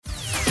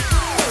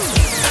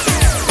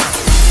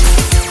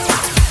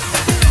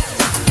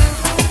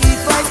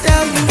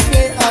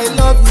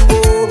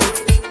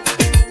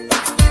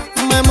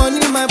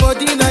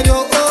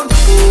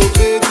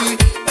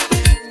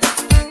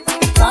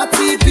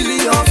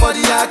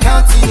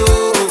party,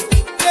 oh.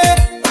 Yeah,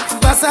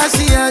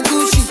 Versace and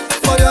Gucci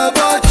for your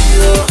body,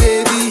 oh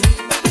baby.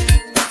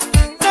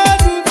 No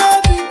do,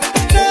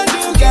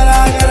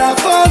 gotta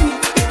for me.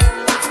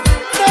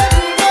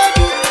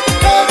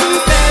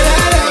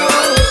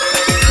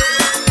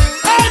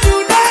 No do,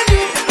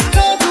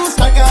 no do,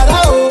 sakara,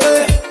 oh.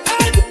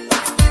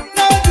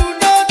 No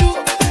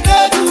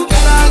do,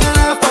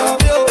 gotta for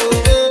me, oh.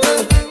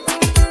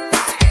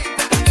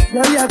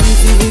 Girl, you're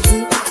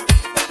busy.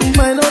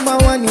 My number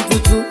one in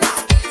tutu.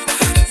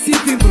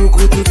 Sipping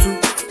bruku tutu.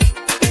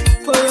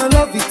 For your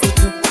love it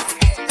tutu.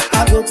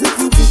 I go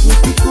tutu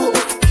piko.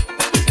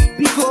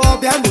 Biko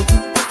obianotu.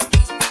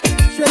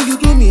 Sure you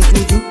do me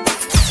juju.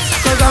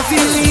 Cause I'm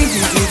feeling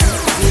juju.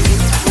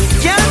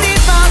 Can be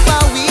far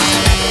for we.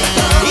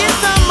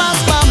 It's a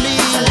must for me.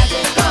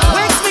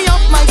 Wakes me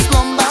up my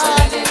slumber.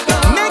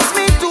 Makes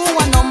me do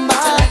a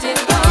number.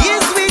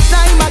 Yes, we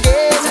time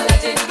again.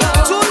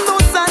 Tune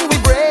loose and we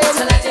break.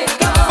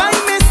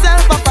 Find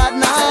myself a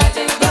partner.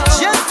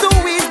 Just to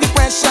ease the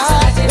pressure.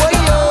 Oh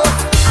yo.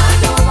 I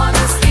don't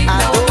wanna sleep. I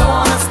don't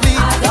wanna sleep.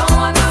 I don't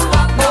wanna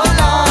walk no Hold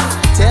more. on.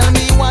 Tell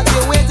me what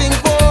you're waiting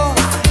for.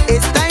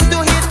 It's time to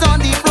hit on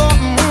the floor.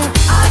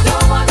 I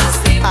don't wanna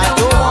sleep. I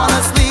don't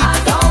wanna sleep. I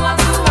don't want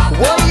to walk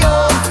no Oh yo.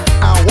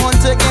 I want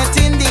to get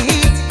in the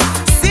heat.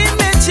 See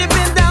me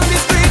chipping down the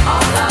street.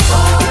 All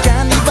aboard,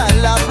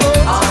 Carnival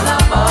afloat. all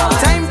aboard.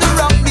 Time to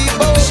rock the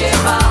boat. Shake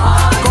my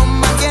heart,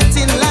 Come and get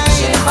in line.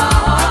 shake my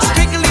heart.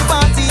 Strictly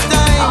party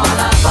time.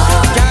 All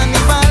aboard,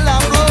 Carnival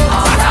afloat.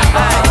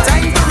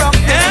 Time to rock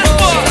the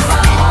boat.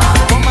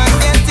 Come and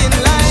get in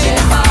line.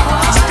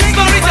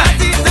 Strictly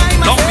party time.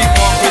 Long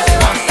before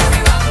Christmas,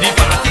 the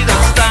party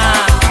don't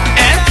start.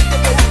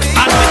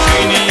 And the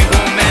training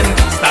women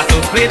start to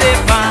play their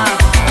part.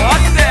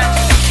 What's that?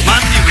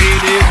 Man, the way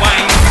they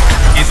wine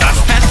is a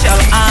special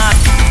art.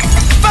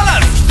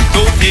 Fellas,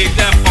 don't take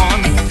them on,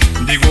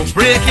 they will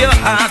break your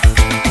heart.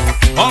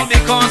 All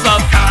because of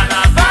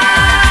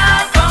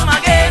Carnival, come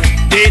again.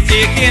 They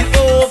taking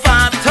over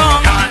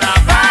town.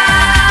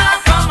 Carnival,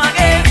 come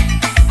again.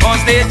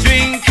 Cause they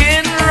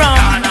drinking rum.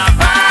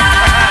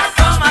 Carnival,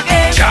 come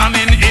again.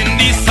 Jamming in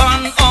the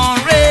sun or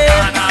rain.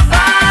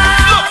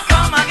 Carnival,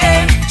 come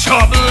again.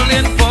 Trouble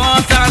in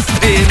Port and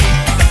Spain.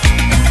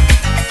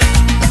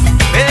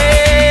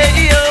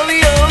 Hey, yo,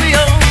 yo,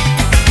 yo.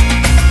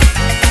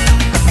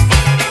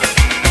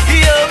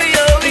 Yo,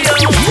 yo,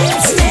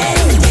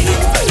 yo.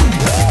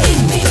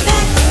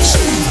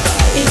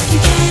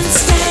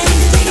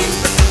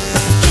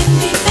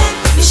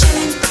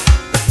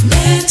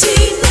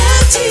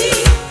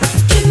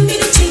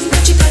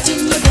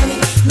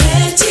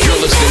 You're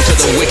listening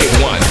to the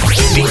Wicked One,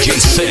 DJ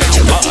Set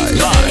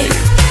live.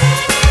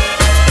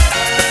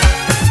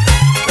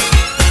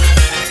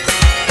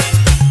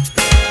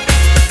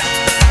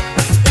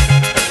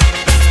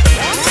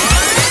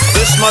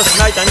 Christmas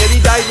night I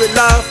nearly died with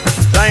laugh,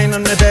 lying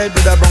on the bed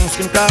with a brown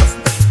skin calf.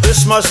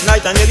 Christmas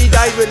night I nearly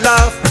died with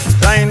laugh,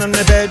 lying on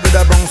the bed with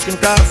a brown skin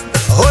calf.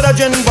 I hold a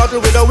gin bottle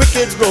with a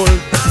wicked roll.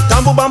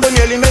 Tambo bambo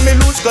nearly made me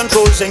lose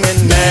control,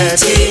 singing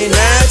Natty,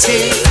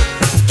 Natty,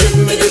 give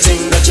me the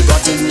thing that you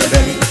got in your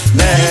belly.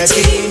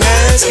 Natty,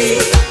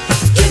 Natty,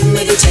 give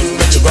me the thing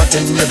that you got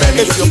in your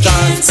belly. If you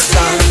can't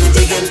stand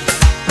digging,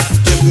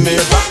 give me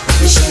back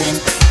the shilling.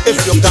 If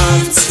you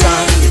can't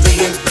stand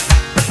digging,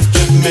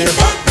 give me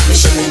back the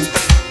shilling.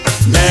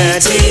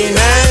 Natty,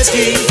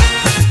 Natty,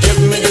 give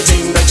me the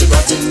thing that you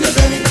got in your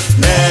belly.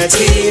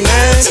 Natty,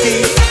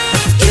 Natty,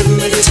 give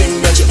me the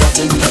thing that you got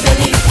in your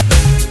belly.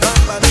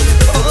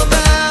 Oh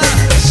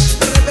gosh,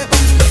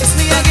 it's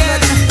me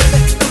again.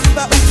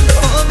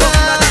 Oh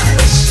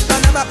gosh,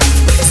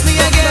 it's me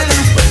again.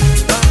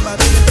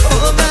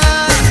 Oh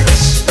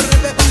gosh,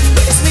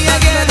 it's me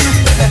again.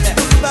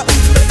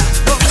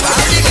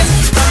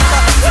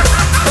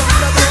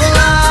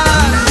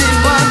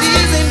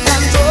 Everybody's in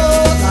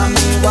control. I'm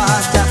the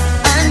water,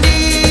 and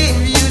if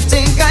you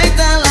think I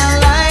tell a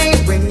lie,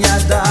 bring your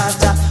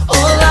daughter.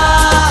 Oh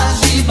Lord,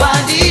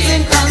 everybody's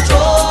in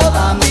control.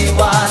 I'm the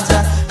water.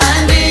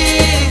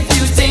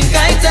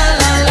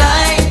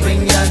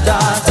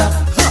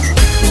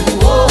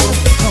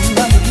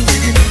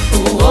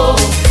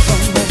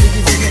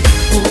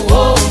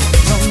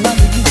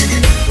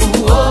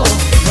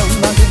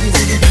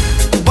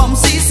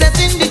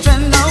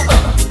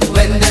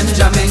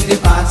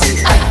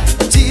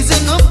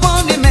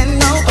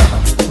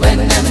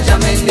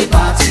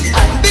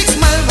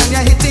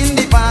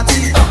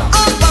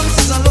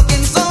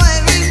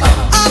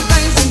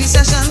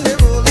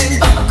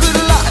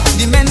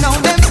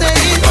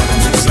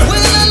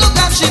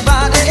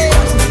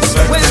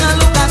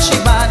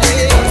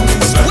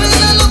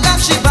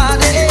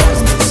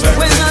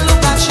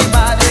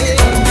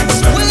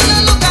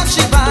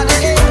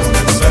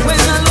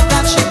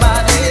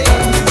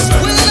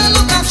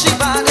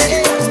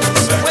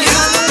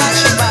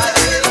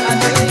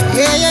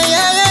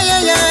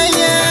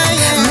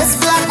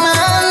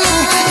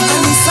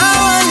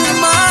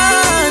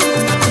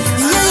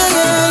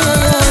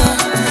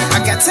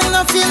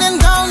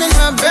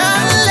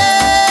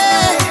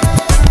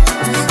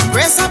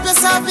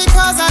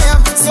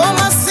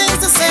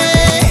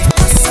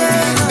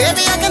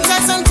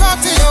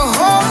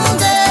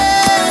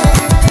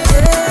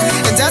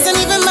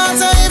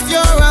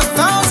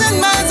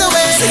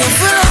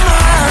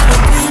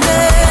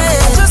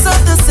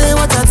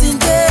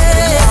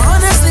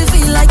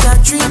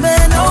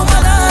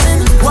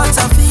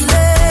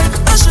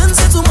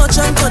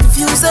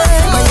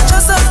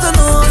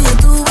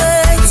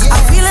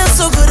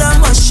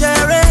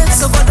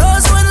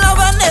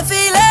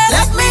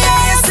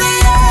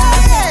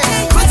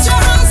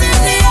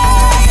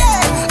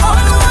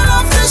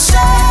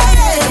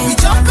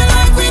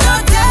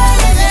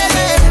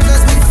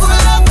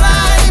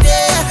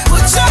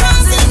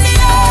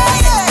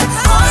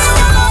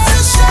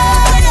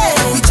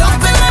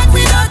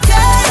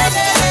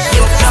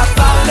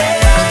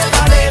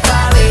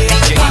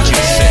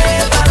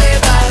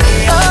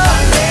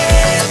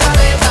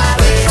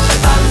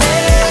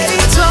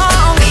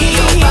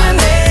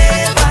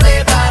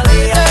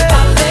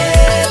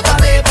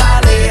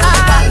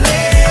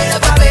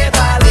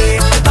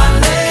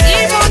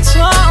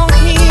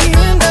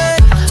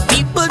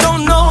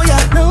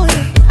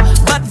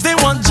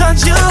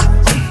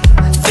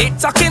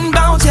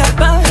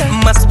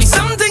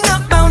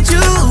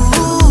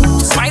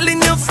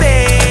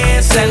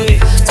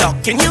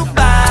 making you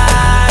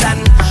bad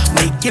and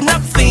making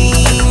up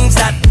things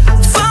that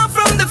far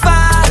from the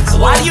facts.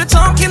 While you're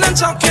talking and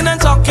talking and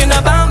talking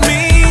about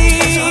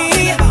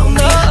me,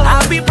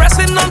 I'll be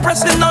pressing on,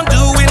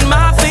 doing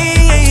my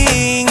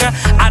thing.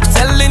 I'm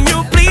telling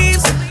you,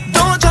 please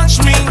don't judge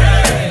me.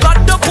 God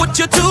don't put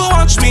you to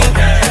watch me.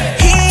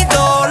 He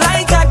don't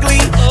like ugly,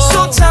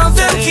 so tell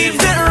them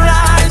keep their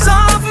eyes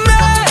off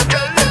me.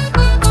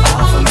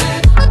 Off of me,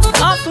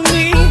 off of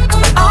me,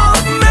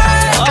 off me,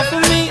 off of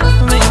me, off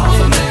me,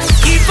 off me.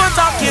 Keep on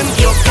talking,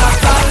 you got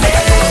vale,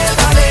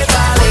 vale,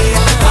 vale,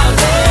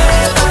 vale, vale,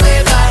 vale,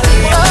 vale, vale,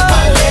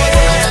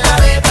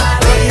 vale,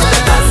 vale,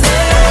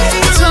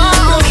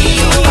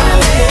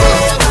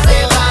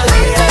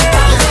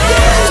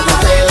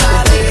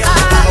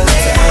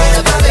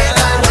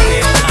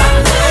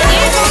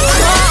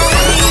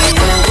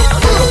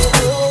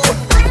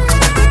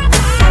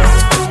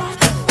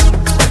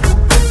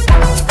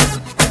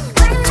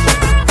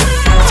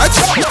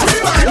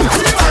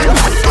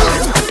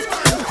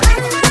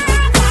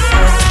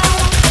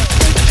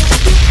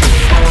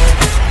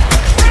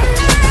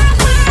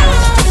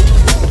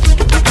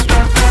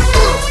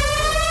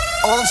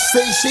 All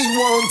say she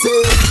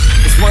wanted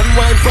is one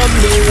wine from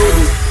me.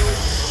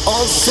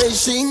 All say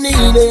she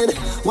needed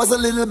was a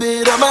little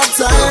bit of my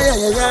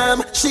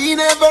time. She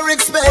never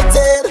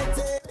expected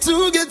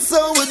to get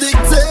so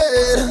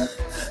addicted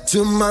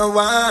to my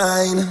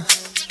wine.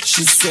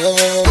 She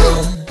said,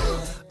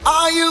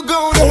 are you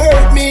gonna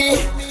hurt me?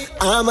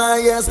 Am I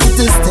a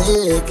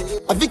statistic,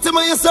 a victim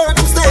of your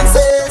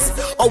circumstances?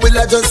 Or will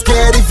I just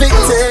get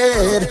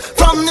evicted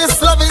from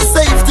this love and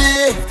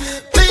safety?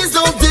 Please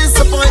don't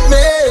disappoint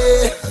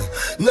me.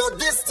 Not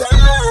this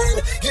time.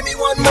 Give me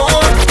one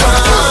more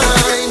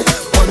wine.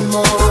 One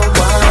more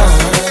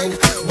wine.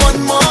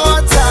 One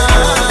more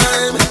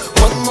time.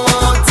 One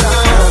more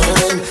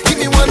time. Give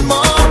me one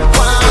more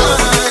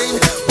wine.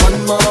 One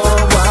more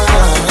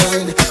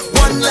wine.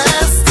 One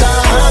last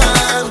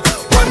time.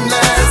 One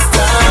last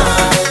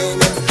time.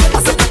 I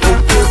said, oh,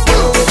 oh,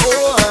 oh,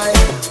 oh,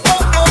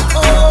 oh, oh,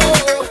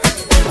 oh.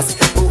 I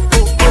said, oh,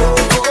 oh,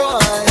 oh,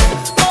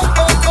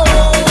 oh,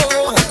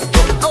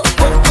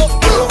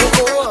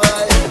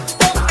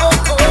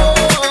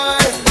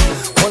 oh, oh, oh.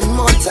 One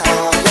more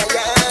time,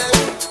 yeah, yeah.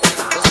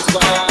 That's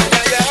why,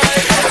 yeah,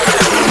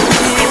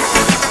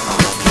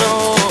 no,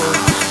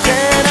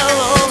 that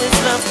I'll always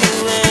love you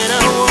and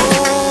I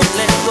won't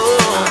let go.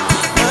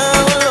 I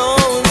will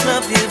always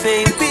love you,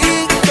 baby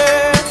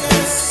girl.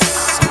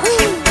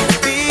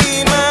 Be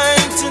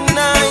mine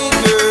tonight,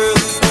 girl.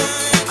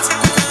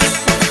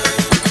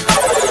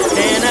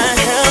 And I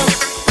held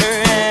her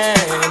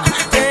hand,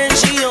 then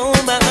she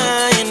held my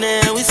eye, and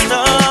then we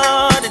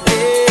started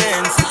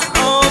dance.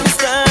 Oh, we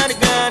started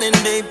grinding,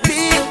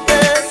 baby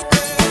girl.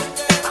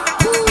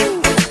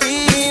 Be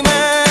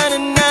mine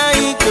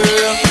tonight,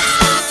 girl.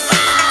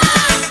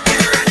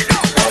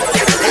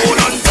 Hold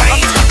on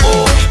tight,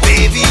 oh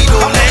baby,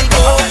 don't let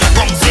go.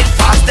 Bounce it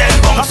fast and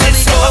bounce it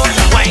slow.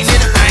 Wine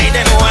it high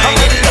then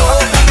wine it low.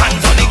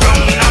 Hands on the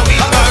ground now we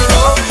go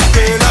roll.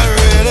 Girl, I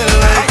really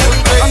like your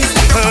waist,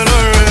 and I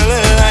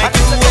really like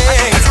your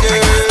waist,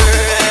 girl.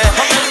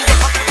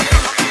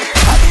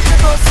 I need to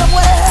go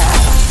somewhere.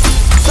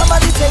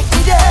 Somebody take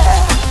me there.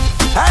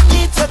 I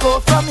need to go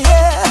from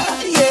here,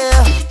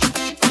 yeah.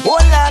 Oh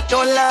Lord,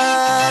 oh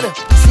Lord.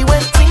 See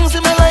when things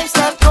in my life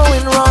start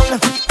going wrong,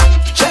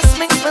 just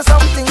mix me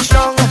something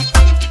strong,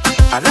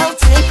 and I'll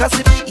take a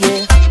sip,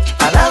 yeah,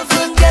 and I'll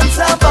forget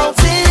about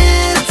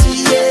it,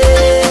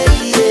 yeah,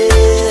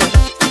 yeah.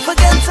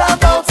 Forget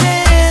about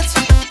it,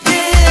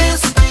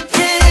 yes,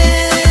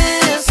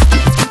 yes.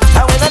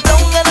 And when I'm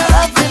down and I'm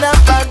having a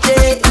bad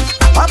day,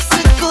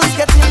 obstacles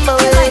get in my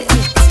way.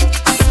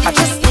 I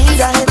just need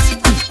a hit,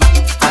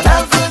 and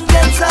I'll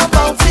forget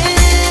about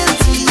it,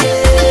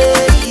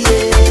 yeah,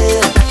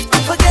 yeah.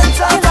 Forget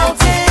about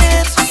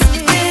it,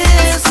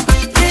 yes,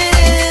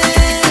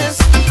 yes.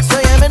 So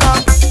hear me now.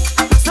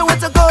 So where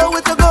to go,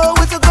 where to go,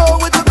 where to go,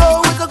 where to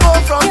go, where to go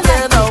from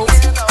there now?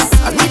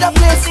 I need a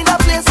place, need a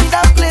place, need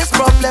a place.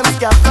 Problems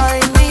can't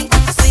find me.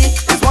 See,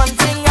 it's one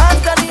thing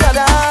after the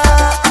other.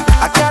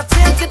 I can't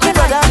take it,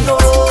 brother, no,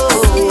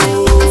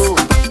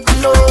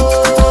 no.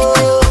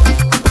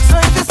 So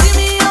if you see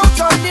me out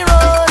on the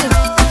road,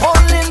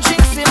 holding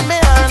drinks in my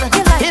hand,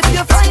 if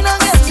you find I'm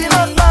getting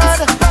on bad,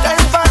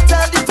 that's part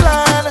of the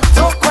plan.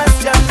 Don't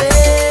question me.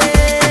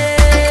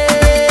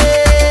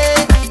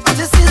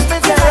 This is my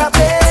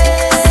therapy.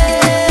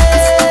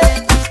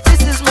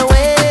 This is my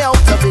way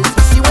out of it.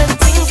 See when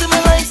things in my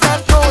life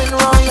start going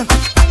wrong,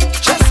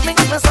 just mix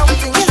me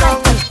something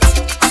strong,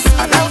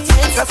 and I'll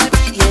take a sip,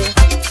 yeah,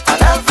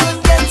 and I'll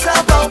forget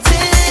about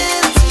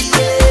it,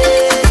 yeah,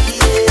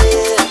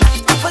 yeah.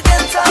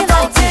 Forget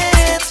about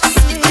it,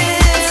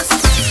 yes,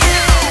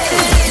 yes.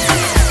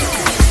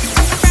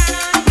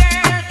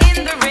 In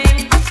the ring,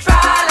 tra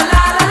la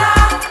la la la.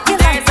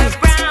 There's a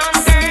brown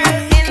girl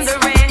in the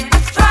ring,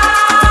 tra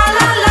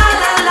la la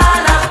la la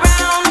la.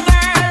 Brown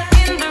girl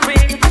in the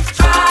ring,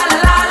 tra la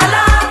la la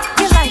la.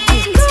 You like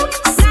it?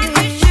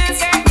 Like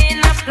sugar in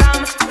a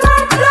plum,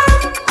 plum plum.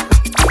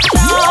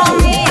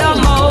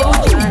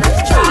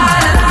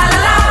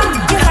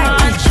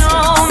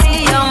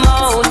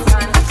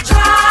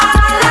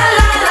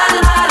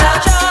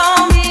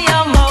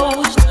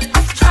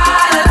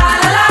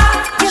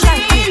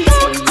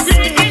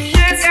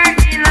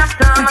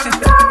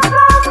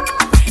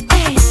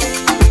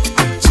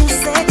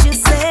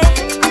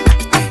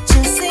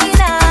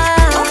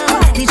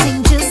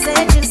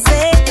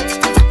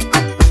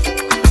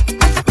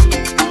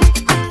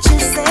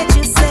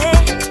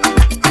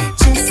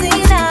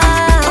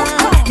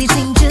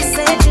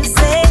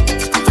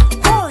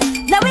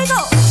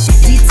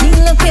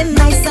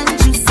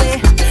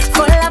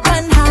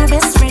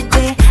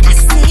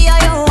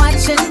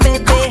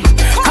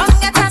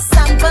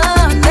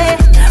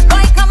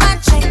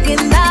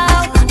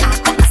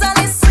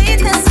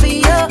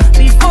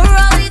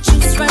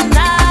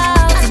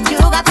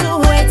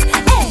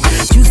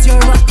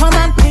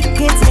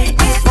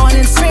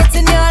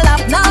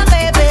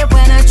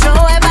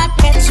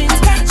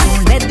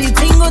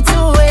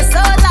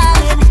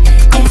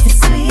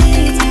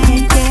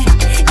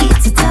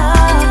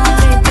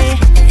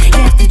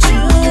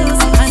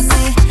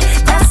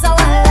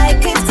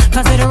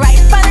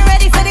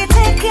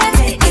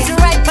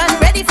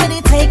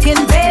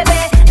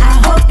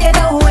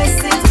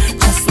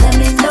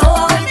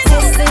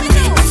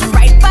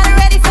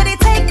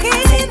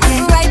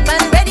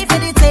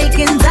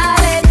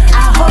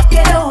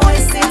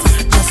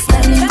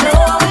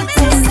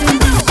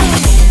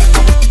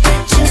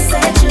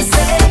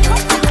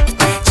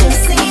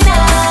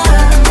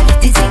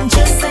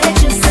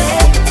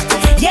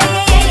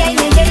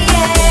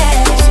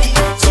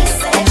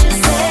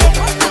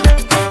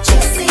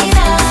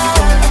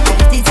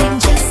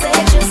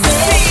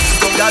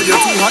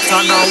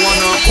 and I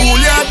wanna cool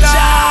you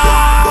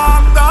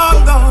down, down,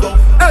 down.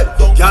 Hey,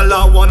 girl, I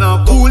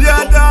wanna cool you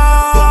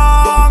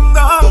down,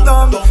 down,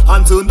 down,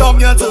 and turn down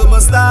your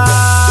thermostat,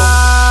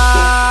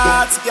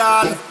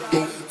 girl.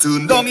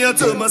 Turn down your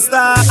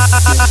thermostat.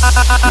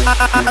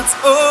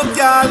 Oh,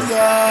 girl,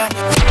 yeah.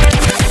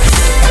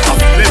 I've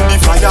played the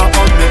fire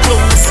on me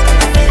clothes.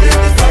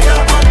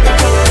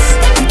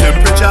 The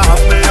temperature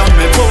have me on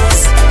me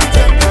toes.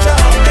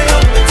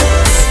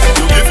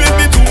 You giving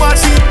me too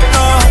much heat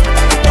now.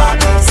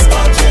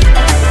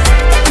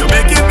 You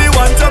making me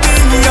want to be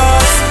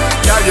yours.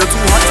 Girl, you're too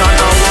hot and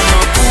I wanna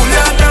cool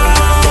you down,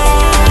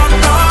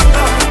 down,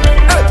 down.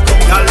 Hey,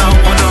 girl, I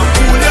wanna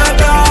cool you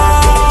down,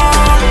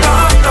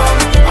 down, down.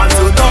 And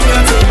turn down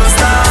your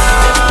thermostat,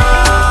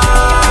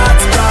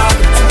 girl.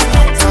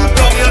 Turn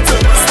down your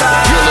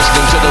thermostat. You're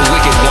listening to the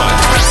Wicked One,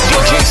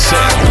 DJ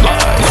Sam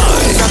live.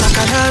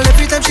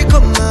 Every time she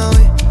come my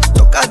way,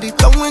 talk at the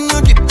tongue when you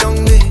dip down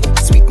there.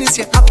 Sweetness,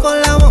 yeah, apple,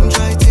 I won't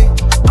try to.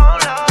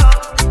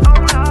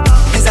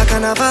 It's a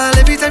carnival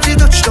every time she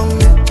touch down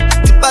there.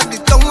 Tip at the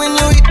tongue when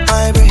you hit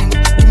my brain.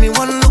 Give me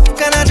one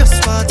look and I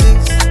just want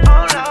this.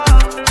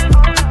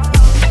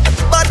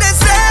 But they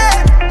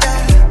say,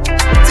 yeah,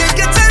 take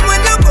your time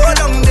when you go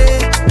down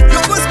there. You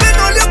go spend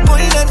all your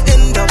coin and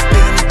end up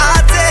in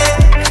Ate.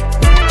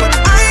 But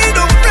I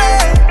don't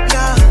pray,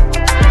 nah.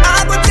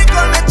 I go take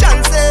all my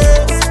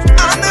chances.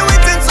 I've been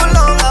waiting so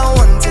long, I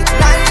want it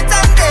night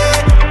and day.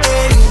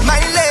 Hey,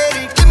 my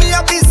lady, give me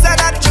a piece of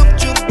that chup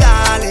chup,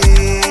 darling.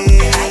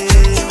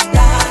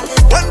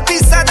 One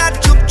piece of that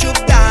chup chup,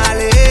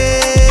 darling.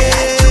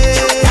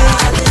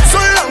 So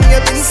long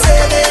you've been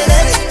saving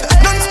it,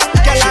 non-stop,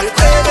 girl, I'm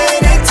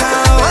craving it. I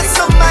want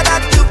some of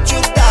that chup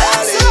chup,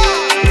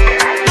 darling.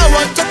 I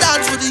want to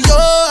dance with you.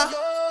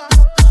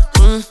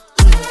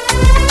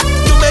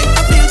 You make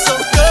me feel so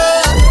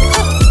good.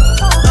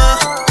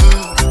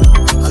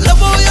 I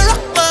love how you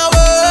rock my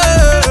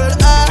world.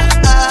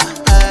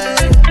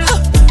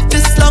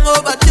 This long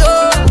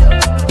overdue.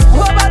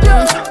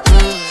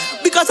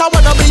 Because I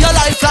wanna be your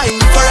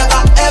lifeline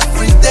forever,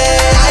 every day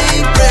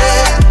I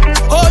pray.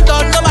 Hold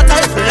on, no matter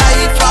if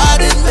life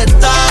hard in the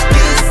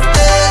darkest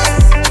days.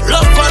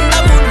 Love on the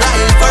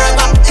moonlight,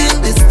 forever in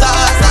the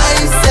stars,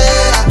 I say.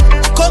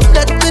 Come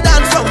let me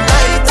dance from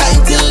night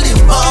time till the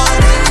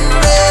morning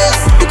rays.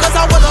 Because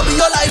I wanna be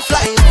your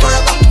lifeline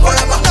forever,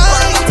 forever,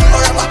 forever,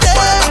 forever,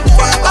 forever,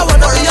 forever. I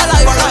wanna be your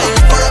lifeline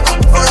forever,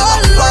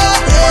 forever,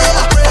 forever,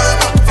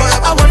 forever,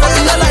 forever. I wanna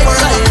be your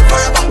lifeline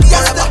forever,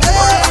 yesterday,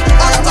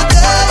 forever,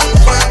 forever.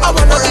 I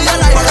wanna be your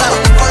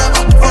lifeline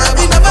forever, forever.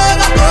 We never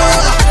ever go.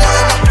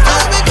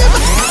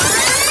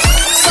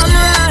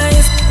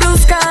 Sunrise, blue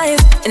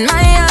skies, in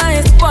my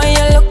eyes. Boy,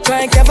 you look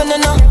like heaven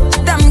and know.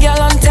 Damn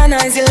girl on 10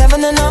 eyes,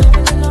 11 and know.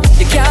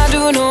 You can't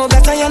do no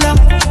better, you know.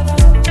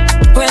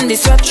 When the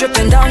sweat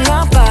dripping down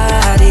my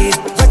body,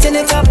 wetting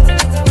it up,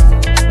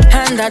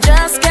 and I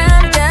just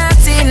can't get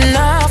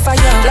enough of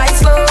you. Like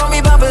slow,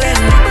 me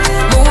bubbling,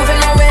 moving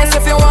my waist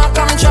if you want,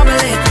 come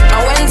troubling.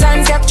 And when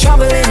times get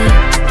troubling,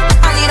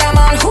 I need a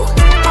man who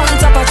on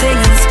top of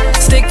things,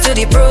 stick to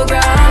the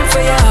program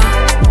for you.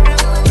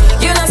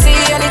 You don't see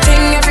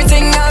anything,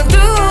 everything I'll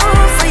do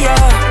for you.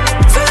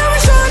 So let me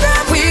show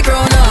them we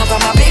grown up,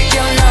 I'm a big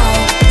girl now.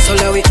 So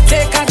let we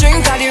take a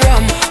drink of the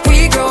rum.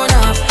 We grown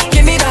up,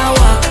 give me that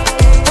walk.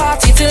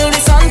 Party till the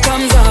sun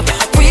comes up.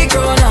 We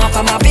grown up,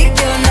 I'm a big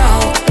girl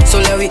now. So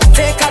let we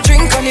take a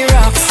drink on the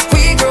rocks.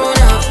 We grown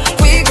up,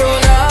 we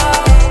grown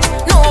up.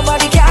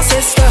 Nobody can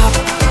say stop.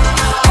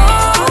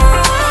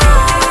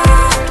 Oh,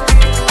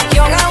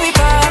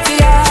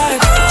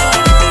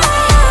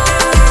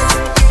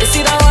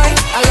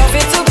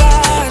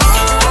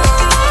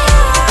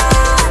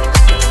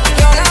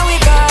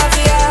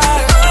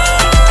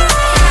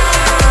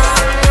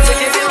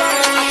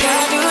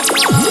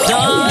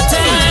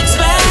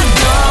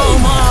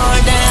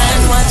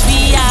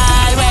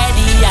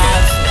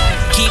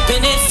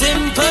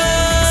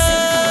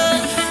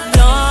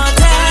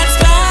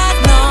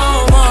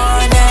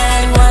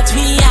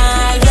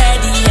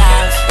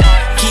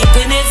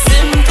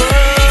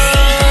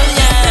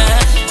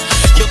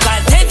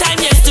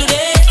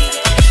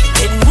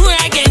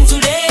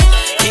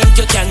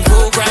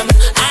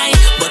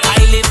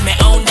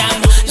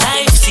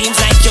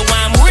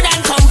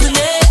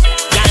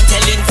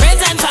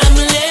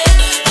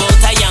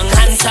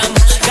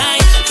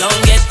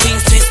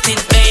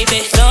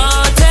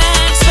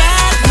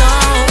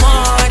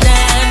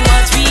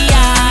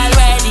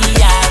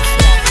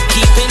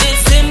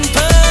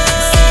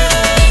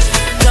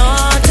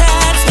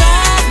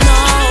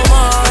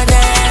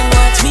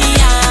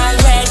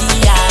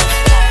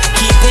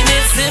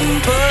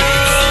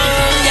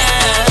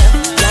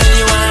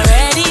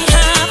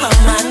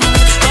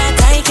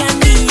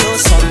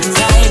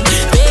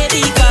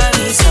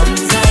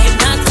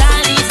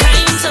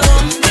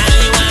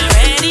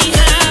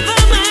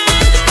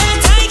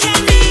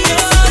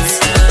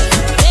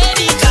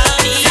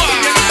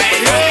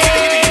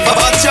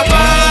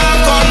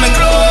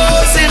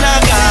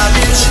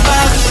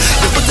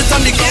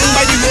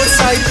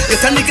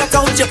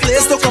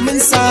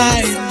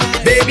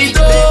 Baby,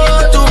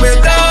 don't do me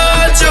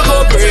that, you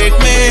go break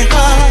my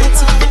heart.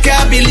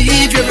 Can't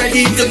believe you're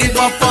ready to give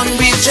up on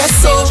me just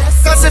so.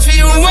 Cause if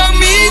you want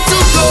me to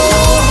go,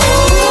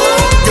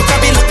 you can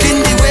be looking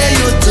the way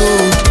you do.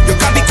 You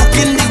can be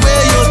cooking the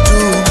way you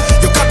do.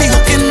 You can be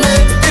hooking me.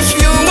 If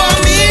you want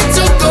me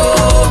to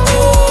go,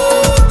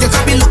 you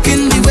can be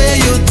looking the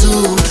way you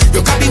do.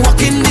 You can be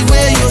walking the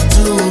way you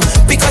do.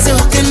 Because you're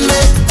hooking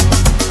me.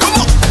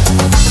 Come on.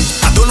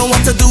 I don't know what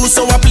to do,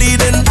 so I'm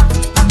pleading.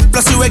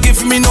 Plus you ain't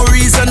give me no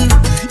reason.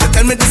 You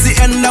tell me this the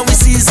end of the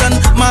season.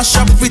 Mash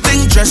up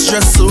everything, dress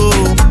so.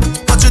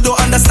 But you don't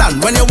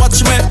understand when you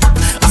watch me.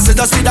 I said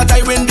just be that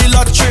I win the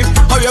lottery.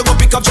 How you go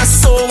pick up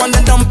just so and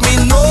then dump me?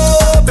 No,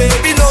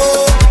 baby, no.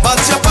 But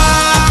you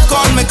pack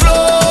all my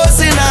clothes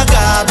in a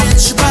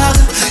garbage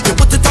bag. You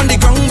put it on the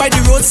ground by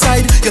the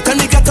roadside. You tell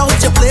me get out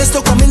your place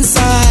to come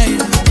inside.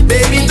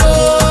 Baby,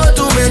 don't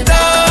do me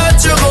that,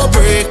 you go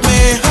break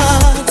my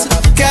heart.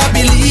 Can't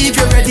believe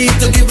you're ready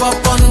to give up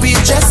on me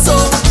just so.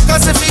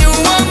 Cause if you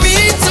want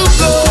me to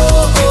go,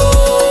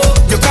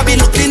 you can be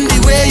looking the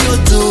way you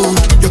do.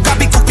 You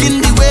can be cooking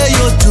the way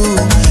you do.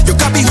 You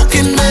can be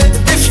hooking me.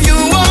 If you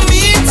want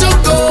me to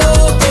go,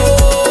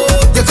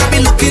 you can be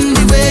looking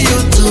the way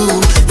you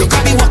do. You can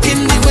be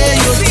walking the way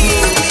you do.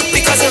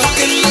 Because you're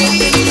hooking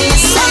me. Give me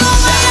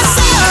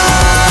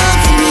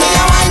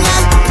a wine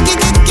up.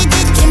 Give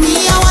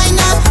me a wine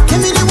up.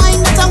 Give me the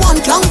wine that I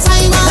want. Long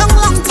time,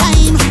 long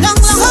time, long time.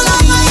 So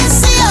long I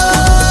see you.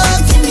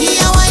 Give me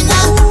a wine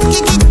up.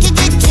 Give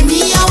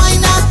me a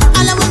wine up.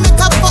 And I will make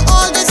up for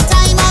all this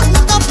time.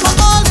 Make up for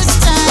all this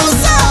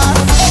time.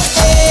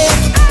 Hey,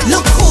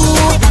 look who.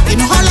 You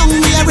know how long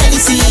we already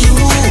see you.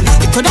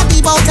 It could have been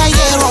about a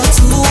year or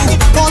two.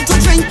 Want to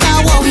drink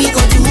now, what we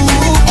go do?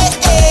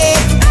 Hey,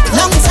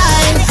 long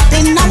time.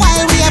 Been a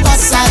while we have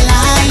us a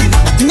line.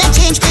 Nothing that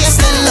changed, but you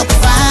still look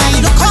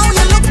fine. Look how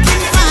you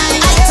looking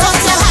fine. I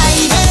thought you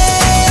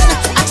hiding.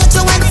 I thought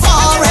you went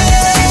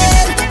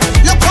foreign.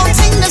 Look how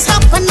things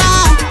happen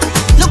now.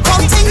 Look how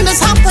things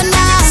happen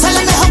now. So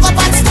let me hug up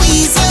and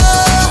squeeze you.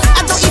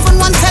 I don't even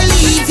want to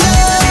leave you.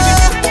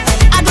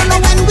 I don't know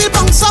when we'll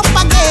bounce up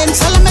again.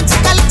 So let me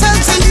take a little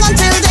thing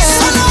until then.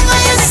 So long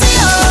I see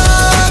you.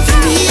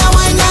 Give me a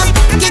wine up.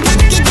 Give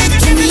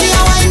me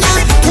a wine up.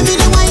 Give me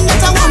the wine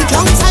that I want.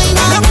 Long time,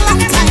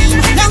 long time,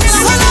 long.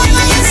 So long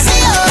I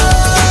see you.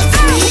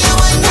 Give me a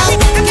wine up.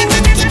 Give me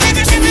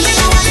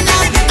a wine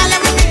up. And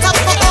let me make up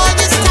for all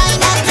this time.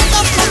 Make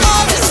up for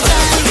all this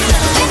time.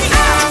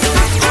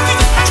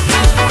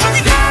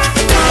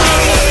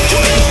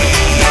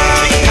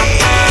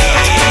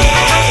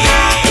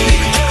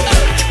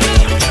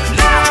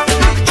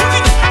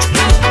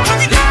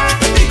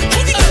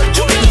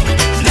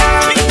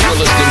 You're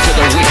listening to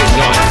the Wicked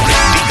One,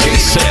 DJ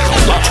Set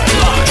live.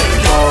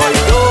 Boy,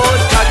 don't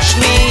touch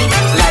me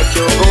like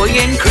you're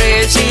going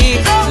crazy.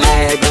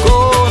 Let go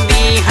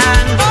me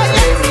hand,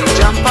 let me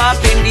jump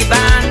up in the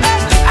band.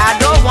 I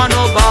don't want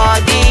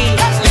nobody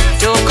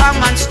to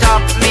come and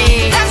stop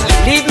me.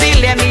 Leave me,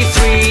 let me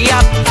free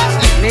up.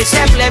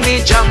 Myself, let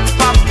me jump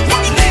up.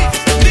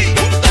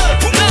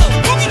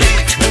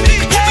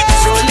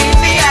 So leave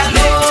me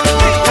alone.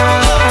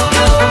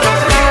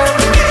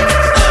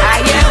 I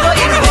ain't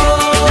going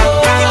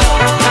home.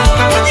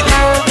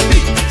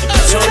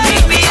 So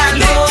leave me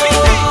alone.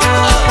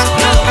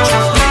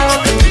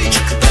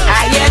 I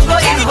ain't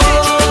going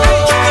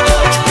home.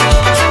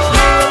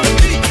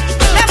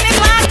 Let me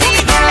party,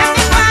 let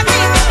me party,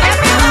 let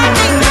me party, let me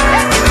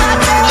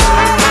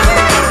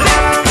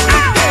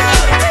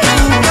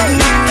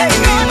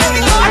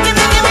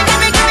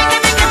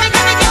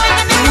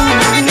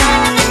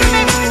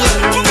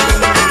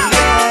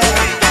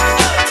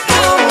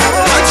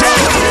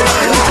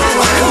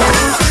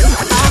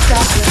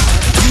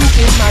You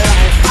in my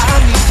life, I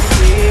need to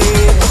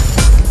live.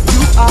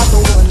 You are the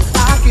one I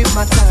give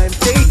my time,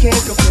 they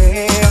can't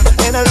compare.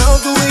 And I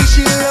love the way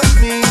she loves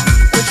me,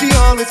 but she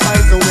always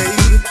finds a way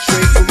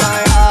straight to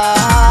my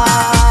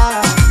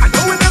heart. I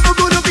know we're never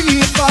gonna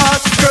be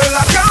fast. Girl,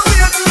 I can't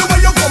wait till the way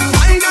you come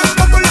wine and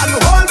bubble and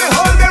hold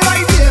me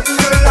right here.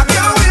 Girl, I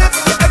can't wait,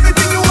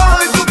 everything you are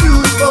is so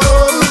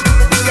beautiful.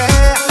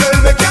 Yeah, girl,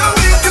 we can't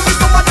wait till we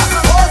come at that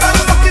pose and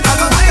suck it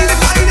and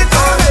wine it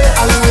all.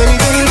 I'll do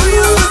anything you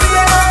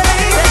say,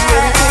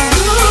 anything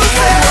you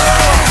say.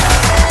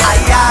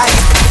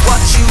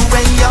 Watch you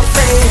in your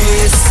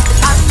face,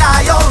 and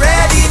I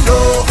already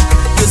know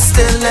you're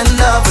still in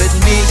love with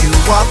me. You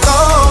walk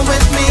on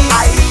with me.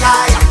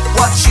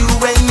 Watch you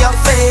in your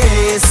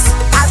face,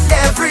 and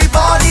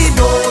everybody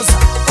knows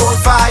old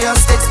fire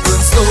sticks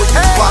burn slow.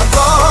 You walk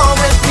on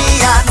with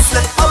me and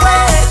slip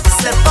away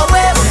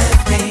with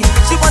me.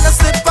 She wanna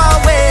slip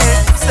away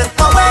with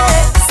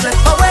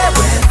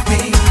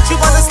me. She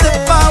wanna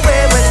slip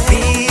away with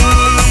me.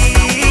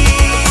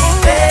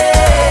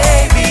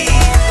 Baby,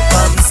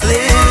 come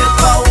slip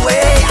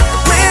away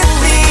with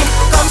me.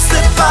 Come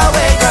slip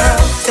away, girl.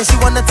 Say she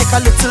wanna take a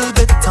little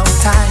bit of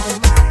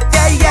time.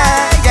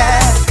 Yeah.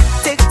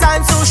 Take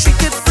time so she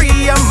could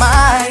free her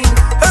mind.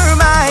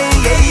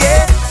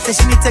 Yeah. Say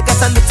she need to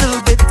get a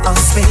little bit of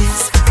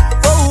space.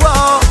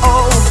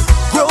 Oh.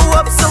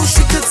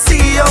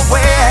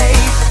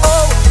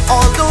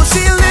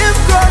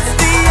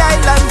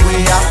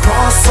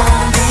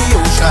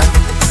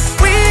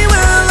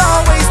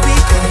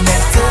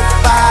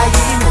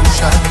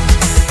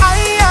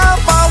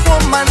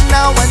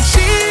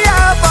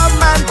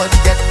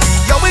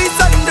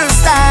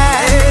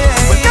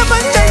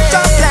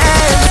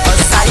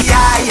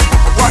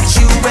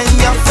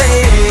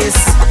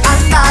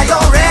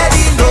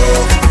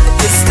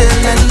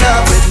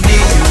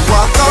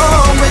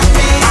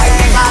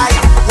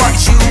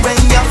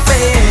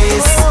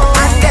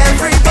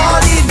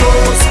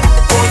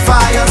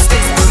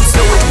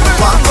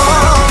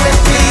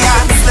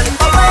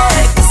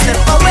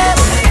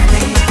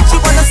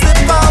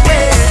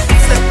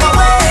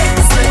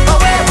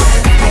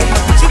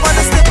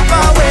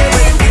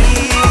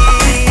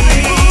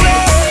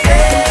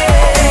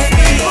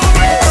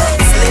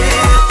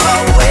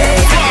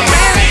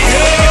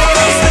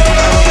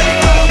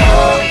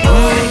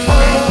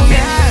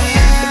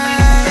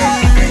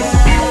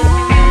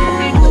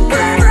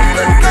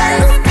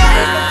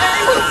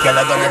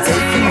 I'm gonna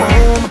take you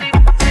home.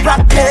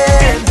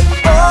 Rockin',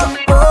 oh,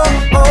 oh,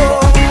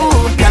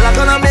 oh. Girl, I'm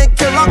gonna make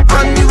you rock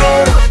on the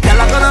road.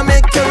 Girl, I'm gonna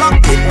make you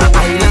rock in the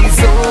island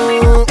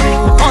zone.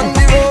 On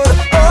the road,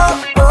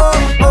 oh, oh,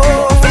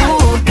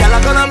 oh. Girl,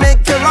 I'm gonna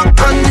make you rock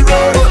on the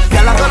road.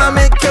 Girl, I'm gonna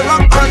make you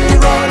rock on the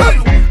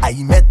road. I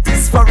met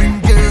this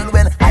foreign girl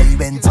when I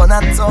went on a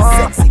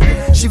tour.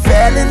 She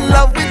fell in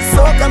love with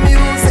soca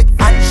music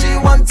and she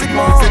wanted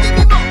more.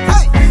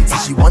 So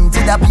she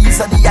wanted a piece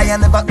of the eye, I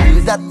never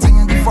heard that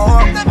thing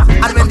before.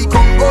 And when the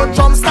Congo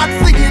drum start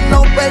singing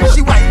up, well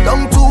she wind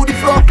down to the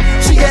floor.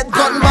 She had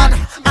gone mad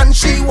and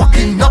she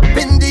walking up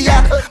in the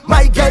yard.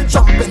 My girl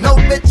jumping out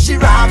with she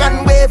rag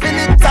and waving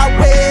it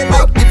away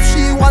like if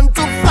she want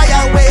to fly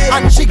away.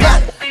 And she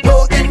got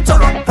no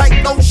interrupt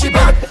right now she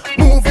bad.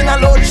 Moving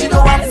alone, she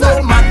don't have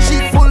no man. She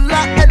full of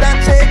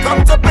energy,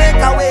 come to break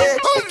away.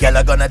 Girl,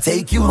 I'm gonna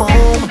take you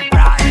home.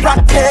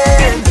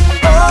 Rockin',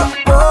 oh,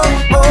 oh,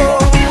 oh.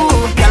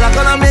 Girl, I'm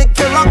gonna make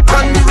you rock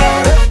on the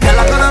road. Girl,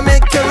 I'm gonna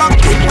make you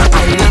rock in the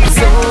island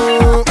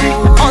zone.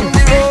 On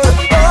the road,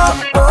 oh,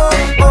 oh,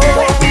 oh.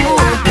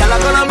 Girl, I'm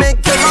gonna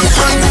make you rock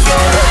on the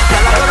road.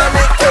 Girl, I'm gonna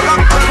make you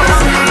rock on the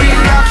road.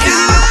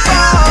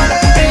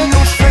 Ain't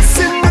no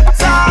stressing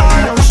at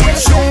all.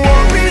 Show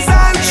worries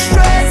and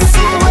stress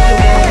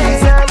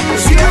away.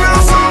 Cheer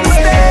us on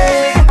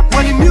stay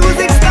when the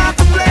music starts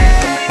to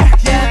play.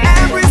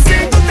 Every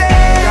single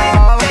day,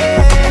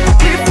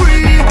 be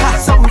free,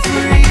 so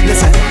free.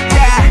 Listen,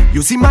 yeah,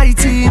 you see my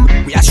team,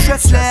 we are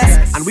stressless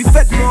and we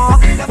fed more,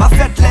 never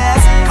fed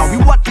less. Cause we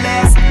what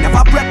less,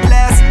 never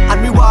breathless,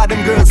 and we war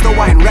them girls the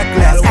wine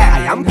reckless.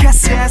 I am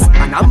guess yes,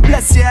 and I'm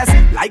blessed yes,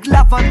 like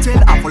love until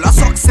I'm full of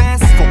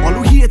success. For all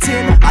who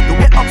hating, I don't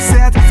get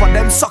upset. For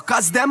them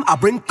suckers, them I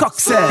bring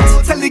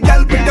cocksets. Tell the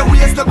girl bring the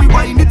waist that we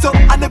wind it up,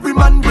 and every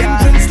man bring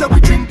drinks that we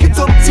drink it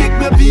up. Take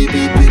me a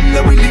BB pin,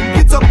 let we link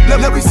it up,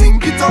 let we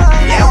sink it up.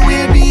 Yeah,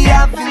 we'll be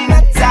having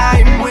a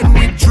time when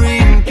we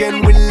drink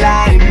and we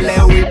lime,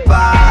 let we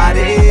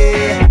party,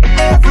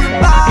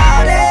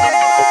 everybody.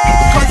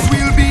 Cause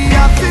we'll be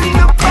having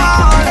a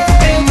party,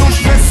 ain't no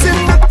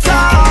stressing at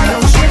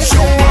all.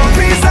 Show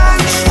worries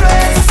and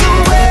stress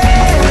away.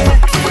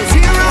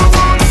 Here I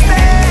wanna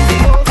stay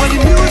when the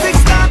music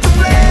starts to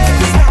play.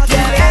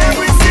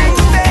 Every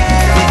single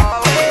day,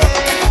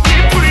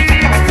 free,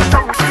 so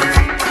free.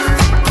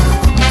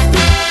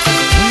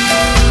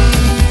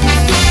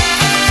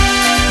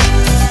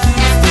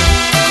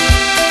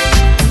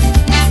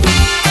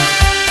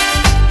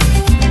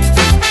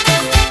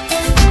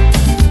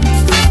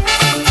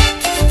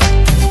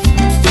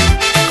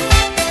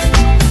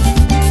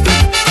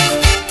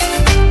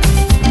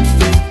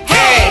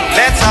 Hey,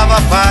 let's have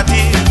a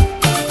party.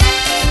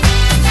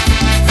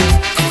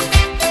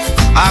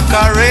 A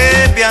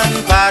Caribbean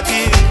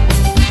party.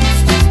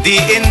 The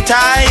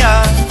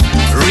entire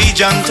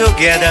region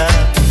together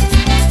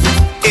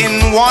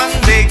in one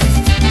big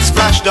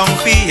splashdown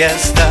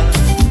fiesta.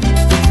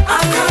 A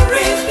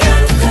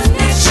Caribbean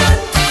connection,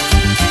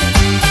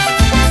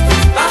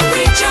 a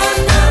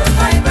regional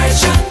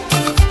vibration.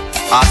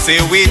 I say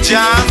we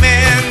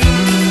jamming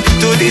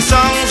to the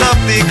songs of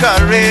the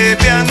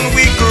Caribbean.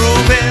 We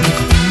grooving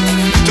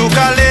to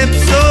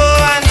calypso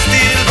and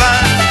steel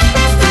band.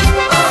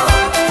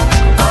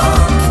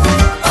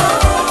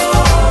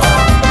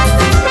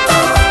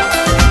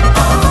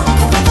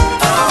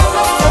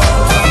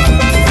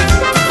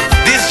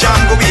 This jam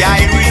go be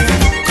irie.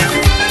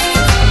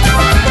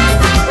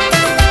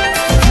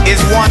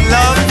 It's one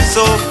love,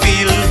 so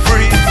feel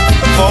free.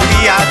 For we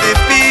are the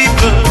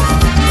people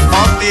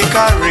of the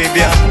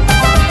Caribbean,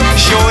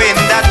 showing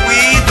that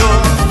we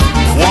don't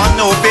want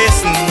no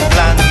basin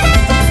plan.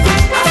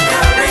 A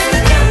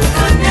Caribbean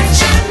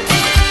connection,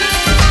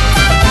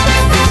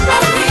 a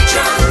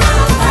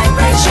regional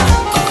vibration.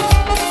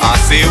 I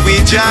say we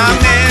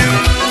jamming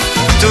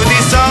to the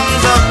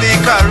songs of the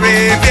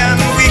Caribbean.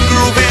 We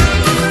grooving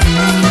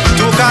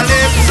to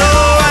calypso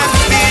and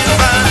steel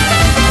band.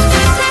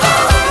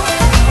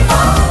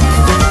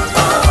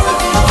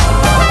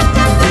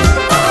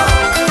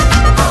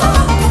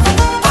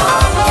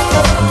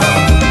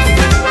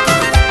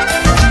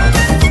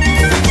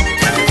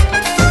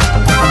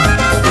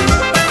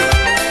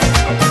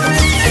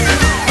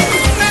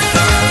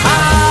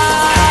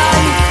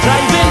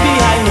 Driving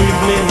behind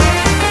Evelyn,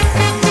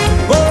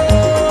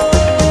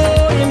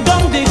 going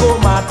down the Go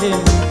Martin.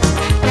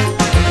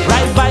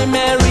 Right by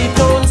Mary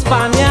Town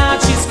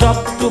Spaniard, she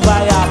stopped to buy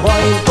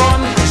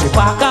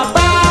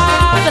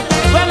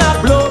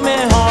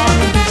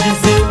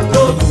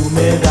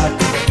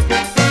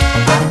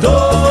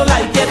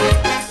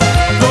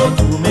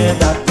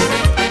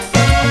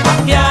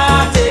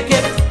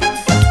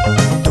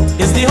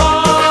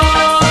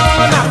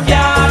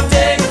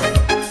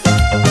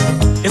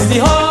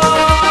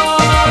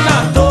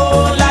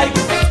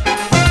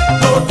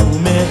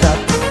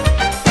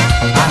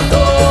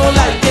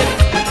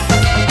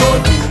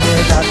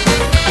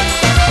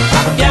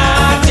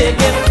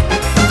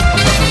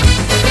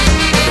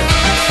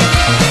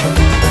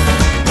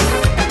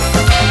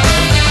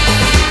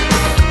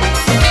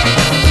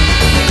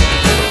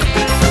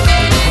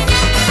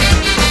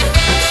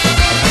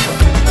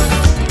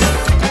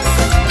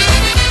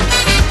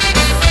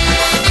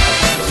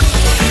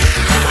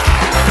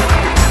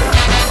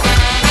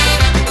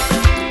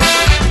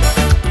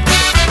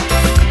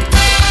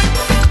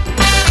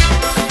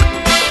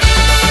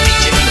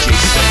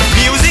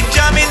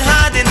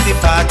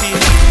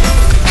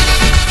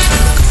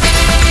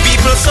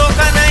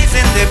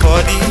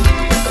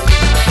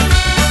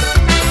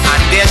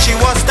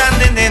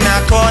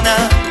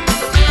corner,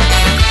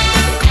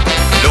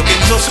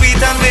 looking so sweet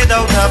and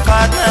without a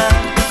partner.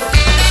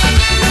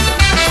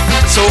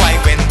 So I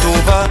went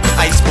over,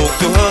 I spoke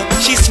to her,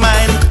 she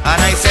smiled, and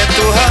I said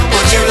to her,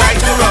 would you like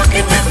to rock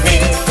it with me,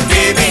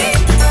 baby?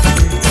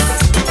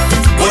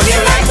 Would you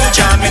like to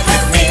jam it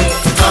with me,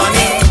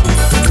 honey?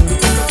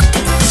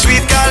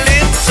 Sweet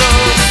calypso,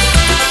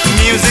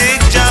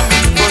 music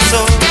jamming for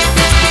so.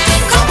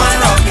 Come and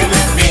rock it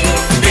with me,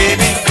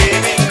 baby,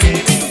 baby,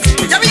 baby.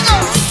 Here we go.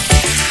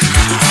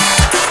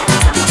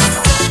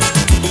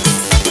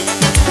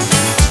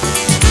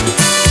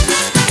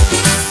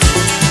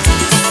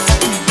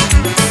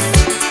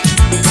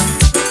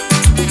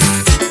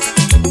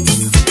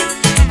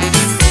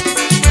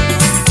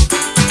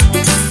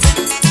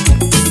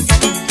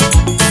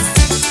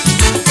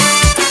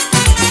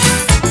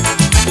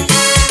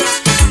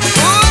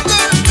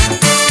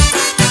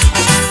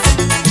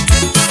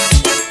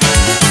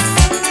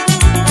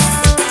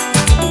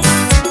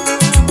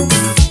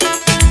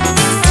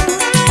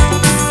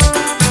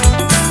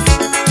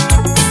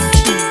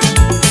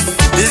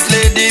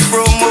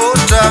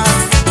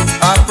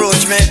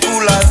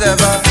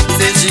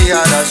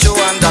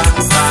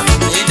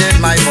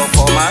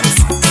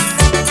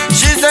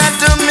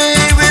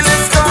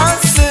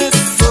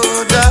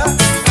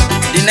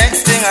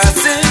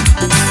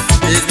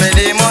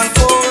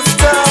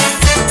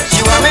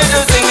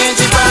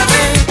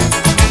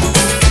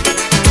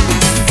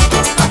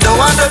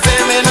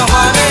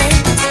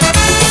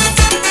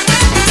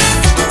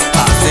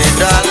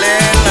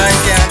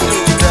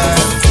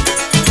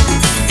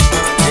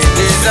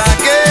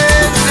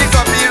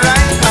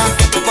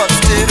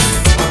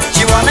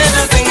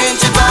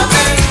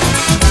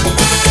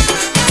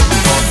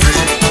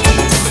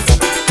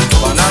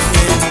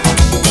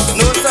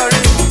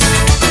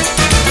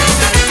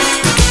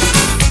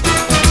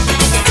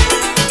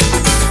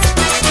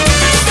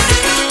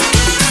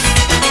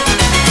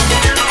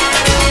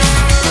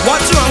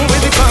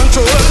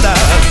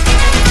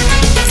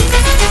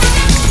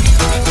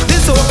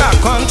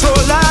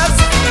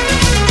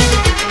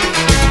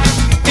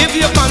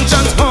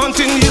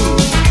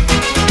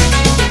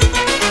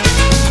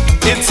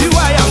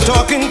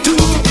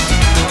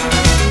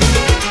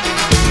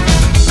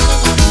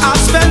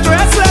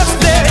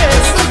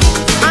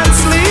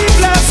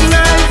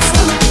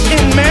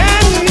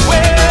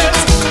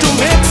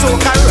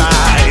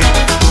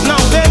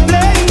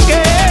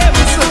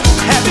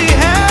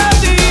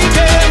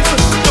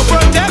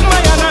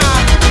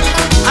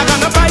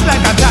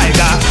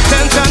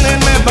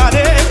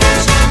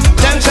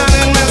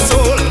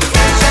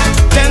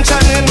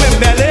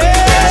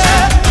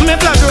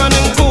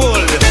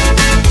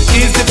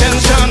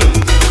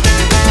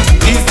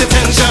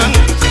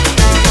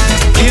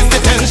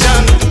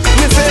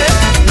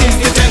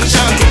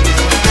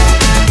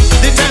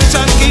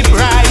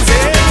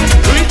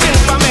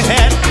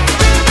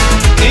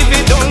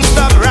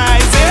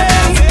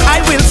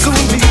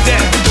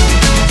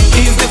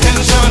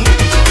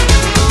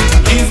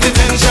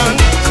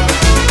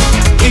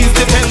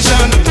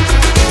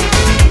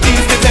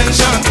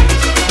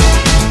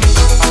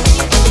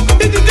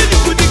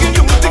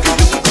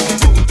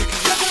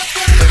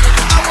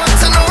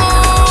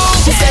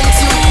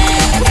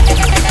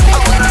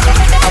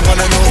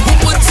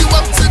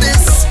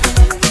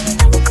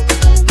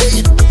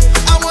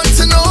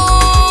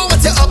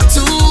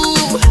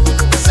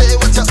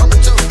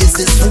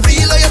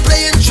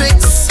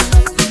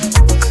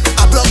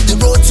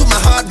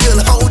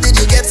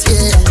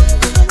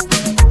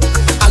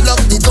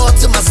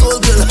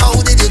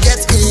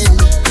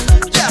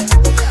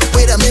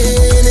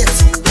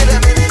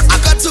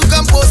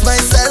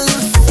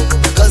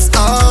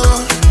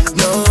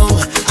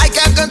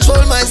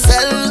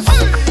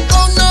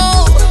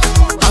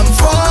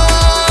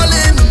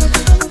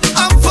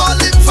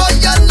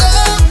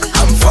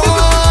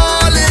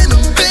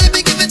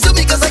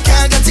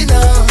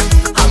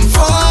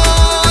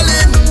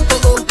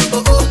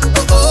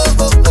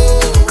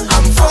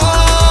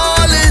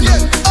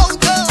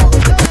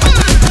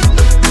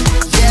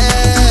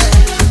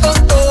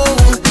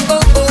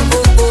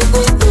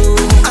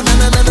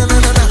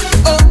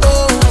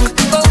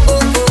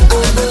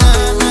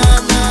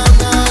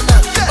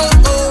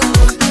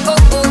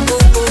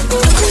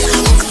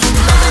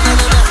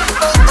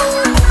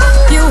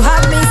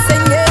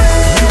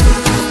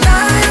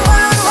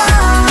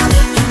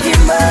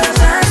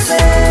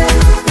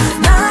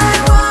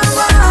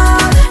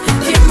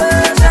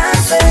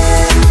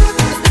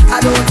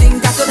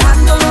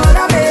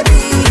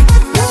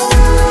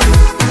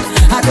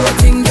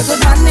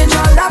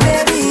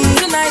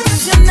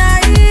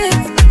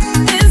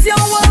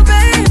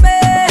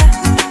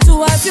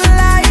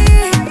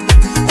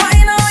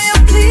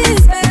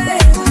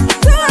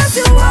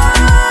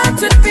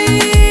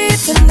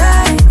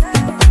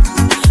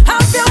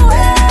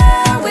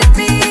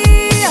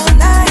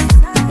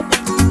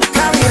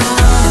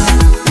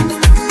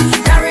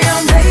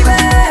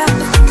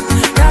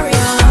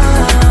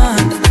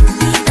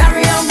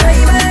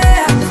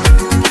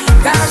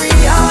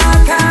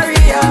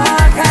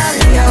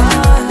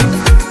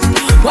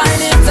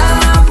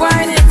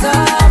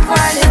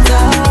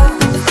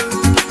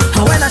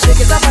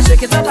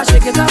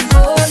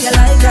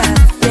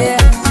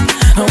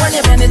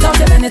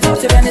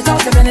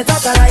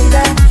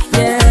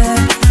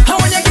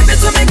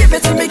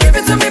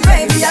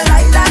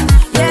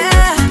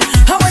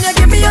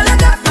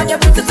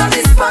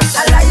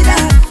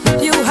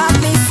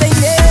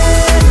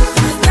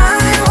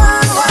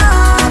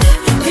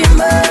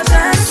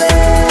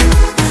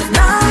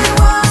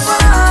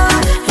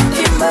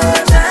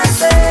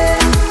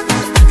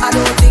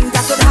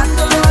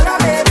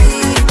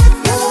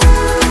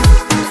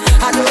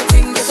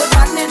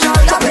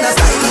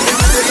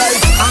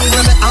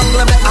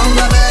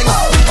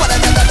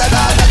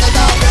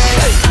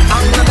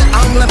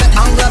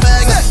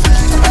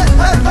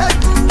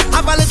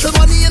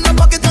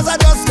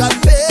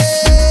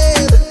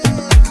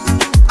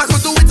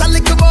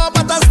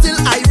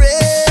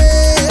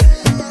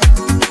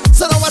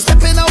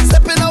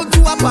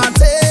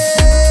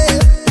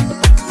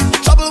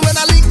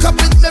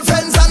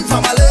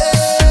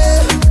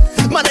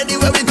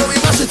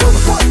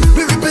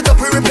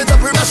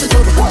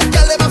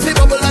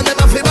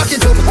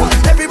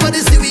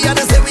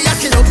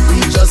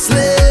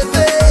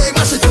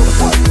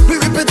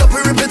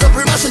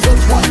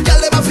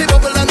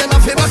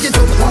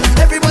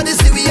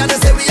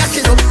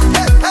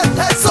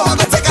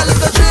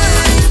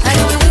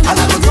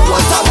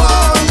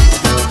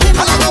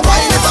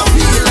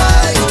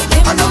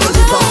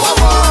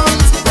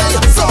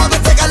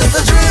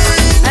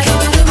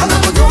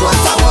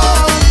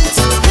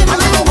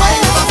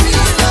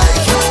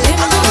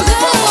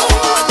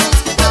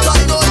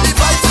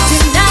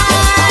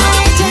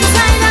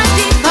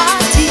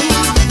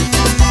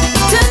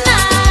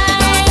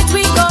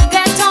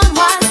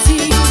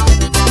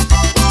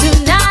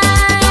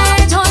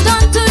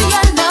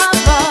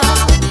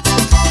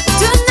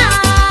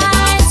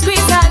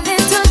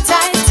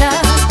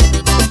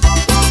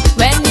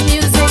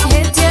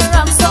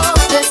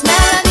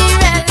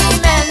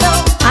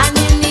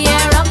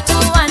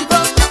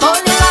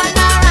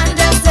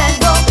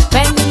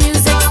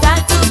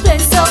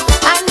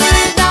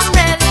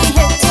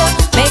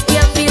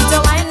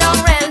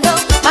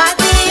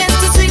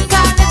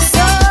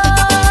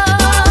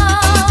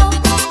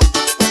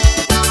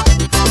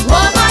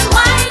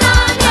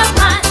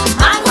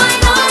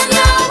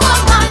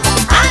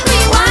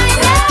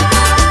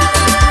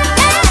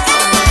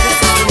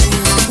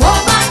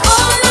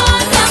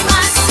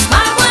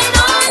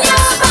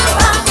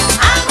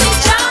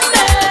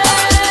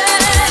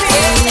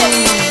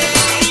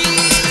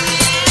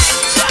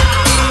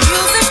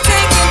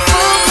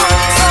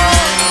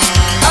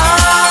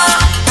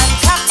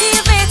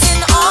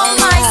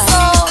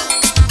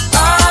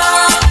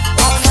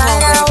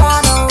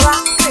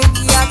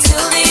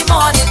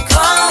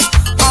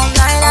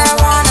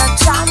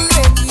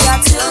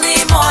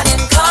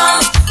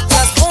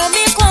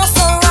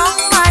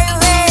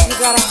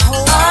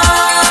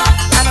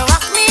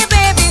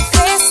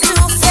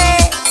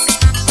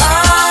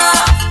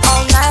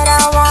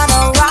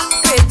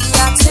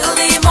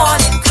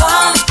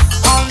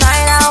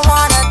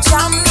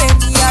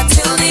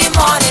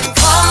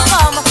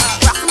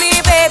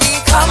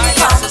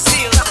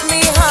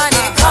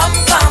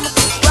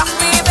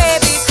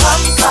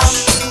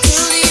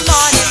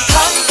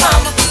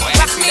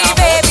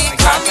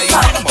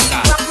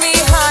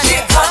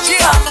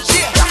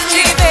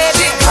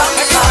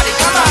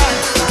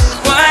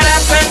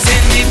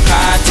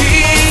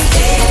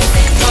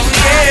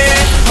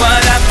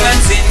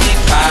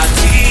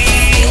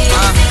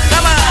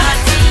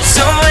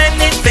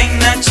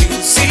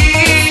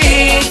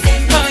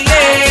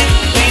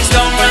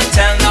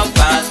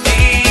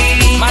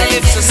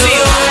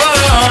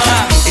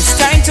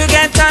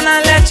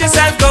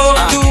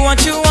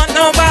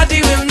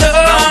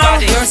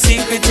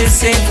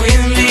 sing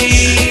with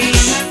me.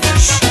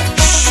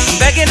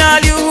 Begging all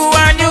you who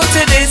are new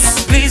to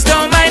this, please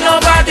don't mind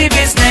nobody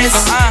business.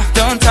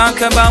 Don't talk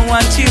about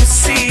what you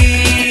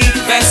see.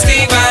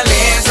 Festival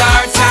is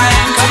our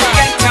time to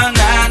get down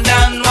and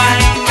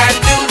unwind and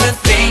do the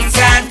things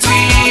that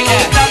we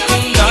not do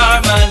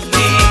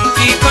normally.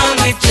 People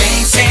with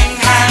drinks in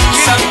hand,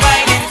 some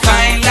riding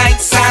fine like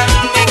sand.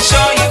 Make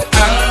sure you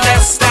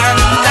understand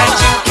that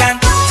you can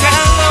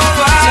tell no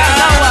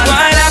one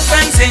what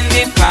happens in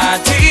the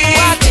party.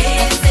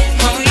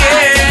 Oh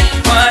yeah,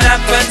 what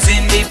happens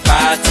in the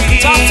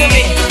party. Talk to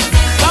me.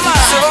 Come on.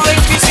 So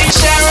if you see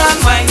Sharon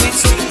wine with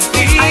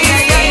Stevie,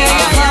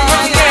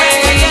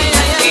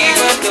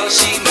 even though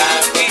she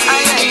married.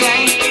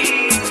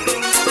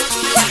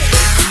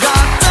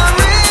 Got a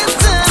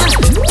written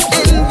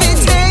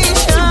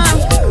invitation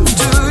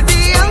to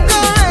the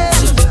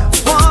Anchorage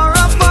for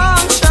a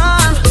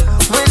function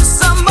with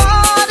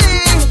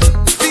somebody.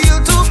 Feel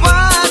to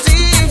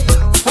party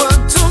for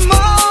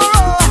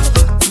tomorrow,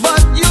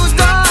 but you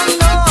don't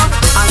know.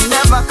 I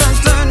never can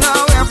turn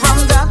away from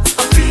that.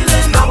 I'm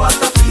feeling now what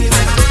I'm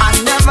feeling. I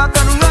never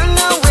can run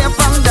away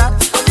from that.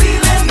 I'm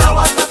feeling now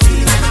what I'm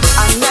feeling.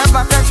 I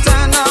never can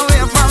turn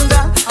away from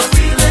that. I'm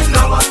feeling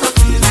now what I'm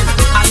feeling.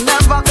 I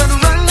never can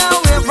run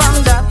away from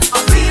that.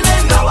 I'm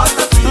feeling now what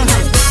I'm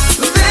feeling.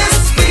 This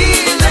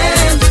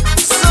feeling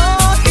so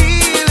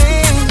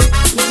healing,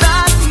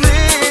 that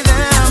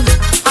rhythm,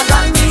 I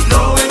got me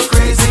going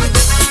crazy.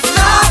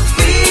 That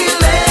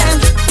feeling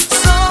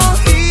so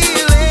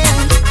healing,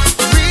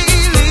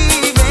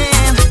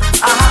 relieving.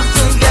 I have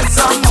to get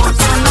some more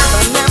tonight.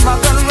 I never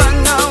can run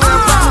away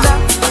from that.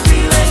 I'm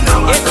feeling now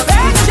what I'm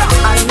feeling.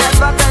 I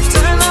never can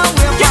turn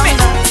away from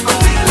that. I'm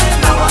feeling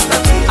now what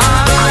I'm feeling.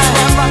 I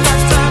never can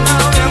turn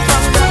away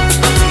from that.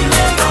 I'm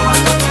feeling now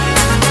what I'm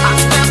feeling. I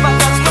never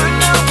can run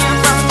away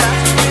from that.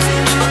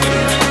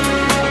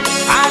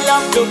 I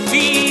love to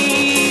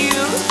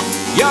feel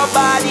your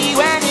body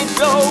when it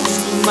flows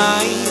to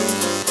mine.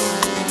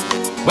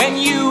 When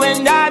you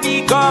and I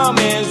become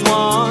as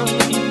one,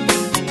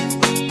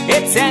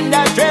 it sends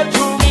a thrill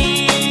through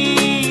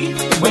me.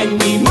 When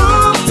we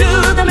move to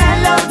the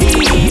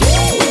melody,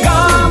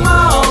 come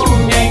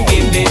on and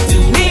give it to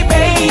me,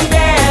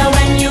 baby.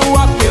 When you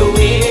walk your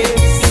ways,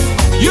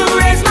 you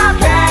raise my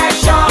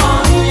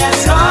passion.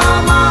 Yes,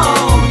 come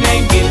on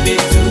and give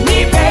it to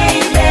me,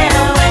 baby.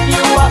 When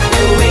you walk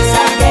your ways,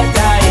 I get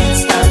an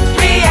instant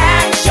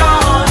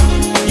reaction.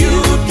 You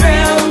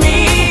thrill me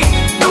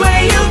the way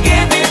you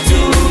give it to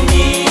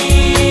me.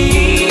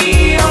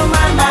 Oh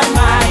my, my,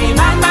 my,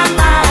 my, my,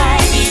 my.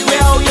 The way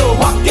how you're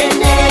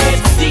walking it,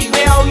 the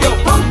way how you're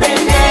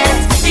pumping it,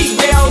 the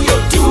way how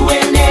you're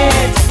doing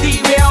it, the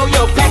way how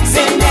you're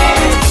flexing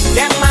it.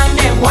 Them man,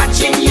 them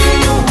watching you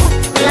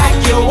like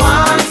you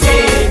want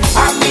it.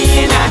 I'm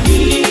in a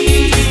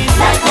heat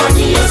like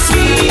honey is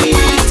sweet.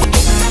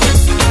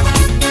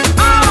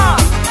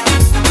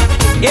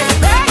 It's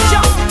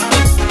special.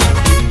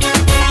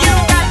 You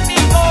got me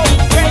going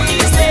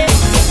crazy.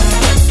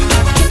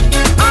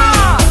 It's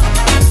special.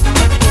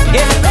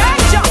 You got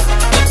me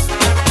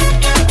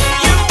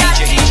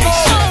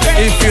going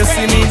crazy. If you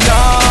see me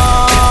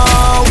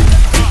now,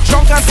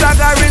 drunk and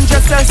staggering,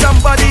 just tell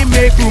somebody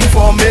make room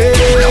for me.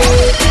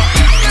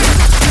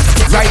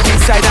 Right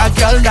beside a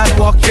girl that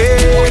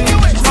walking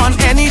on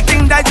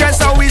anything that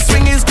dress how we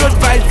swing is good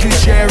vibes we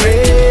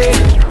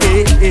sharing.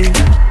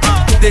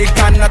 They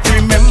cannot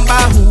remember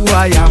who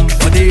I am,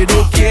 but they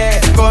don't care,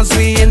 cause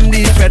we in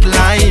the thread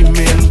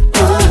liming.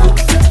 Oh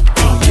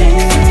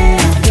yeah.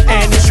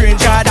 Any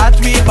stranger that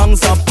we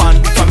bounce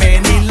upon from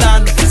any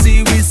land,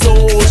 see we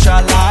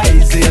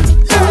socializing.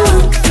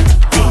 Oh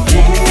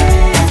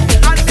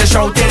yeah. They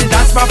shouting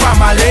that's my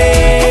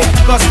family,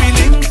 cause we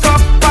link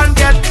up and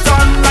get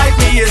done like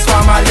we is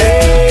family.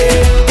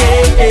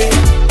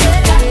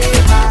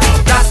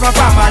 That's my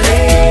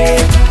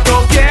family.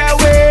 Don't care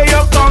where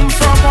you come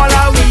from, all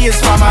of we is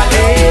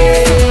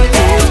family.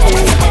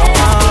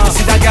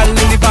 See that girl in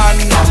the van,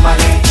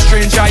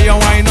 stranger you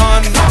wine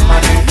on,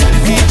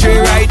 DJ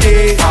right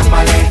there,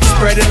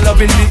 spreading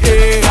love in the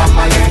air.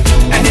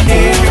 And the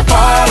name you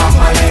call,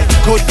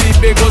 could be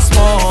big or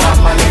small,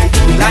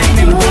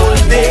 lining whole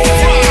day.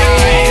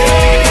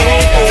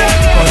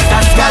 Cause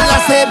that's Girl, I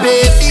say,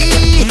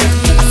 baby,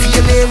 I see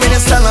you there when you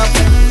stand up.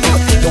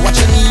 You're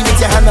watching me with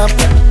your hand up.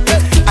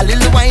 A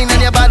little wine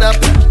and your butt up.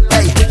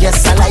 Hey,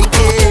 yes, I like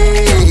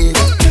it.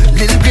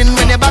 Little grin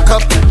when you back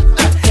up.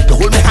 You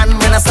hold me hand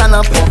when I stand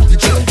up.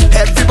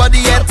 Everybody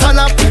here turn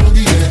up.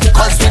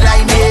 Cause we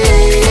like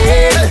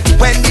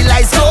it. When the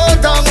lights go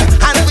down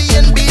and we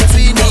in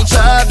between each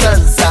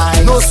other's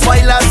eyes. No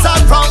spoilers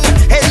are wrong.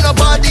 Ain't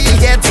nobody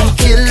here to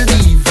kill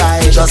the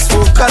vibe. Just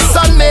focus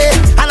on me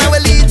and I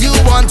will lead you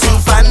on to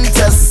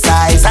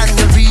fantasize. And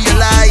you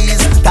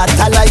realize that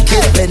I like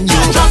it when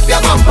you drop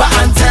your bumper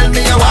and tell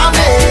me you want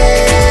me.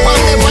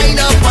 Want me wind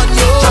up on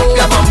you. Drop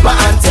your bumper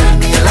and tell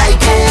me you like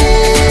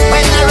it.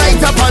 When I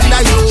right up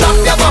under you. Drop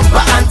your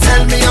bumper and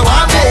tell me you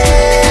want me.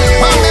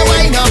 Want me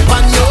wind up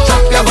on you.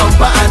 Drop your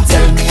bumper and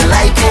tell me you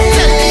like it.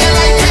 Tell me you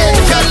like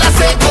it. Girl, I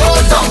say go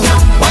down.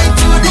 Wind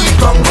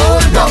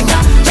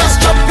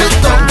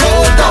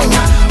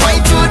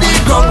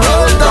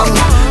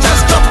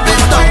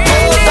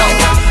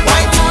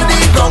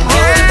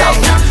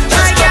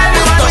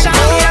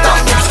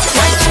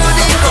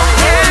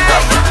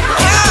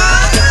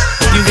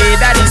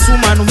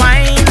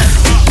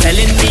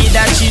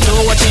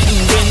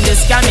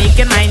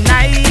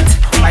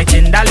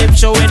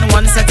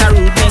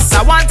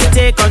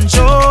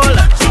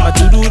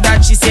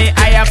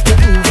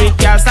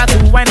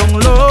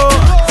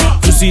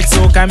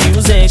soca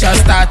music.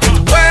 Just start to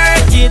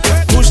work it,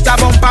 push the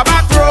bumper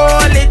back,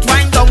 roll it,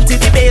 wind down to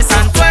the bass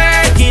and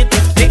twerk it.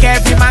 Make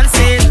every man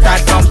say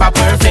that bumper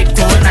perfect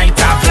tonight.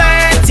 I'm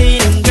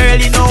flirting, girl,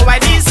 you know I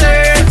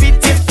deserve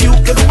it. If you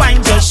could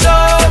wind, just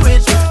show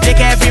it. Make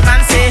every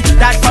man say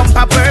that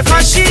bumper perfect.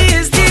 'Cause she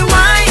is the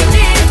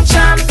whining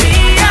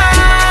champion.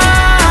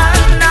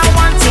 I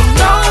want to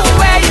know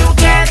where you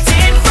get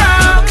it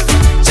from.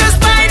 Just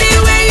by the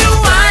way you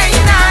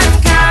whine and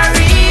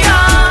carry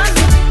on,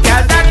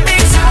 girl, that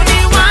makes you the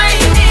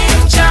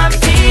whining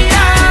champion.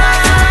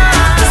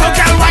 So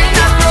girl, whine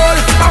and roll,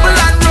 bubble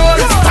and roll,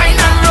 whine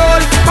and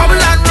roll,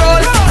 bubble and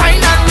roll,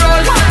 whine and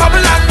roll,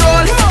 bubble and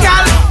roll.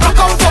 Girl, rock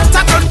out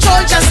of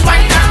control, just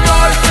whine and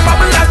roll,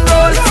 bubble and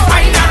roll,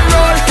 whine and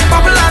roll,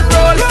 bubble and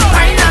roll,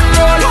 whine and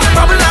roll,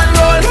 bubble and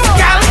roll.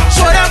 Girl,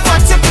 show them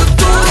what you could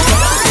do.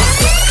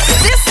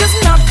 This is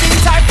not the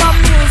type of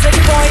music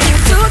for you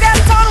to get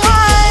on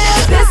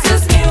wild. This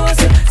is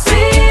music,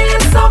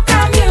 sweet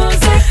soca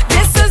music.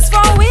 This is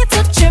for we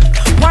to chip,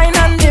 wine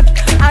and dip,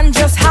 and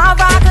just have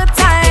a good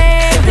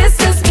time. This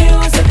is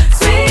music,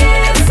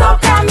 sweet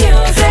soca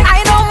music. I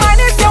don't mind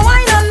if you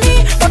whine on me,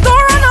 but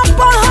don't run up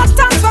on hot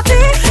and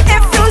sweaty.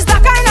 If you's the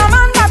kind of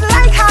man that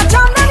like hard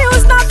jam, then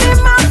you's not the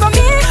man for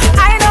me.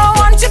 I don't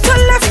want you to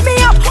lift me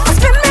up or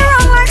spin me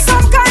around like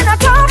some kind of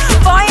top.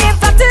 Boy, if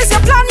that is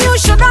your plan, you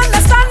should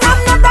understand I'm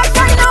not that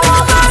kind of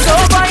woman. So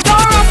boy,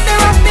 don't rough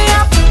me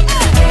up.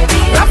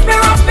 Rough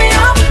me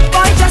up.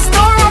 Boy, just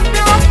don't rough me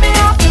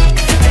up.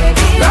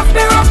 Rough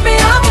me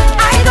up.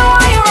 I know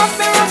why you rough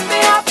me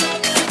up.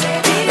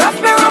 Rough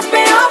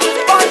me up.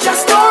 Boy,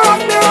 just don't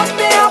rough me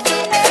up.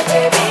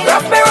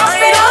 Rough me up.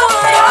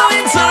 No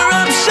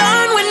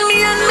interruption when me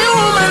and me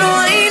woman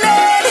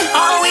whining.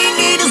 All we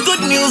need is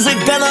good music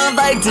and a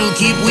vibe to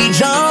keep we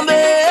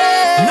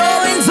jumping. No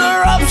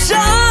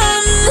interruption,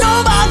 no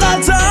bag of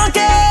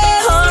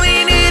talking. All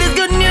we need is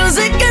good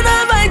music and a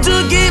vibe to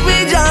keep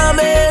we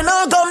jamming.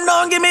 Now come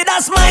down, give me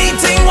that's my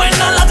thing. When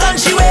I lock on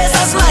she waist,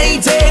 that's my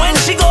thing. When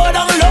she go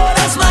down low,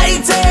 that's my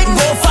thing.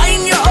 Go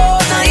find your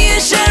own, I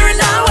ain't sharing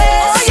that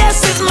waist. Oh yes,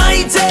 it's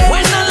my thing.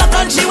 When I lock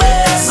on she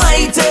waist,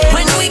 my thing.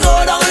 When we go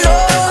down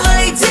low,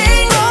 my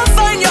thing. Go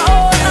find your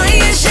own, I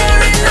ain't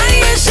sharing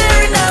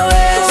that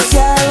waist.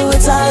 Yeah,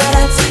 it's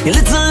alright. You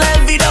little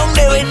heavy down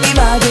there with me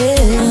body.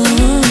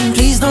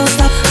 Please don't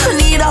stop. I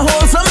need a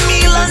whole some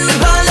meal on me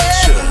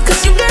palate.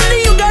 'Cause you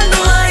got the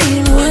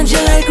wine. Would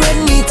you like red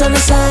meat on the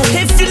side?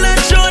 If you're not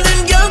sure,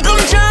 then girl,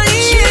 come try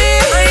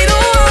it. I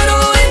don't want no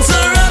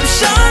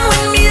interruption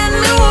when me and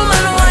me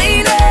woman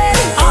whining.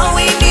 All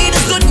we need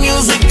is good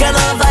music and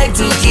a vibe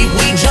to keep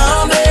we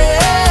jumping.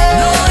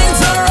 No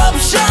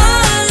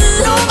interruption,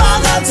 no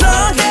bag of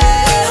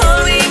talking.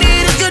 All we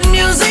need is good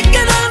music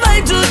and a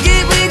vibe to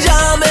keep we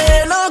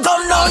jamming. Now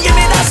come down, give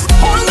me that.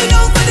 Hold me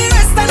down for the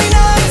rest of the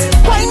night.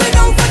 Wind me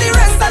down for the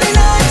rest of the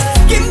night.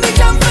 Give me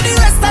jump for the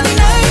rest of the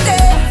night.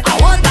 I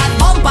want that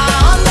bumper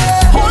on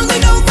there. Hold me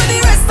down for the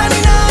rest of the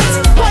night.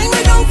 Wind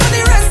me down for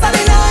the rest of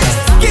the night.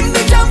 Give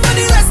me jump for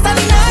the rest of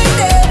the night.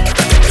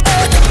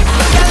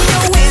 Girl,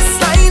 your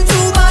waistline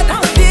too bad.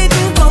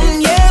 Didn't come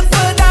here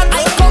for that.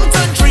 I come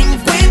to drink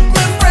with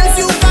my friends.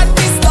 You got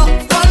this stuff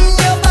on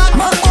your back.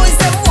 My boys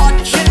them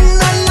watching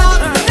and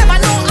laugh. Never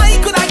know I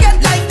could I get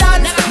like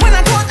that. When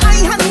I thought I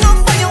had enough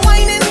for your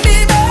whining,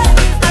 baby,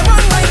 I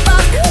run right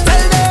back.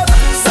 Tell them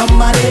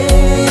somebody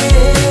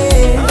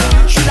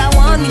should I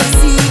want me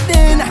this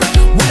evening.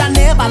 Would I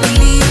never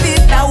believe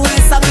it? That way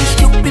so be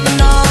stupid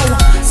now.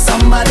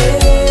 Somebody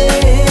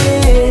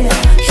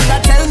should I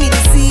tell me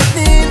this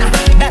evening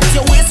that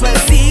your waist well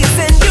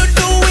seasoned. You're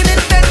doing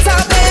it better,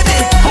 baby.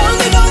 Hold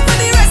me down for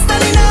the rest of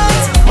the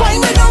night. Wind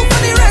me down for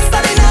the rest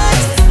of the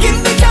night. Give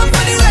me jump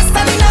for the rest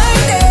of the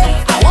night.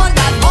 I want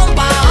that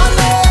bumper on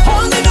there.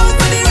 Hold me down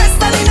for the rest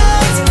of the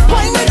night.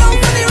 Wind me down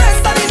for the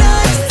rest of the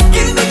night.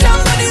 Give me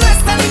jump for the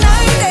rest of the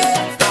night.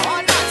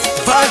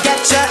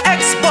 Forget your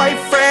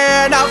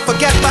ex-boyfriend, I'll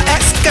forget my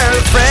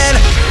ex-girlfriend.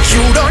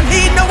 You don't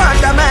need no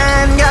other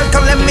man, girl,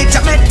 come let me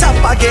jam it up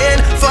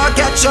again.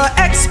 Forget your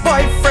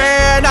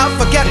ex-boyfriend, I'll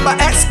forget my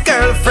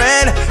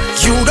ex-girlfriend.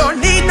 You don't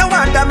need no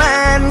other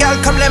man, girl,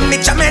 come let me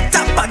jam it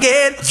up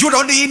again. You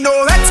don't need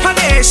no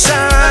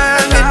explanation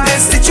in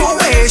this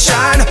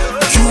situation.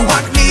 You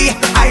want me,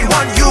 I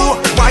want you,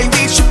 why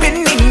we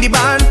shipping in the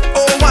band?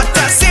 Oh, what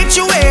a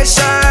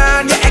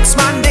situation, your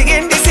ex-man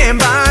digging the same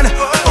band.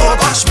 Oh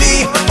gosh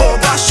me, oh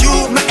gosh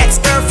you, my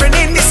ex-girlfriend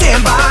in the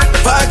same band.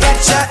 Forget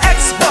your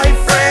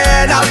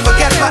ex-boyfriend, I'll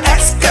forget my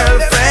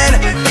ex-girlfriend.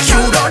 You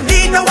don't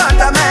need no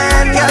other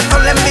man, girl,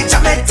 come let me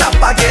jam it up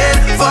again.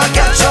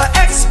 Forget your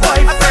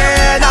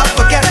ex-boyfriend, I'll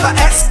forget my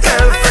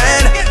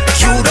ex-girlfriend.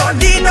 You don't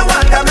need no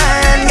other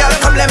man, girl,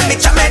 come let me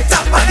jam it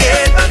up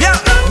again. Yeah,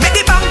 me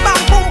the bang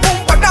bang boom boom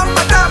badam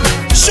badam.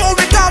 Show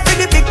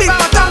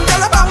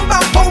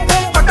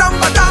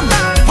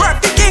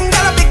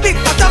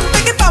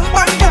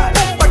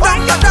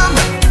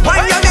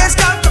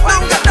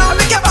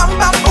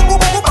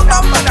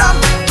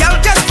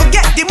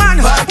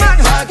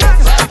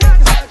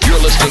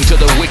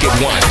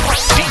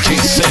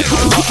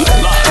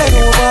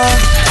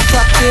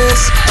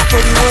for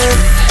the work,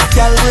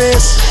 gal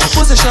race,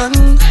 position,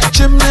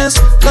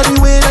 gymnast. Love the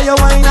way that you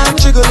whine and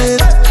jiggle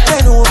it.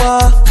 Bend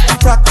over,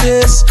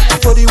 practice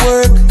for the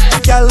work,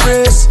 gal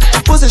race,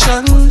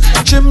 position,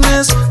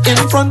 gymnast. In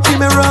front the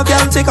mirror,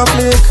 gal take a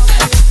flick.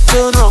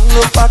 Turn around,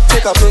 look back,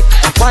 take a pic.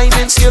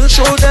 Whining skill,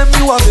 show them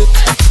you have it.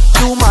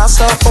 You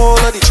master all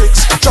of the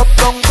tricks. Drop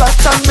down flat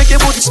and make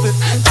your booty split.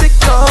 Tick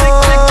tock,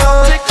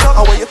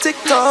 how are you tick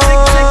tock?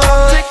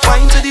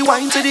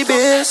 Wine to the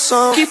bass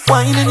song. Keep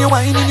whining your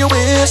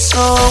waist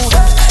song.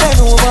 Bend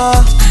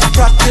over,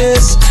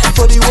 practice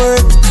for the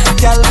work,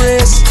 gal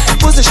race,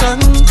 position,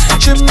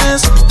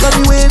 gymnast. Love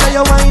the way that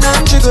you whine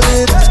and jiggle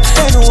it.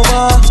 Bend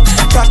over,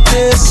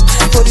 practice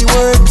for the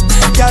work,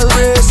 gal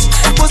race,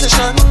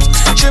 position,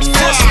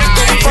 gymnast.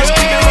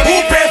 Who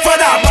pay for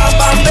that bam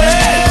bam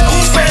day?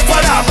 Who pay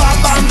for that bam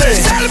bam day?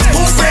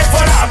 Who pay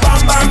for that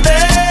bam bam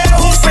day?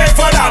 Who pay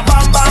for that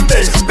bam bam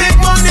day? Big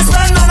money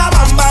spent on a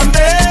bam bam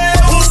day.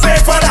 Who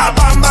pay for that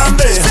bam bam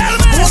day?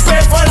 Who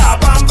pay for that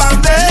bam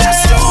bam day?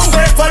 Who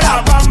pay for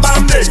that bam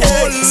bam day?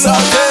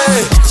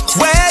 Sunday,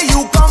 where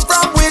you come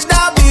from with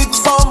that big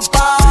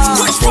bumper?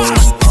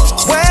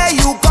 Where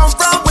you come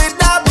from with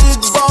that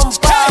big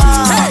bumper?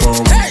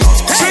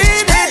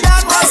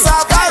 Trinidad must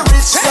have a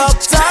rich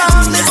doctor.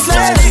 This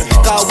lady,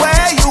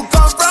 where you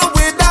come from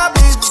with that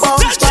big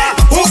bumper?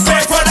 Who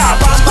pay for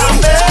that bam bam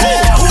day?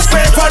 Who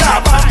pay for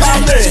that bam bam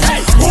day?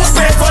 Who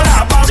pay for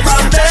that bam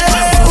bam day?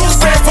 Who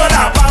pay for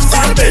that bam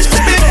bam day?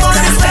 Big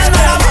money spent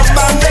on a bam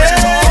bam day.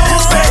 Who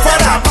pay for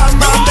that bam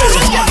bam day?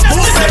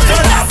 Who pay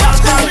for that bam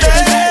bam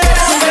day?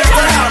 Who pay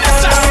for that bam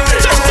bam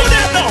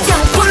day?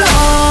 Girl, pull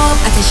up.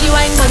 I think she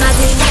wine for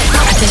nothing.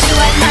 I think she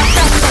wine back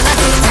down for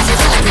nothing.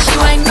 I think she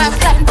wine back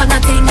down for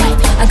nothing.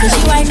 I think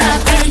she wine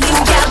back down.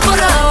 Girl,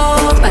 pull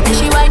up. I think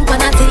she wine for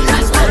nothing.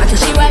 I think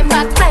she wine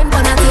back down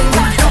for nothing.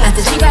 I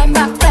think she wine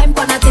back down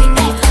for nothing.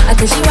 I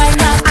think she wine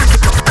back.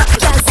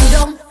 Girl, sit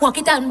down, walk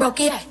it and rock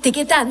it, take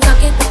it and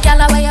knock it.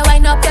 Girl, where you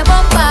wine up your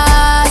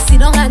bumper, sit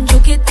down and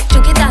juke it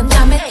and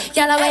jam it.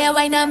 Girl, where you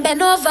wine and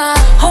bend over,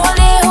 whole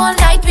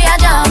night we a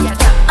jam.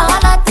 All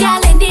that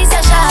girl in this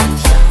session.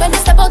 When they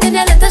step out in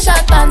their little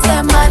short pants,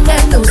 them man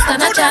them no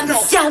stand a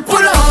chance. Girl,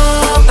 pull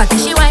up. I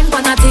think she wine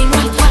for nothing.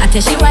 I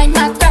think she wine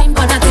back time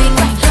for nothing.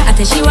 I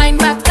think she wine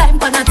back time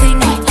for nothing.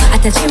 I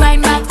think she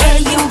wine back.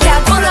 Hey, you girl,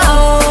 pull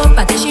up.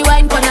 I think she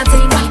wine for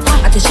nothing.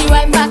 I think she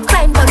wine back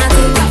time for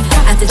nothing.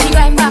 I think she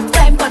wine back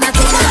time for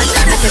nothing.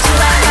 I think she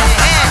wine back.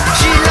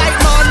 She like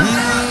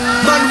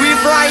man we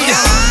fried.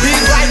 Big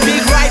ride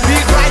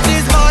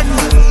is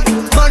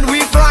man we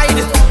fried.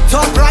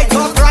 Top right.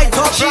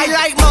 She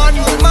like man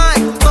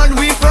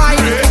we fried.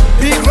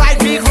 Big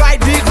ride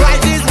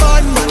is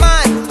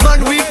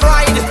man we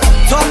fried.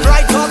 Top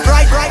right.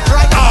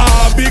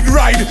 Big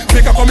ride,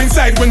 make her come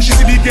inside when she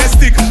see the gas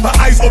stick. Her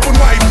eyes open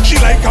wide, she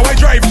like how I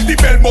drive the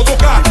bell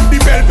motorcar. The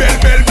bell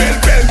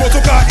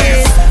motorcar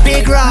is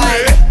big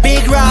ride.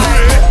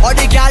 All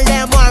the gal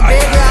them want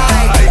big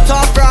ride.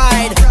 Top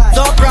ride.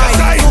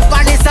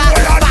 Super Nissan,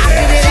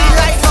 passing it in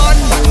like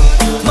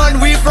man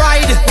we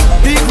fried.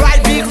 Big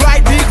ride is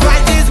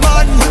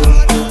man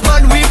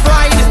we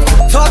fried.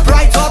 Top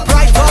right.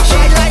 She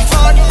like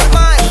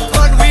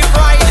man we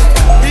fried.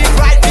 Big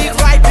ride is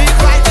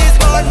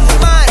man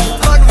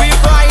we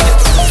fried.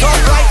 Top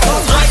right.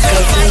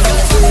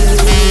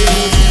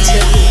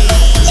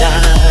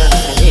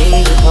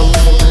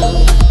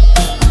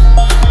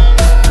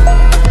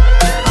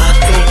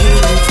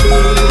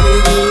 I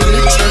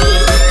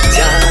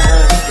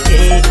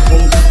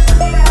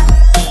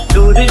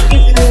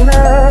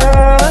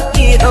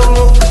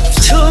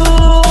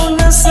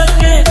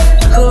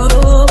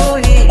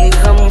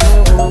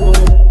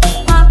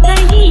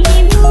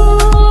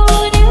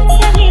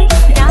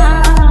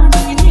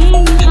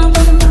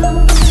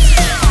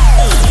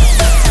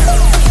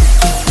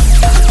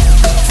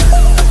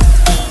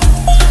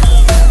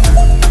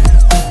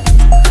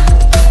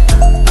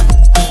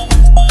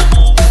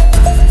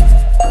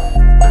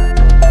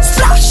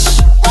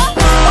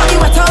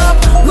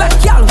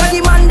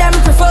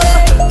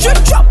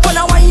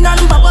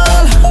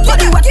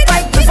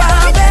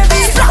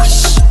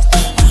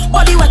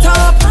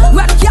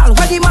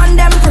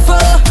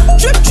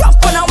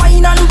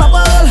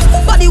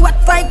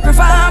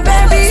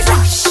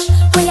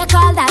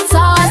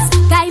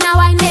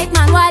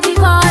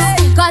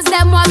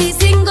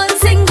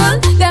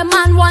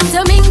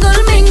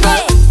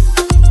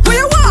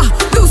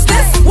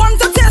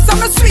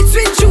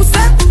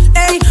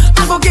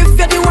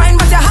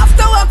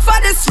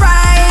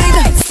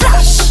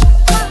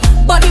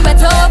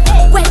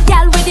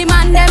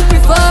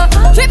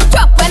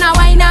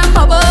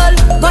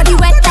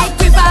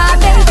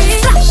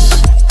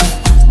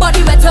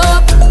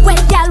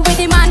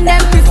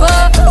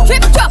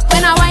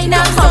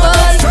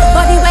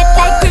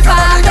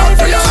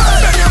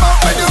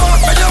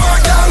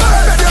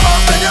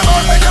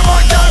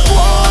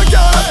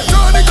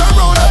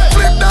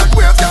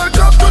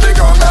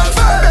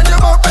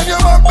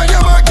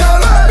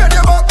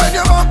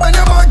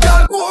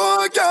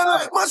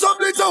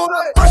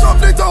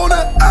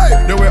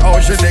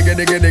she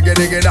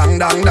diggy dang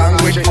dang dang.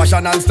 With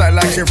fashion and style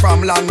like she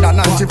from London.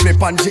 And she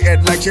flip on she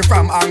head like she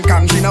from Hong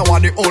Kong. She know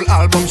want the whole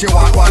album, she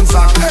want one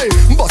song. Hey,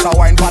 bust a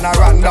wine pan a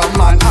random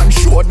man and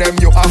show them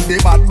you have the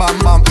bad bam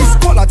bam. It's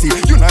quality,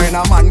 you know in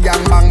a man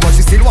gang bang, but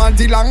she still want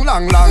it long.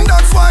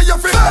 That's why you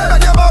feel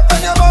bend your back,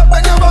 girl.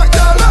 Bend your back,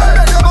 girl.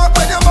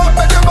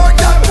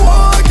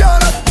 Whoa,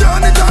 girl,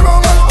 turn it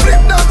around and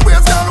flip that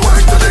waist, girl.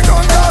 Work to the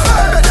ground, girl.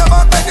 Bend your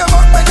back, girl.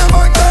 Bend your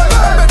back, girl.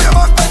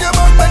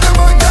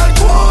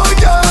 Whoa,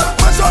 girl,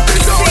 mash up the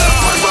town,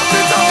 mash up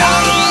the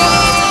town.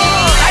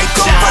 I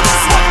come for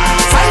this one,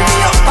 sign me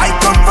up. I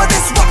come for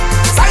this one,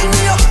 sign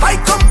me up. I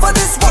come for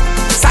this one,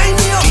 sign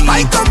me up.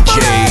 I come for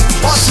this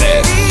one.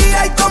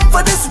 I come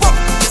for this one,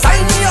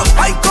 sign me up.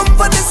 I come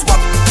for this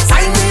one,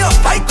 sign me up.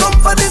 I come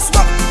for this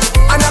one,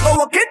 and I go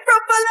walk it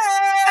properly.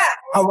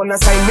 I wanna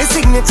sign my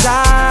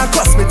signature,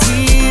 cross my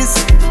T's,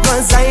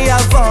 cause I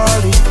have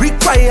all the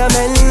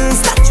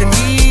requirements that you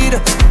need.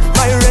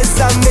 My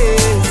resume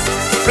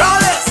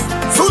flawless,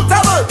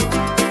 suitable,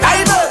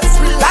 diverse,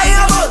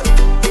 reliable.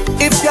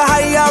 If you're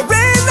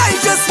hiring, I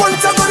just want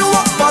to go to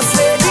work, boss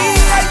lady.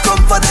 I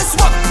come for this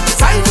work,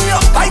 sign me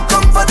up. I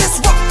come for this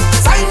work,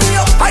 sign me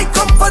up. I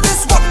come for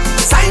this work,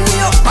 sign me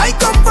up. I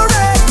come for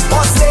it,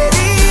 boss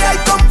lady. I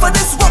come for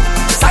this work,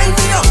 sign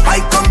me up. I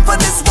come for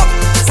this work,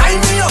 sign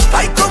me up.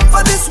 I come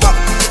for this work,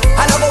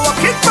 and I'm gonna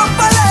work it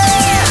properly.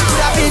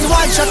 Could have been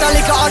one shot of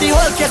liquor or the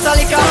whole case of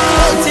liquor.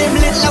 Whole team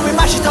lit and we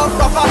mash it up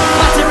proper.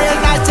 Party real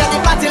nice, tell the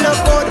party look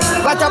good.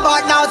 What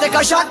about now? Take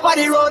a shot for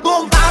the road.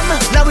 Boom bam,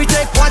 now we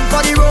take one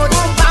for the road.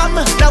 Boom bam,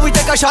 now we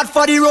take a shot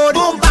for the road.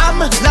 Boom bam,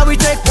 now we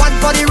take one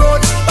for the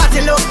road.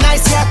 Party look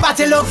nice, yeah,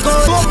 party look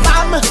good. Boom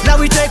bam, now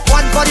we take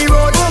one for the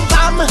road. Boom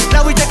bam,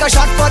 now we take a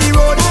shot for the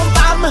road. Boom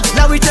bam,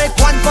 now we take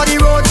one for the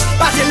road.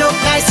 Party look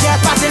nice, yeah,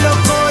 party look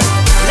good.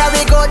 Now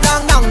we go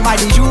down by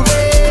the Juve.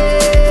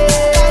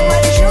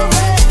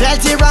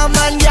 Plenty rum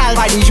and gal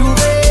by the Juve.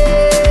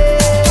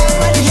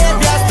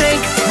 Behavior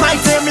stink, my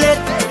team lit.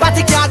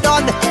 Party car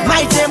done,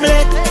 my team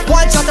lit.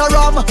 One shot of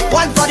rum,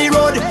 one for the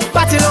road.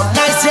 Party look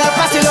nice, yeah,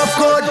 party look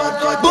good.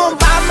 Boom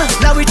bam,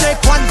 now we take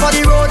one for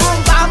the road.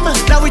 Boom bam,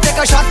 now we take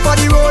a shot for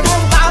the road.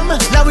 Boom bam,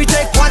 now we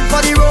take one for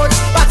the road.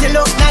 Party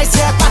look nice,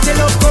 yeah, party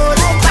look good.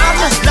 Boom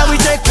bam, now we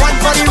take one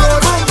for the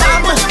road. Boom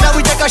bam, now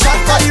we take a shot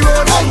for the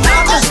road. Boom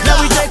bam, now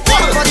we take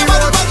one for the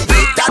road.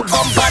 Make that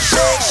bumper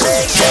shake,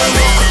 shake, shake.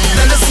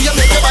 Let me see you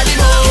make your body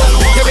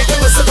move. You make me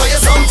whistle for you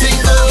something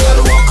good.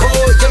 Walk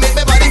out, you make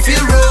my body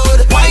feel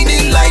rude.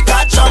 Whining like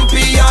a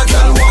champion.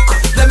 Walk,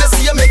 let me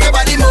see you make your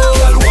body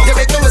move. You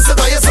make me whistle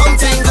for you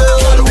something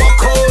good.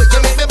 Walk out, you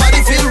make my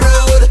body feel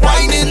rude.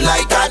 Whining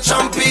like a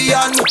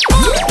champion.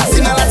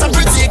 Seen a lot of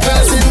pretty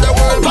girls in the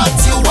world, but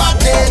you are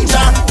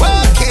danger.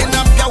 Working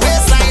up your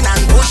waistline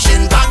and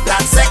pushing back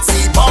that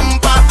sexy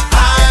bumper.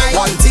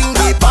 One thing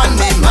deep on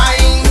my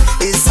mind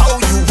is how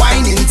you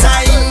whine in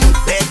time.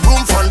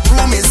 Bedroom, front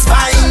room is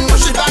fine.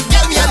 Push it back,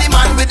 get me a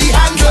man with the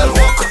handle.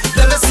 Walk,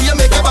 let me see you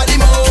make your body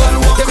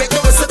move. You make me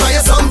whistle for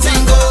you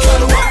something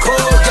good. Walk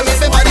out, you make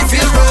my body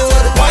feel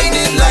rude.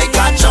 Whining like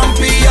a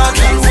champion.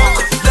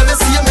 Walk, let me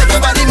see you make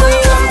your body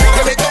move.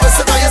 You make me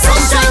whistle for you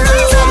something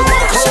good.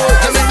 Walk out,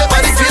 you make my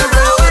body feel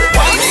rude.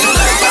 Whining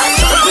like a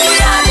champion. We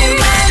are the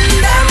men,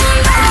 them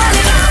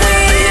darling. We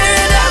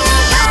hear them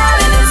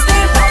calling. It's the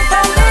pump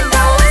and make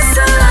the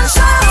whistle and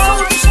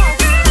shout.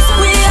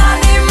 We are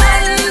the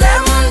men,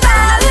 them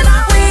darling.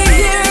 We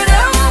hear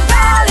them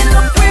calling.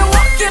 Look, we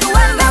walk it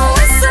when the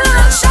whistle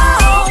and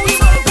shout.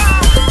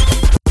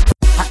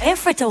 I ain't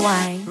afraid to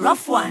whine,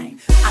 rough wine.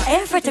 I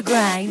ain't afraid to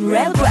grind,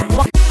 real grind.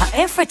 I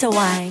ain't afraid to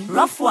whine,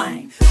 rough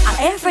wine.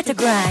 I ain't afraid to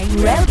grind,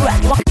 real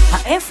grind.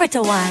 I ain't afraid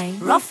to whine,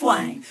 rough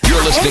wine.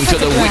 You're listening to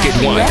the Wicked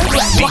One,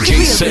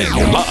 DJ Sing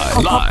live.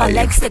 Come up, my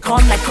legs stick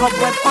on like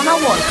cobweb on a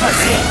wall. Cause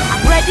yeah,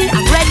 I'm ready,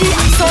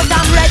 I'm so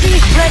damn ready.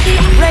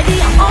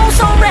 I'm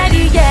also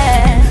ready,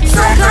 yeah.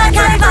 Straight like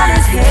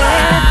everybody's here,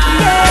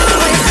 yeah.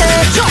 We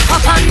say, jump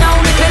up and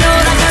down if you know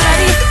that you're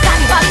ready.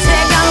 Carnival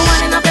check, I'm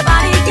winding up your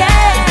body,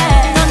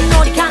 yeah. Don't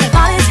know the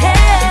carnival is here,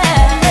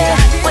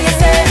 yeah. What you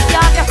say, you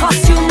have your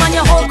costume and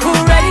your whole crew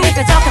ready. If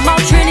you're talking about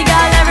Trinity,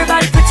 girl,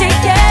 everybody pretty,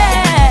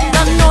 yeah.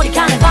 Don't know the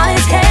carnival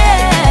is here,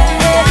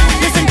 yeah.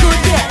 Listen good,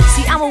 yeah.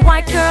 See, I'm a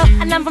white girl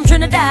and I'm from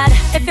Trinidad.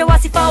 If you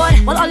want to see forward,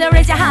 well, all you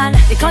raise your hand.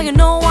 Because you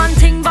know one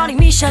thing about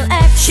Michelle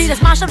X. She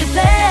just mash up the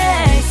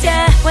place,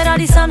 yeah. When all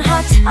the sun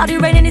hot, all the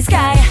rain in the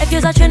sky. If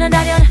you're a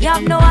Trinidadian, you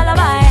have no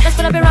alibi. Let's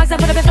put up your rocks and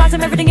put up your flags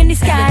and everything in the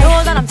sky. You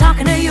know that I'm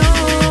talking to you.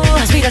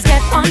 Cause we just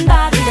get on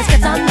bad, we just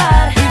get on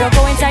bad. We don't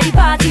go inside the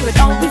party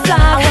without we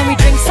flag. And when we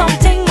drink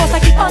something, most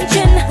like keep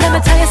punching. Let me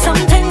tell you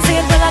something, say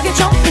it will have you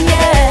jumping,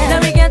 yeah.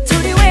 Let me get to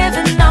the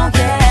waving now,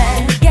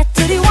 yeah. Get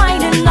to the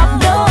winding up,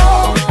 no.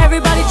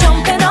 Everybody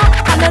jumping up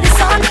under the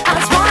sun. I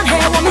just want to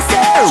hear what me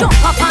say. Jump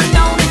up and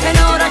down if you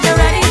know that you're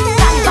ready.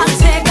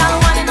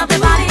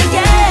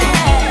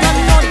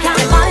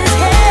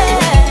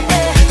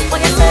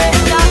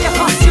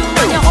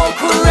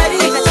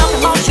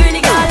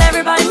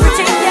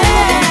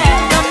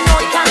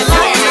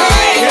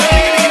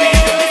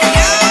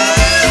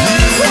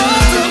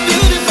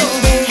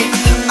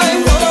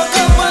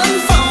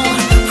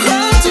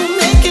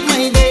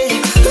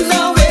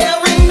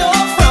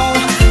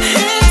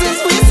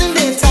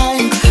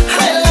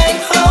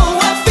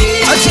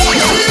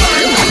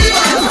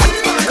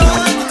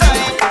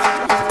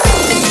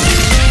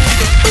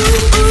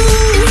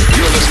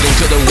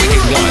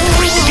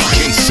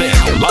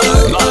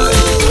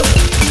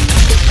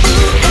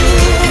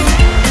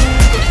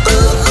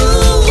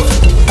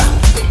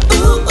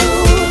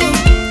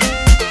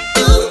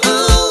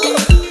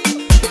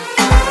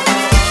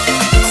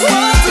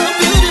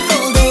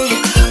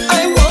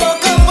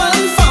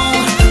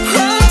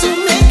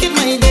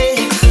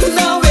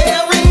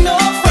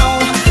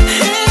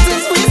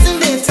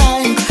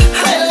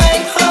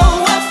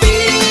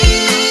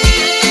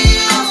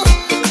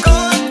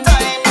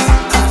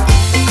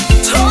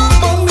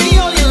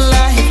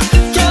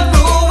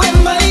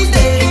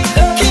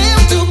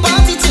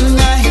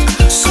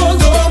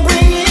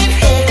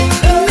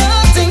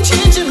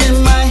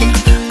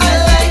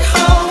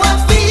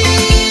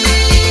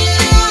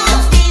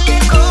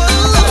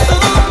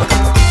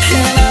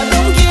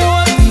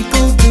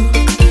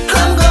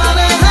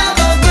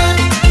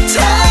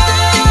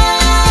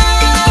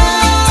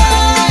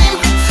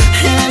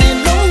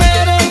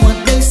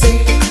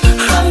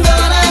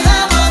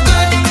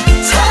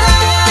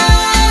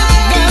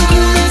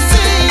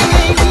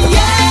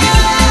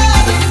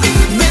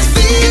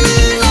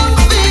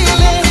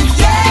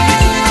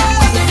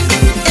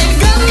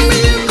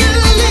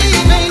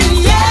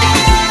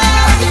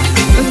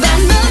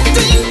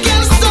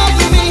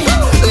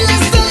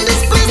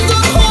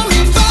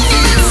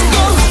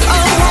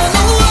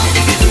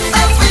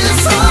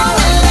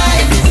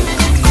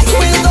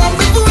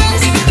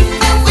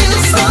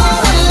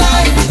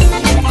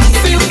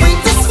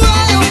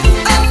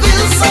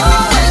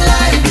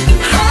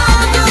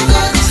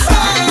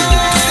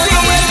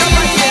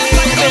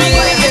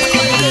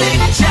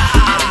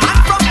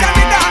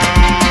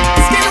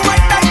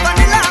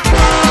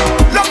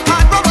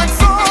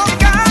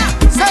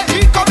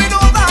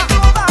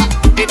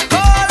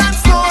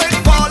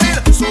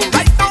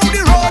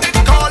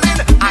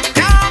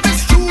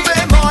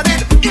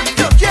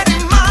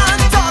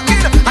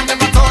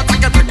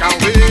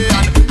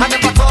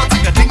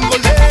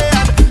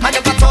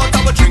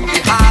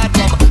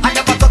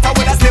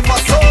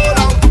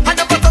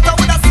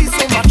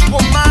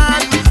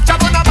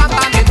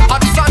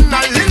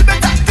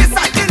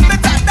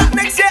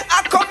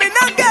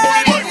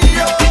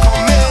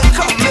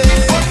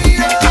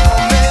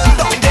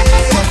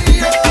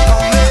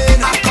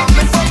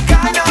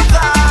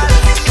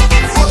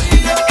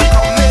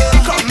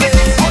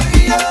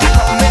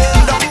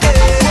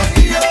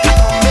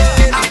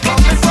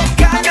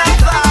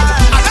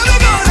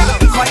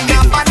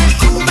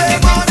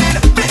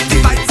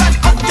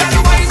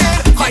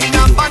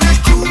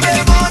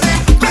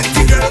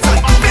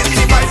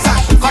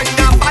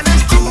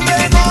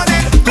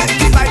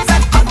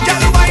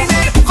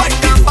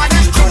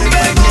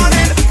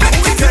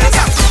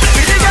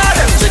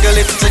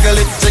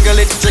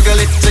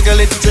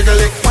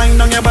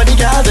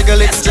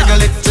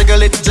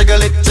 jiggle it,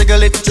 jiggle it,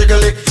 jiggle it,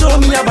 jiggle it. Show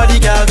me your body,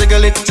 girl,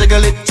 jiggle it,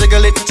 jiggle it,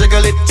 jiggle it,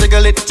 jiggle it,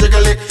 jiggle it,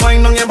 jiggle it.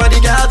 Find on your body,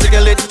 girl,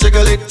 jiggle it,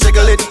 jiggle it,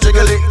 jiggle it,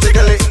 jiggle it,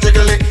 jiggle it,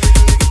 jiggle it.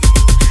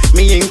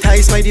 Me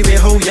enticed by the way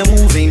how you're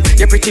moving.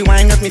 Your pretty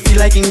wine got me feel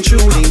like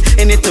intruding.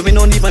 In it, we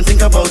don't even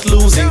think about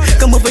losing.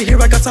 Come over here,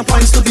 I got some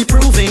points to be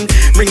proving.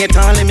 Bring it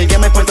on, let me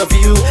get my point of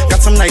view. Got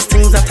some nice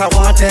things that I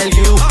wanna tell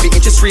you. The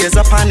interest rates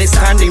up and it's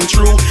standing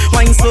true.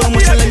 Wine so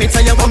much, and let me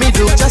tell you what me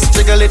do. Just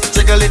jiggle it,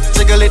 jiggle it,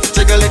 jiggle it,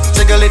 jiggle it,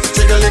 jiggle it,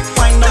 jiggle it.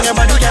 Wine on your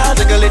body, girl,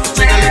 jiggle it,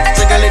 jiggle it,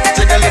 jiggle it,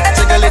 jiggle it,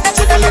 jiggle it,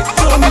 jiggle it.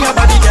 Show me your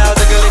body, girl,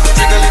 jiggle it,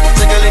 jiggle it,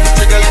 jiggle it,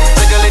 jiggle it,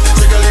 jiggle it,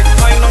 jiggle it.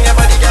 Wine on your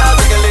body, girl,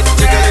 jiggle it,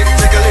 jiggle it,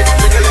 jiggle it,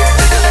 jiggle it.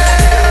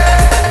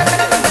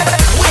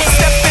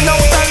 Stepping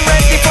out and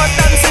ready for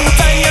dancing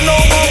time, you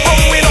know who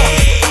going on.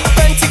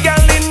 20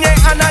 gal in here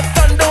and I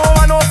don't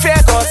want no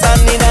fear, cause I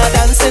need a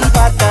dancing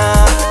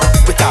partner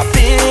with a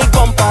big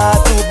bumper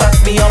to back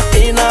me up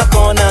in a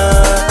corner.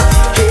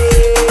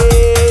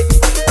 Hey,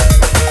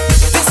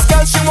 this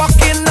girl she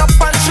walking up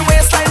and she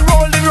waistline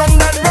rolling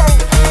round and round.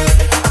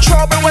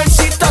 Trouble when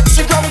she touch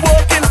the ground,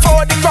 working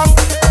for the ground,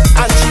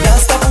 and she don't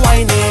stop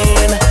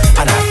whining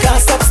and I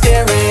can't stop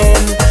staring.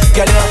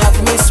 Girl, you have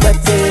me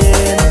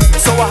sweating,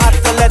 so I had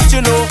to let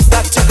you know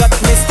that you got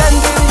me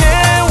standing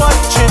here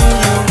watching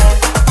you,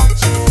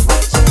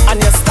 and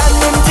you're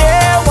standing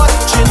there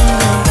watching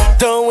me.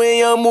 The way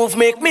you move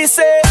make me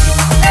say,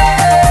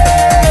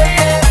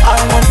 hey, I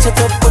want you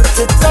to put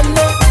it on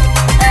me,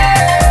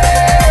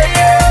 hey,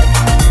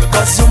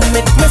 cause you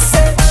make me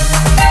say,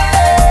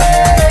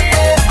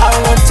 hey, I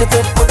want you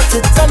to put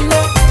it on me.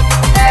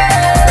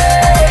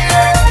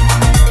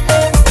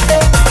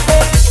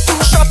 Too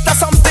short or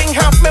something,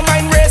 half my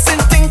mind racing,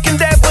 thinking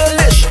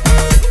devilish.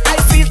 I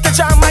feel the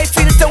jam, I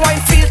feel the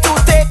wine, feel to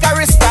take a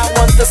risk. I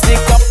want to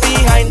sneak up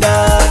behind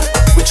her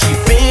with she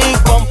big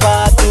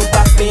bumper to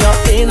back me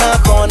up in a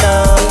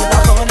corner.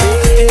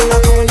 In a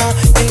corner,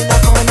 in a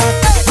corner.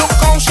 Look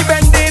how she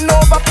bending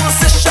over,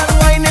 position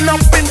winding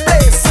up in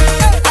place.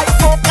 I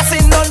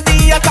focusing on the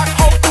attack,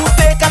 how to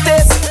take a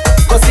taste.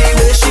 Cause the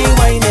way she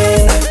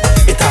whining,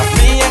 it have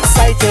me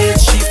excited.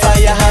 She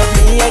fire have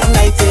me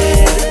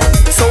ignited.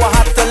 So I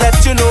have to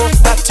let you know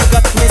that you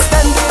got me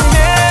standing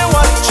there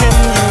watching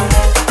you,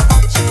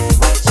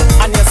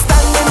 and you're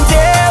standing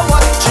there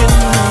watching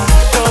me.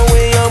 The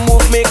way you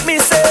move make me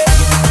say,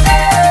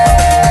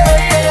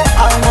 hey,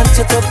 I want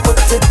you to put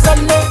it on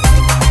me,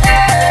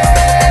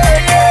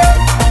 hey,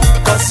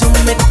 cause you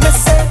make me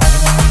say,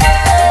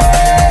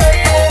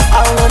 hey,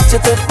 I want you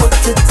to put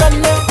it on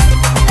me.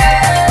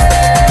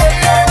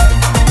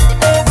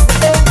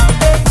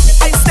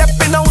 I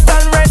stepping out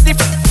and ready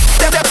for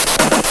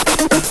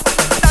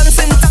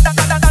dancing,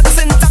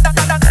 dancing,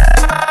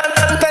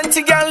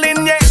 20 gal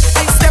in here.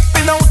 I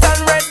stepping out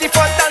and ready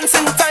for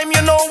dancing time,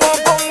 you know what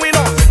going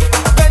on.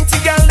 20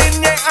 gal in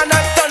here and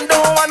I don't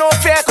want no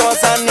fear,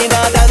 cause I need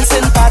a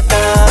dancing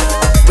partner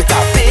with a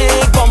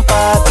big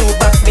bumper to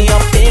back me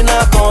up in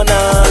a corner.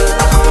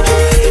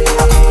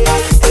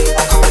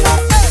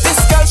 This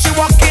girl she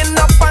walking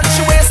up and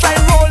she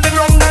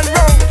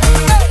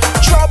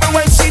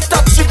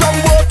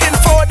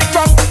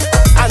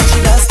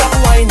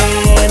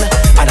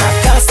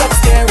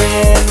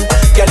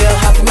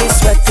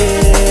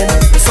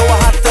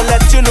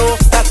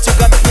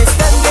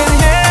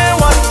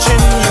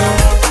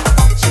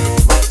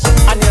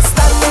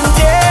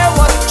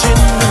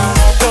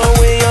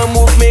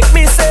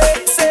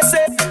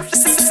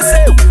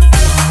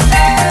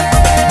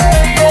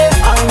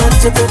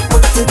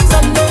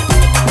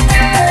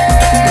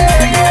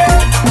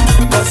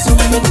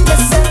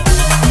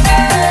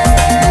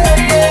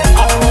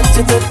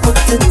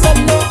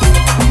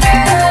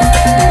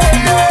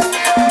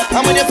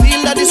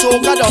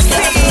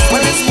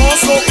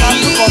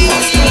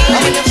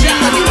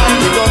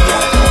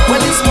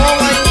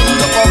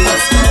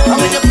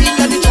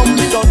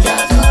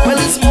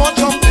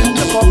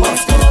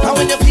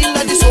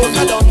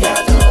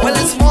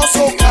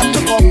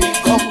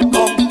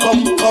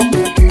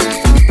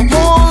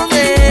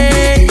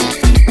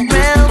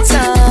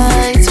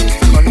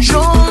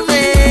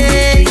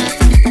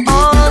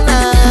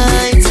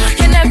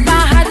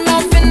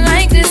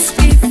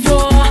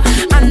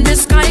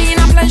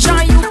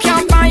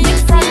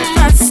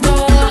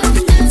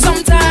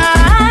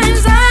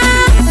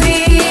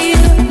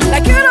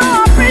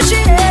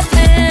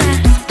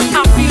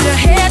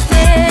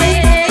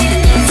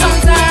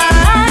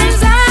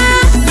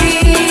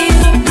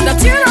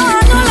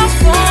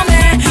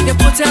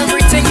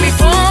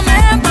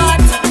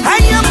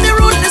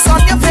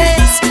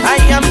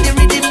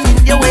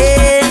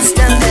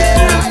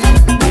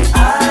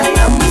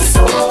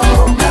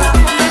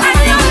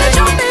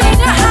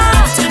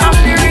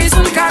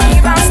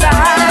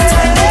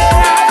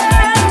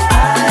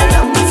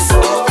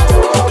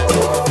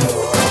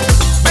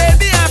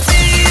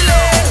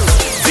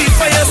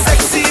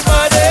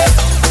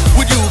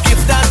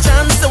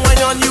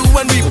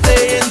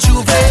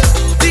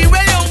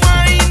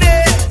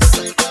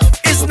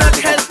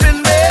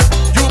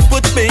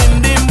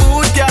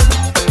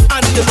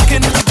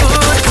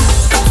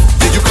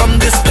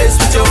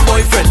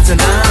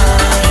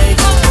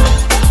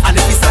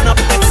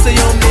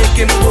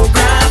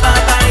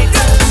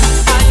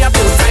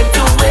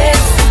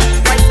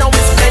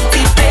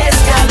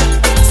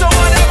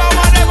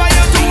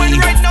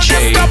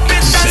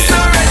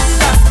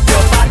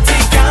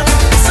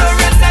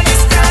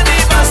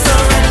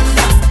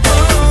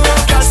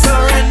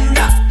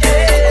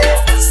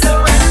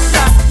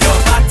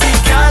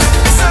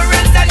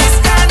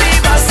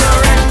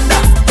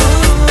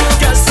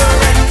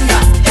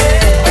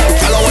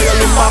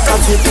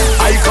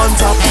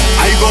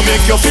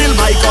you feel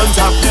my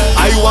contact.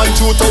 I want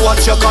you to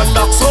watch your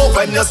conduct. So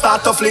when you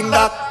start to fling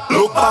that,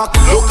 look back,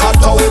 look at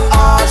how it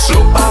arch.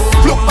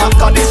 Look back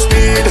on the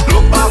speed.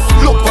 Look back,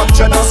 look what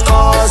you the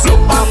scars. Look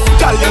back,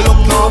 girl you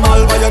look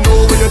normal, but you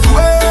know what you're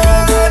doing.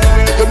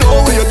 You know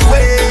what you're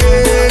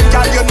doing,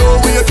 girl you know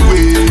what you're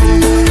doing.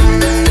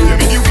 You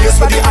mean you waste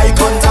for the eye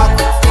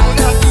contact.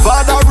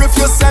 Father, if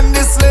you send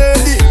this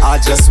lady, I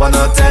just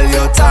wanna tell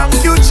you thank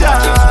you,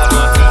 child.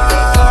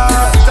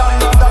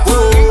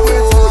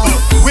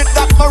 With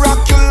that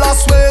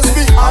miraculous ways,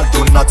 me, I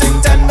do not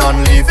intend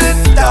on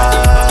leaving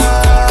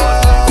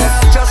that.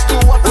 Just do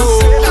what I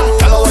say.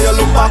 Tell her when you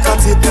look back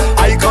at it,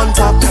 eye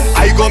contact.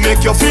 I go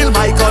make you feel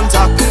my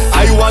contact.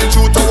 I want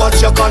you to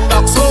watch your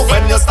conduct. So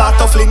when you start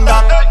to fling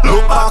that,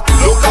 look back,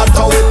 look at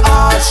how it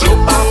arch.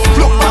 Look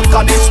back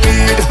at the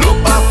speed.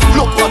 Look back,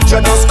 look what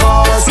you the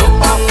scars. Look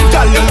back,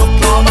 girl you look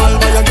normal,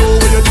 but you know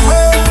what you're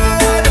doing.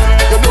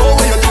 You know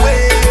what you're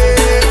doing,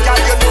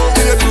 girl you know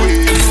what you're doing.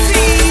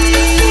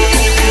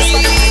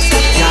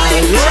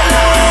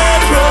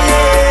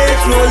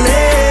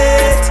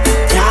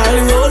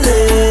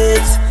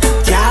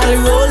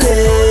 Roll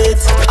it.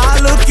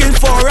 I'm looking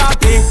for a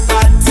big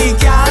party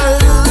gal.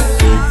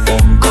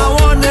 I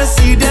wanna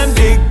see them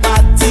big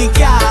party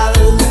gal.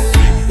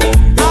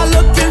 I'm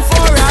looking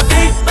for a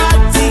big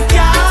party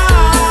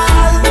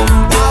gal.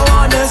 I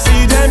wanna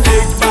see them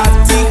big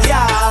party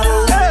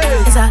gal.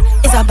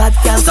 It's a bad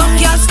gal. Some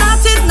girl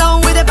started now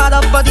with a bad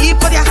up body.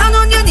 Put your hand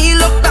on your knee,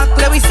 look back,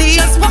 let we see.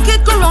 Just walk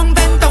it, go wrong,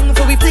 bend down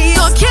for we please.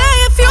 Okay,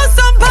 if you're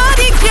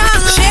somebody,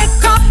 girl,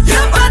 shake up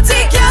your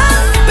body,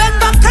 girl. Bend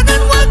back and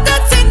then work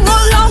that thing,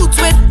 roll out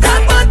with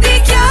that body,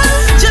 girl.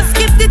 Just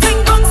keep the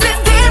thing bouncing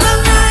there all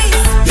night.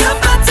 Your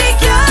body,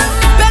 girl.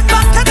 Bend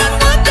back and then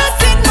work that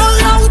thing,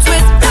 roll out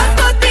with that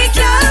body,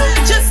 girl.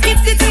 Just keep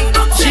the thing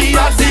bouncing. She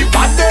has the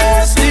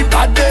baddest, the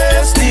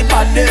baddest, the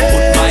baddest.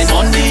 Put my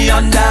money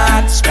on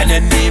that,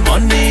 spending me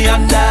money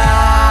on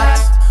that.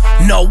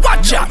 No,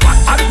 watch out.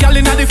 A girl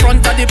inna the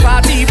front of the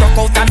party, rock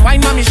out and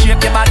wine, mommy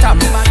shake your bottom.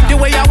 The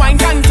way you wine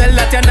can tell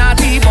that you're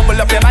naughty. Bubble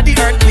up your body,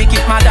 earthquake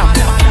it, madam.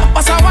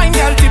 What's a wine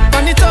girl tip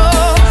on it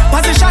up?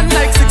 Position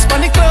like 6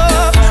 on the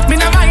club. Me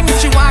no mind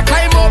if she want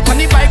climb up on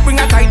the bike, bring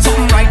a tight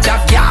something right,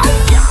 Jack, yeah.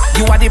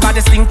 You are the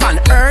baddest thing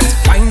on earth.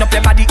 Wind up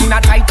your body in a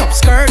tight up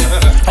skirt.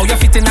 How you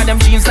fit in a them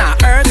jeans now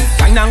earth.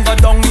 Wine and go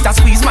down, it a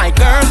squeeze my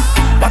girl.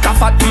 What a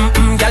fat,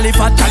 galley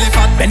fat.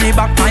 Benny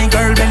back, my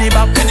girl, benny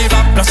back.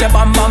 Plus your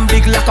bam bam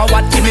big like a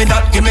what? Give me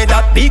that.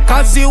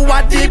 Because you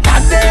are the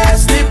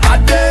baddest, the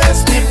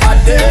baddest, the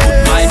baddest.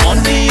 Put my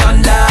money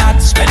on that,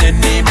 spending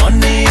me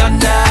money on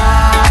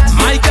that.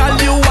 My girl,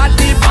 you are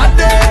the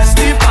baddest,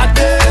 the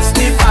baddest,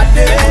 the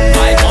baddest. Put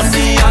my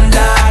money on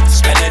that,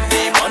 spending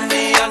me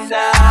money on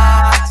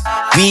that.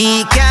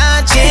 We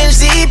can't change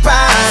the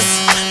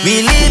past.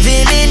 We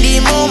living in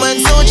the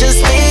moment, so just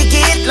make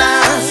it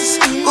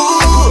last.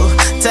 Ooh,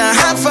 to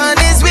have fun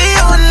is we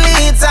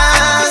only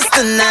task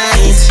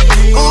tonight.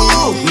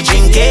 Ooh, we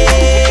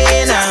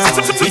drinking now,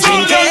 we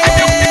drinking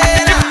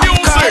now.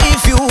 'Cause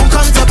if you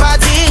come to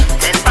party,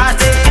 then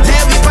party.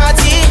 Let we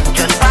party,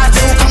 just party.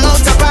 You come out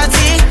to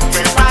party,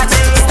 then party.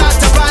 Start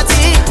to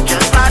party,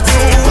 just party.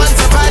 You want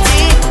to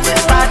party,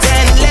 then party.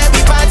 Let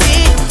we party,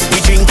 we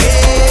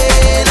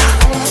drinking now,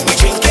 we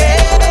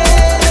drinking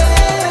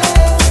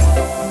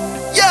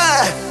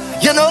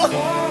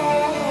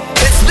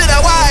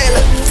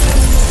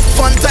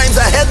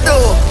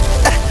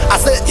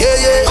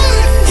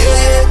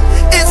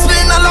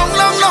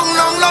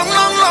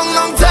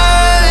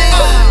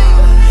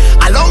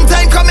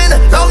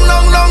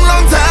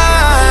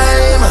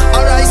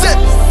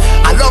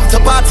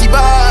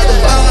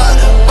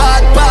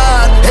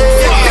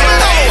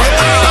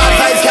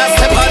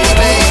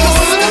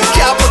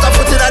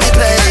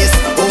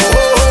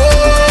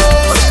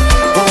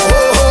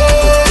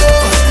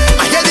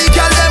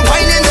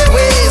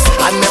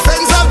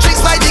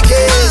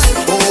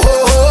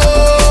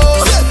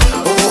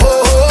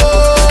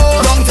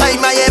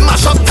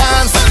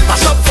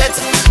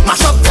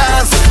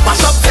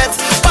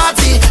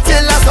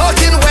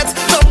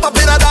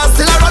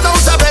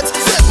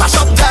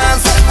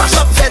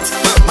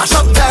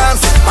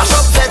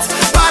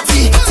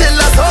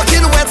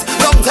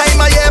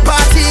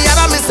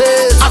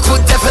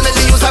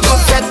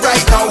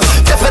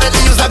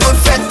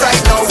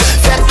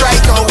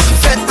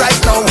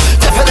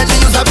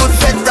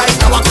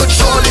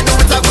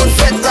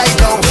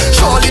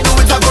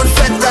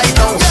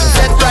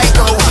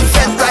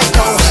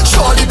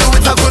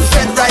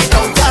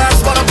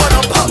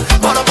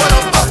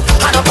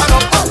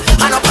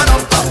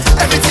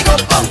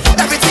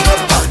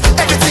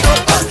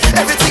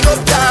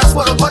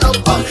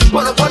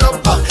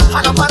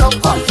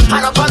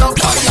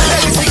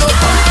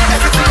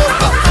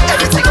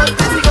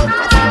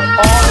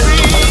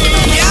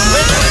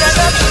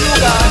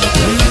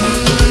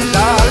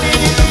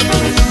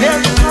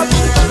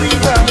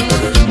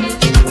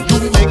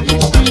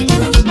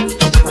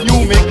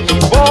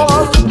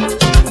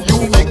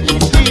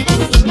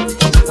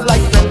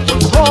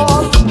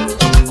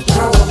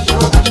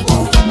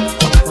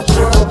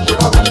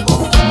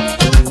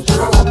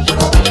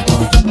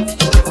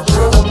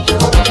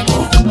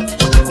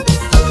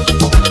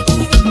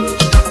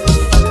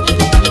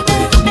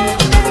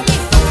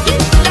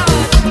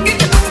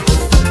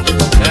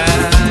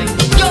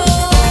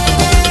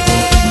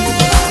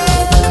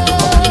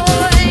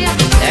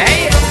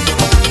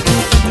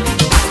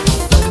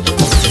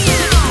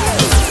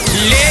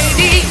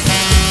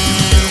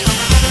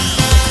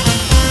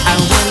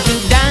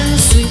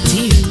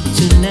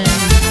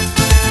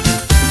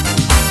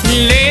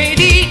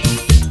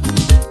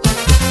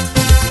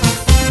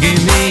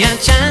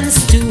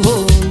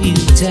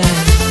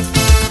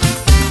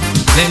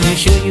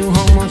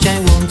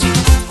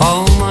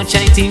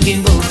night thinking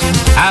about you.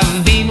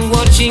 I've been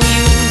watching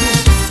you,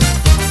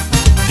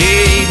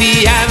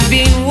 baby. I've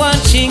been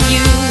watching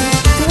you,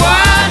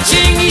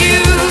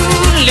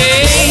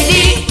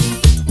 lady.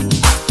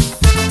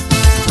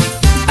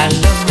 I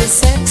love the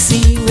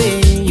sexy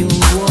way you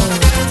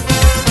walk,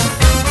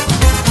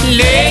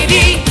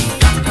 lady.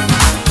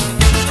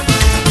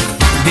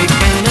 The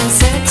kind of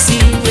sexy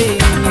way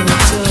you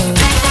talk.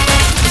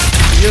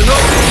 You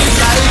know things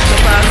like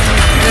your party,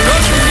 you know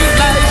things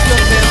like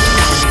your bed,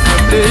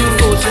 you're playing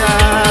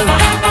social.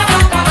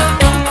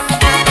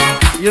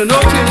 You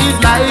know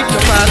things like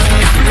your party,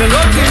 you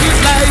know things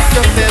like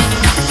your bed,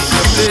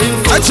 you're playing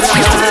social.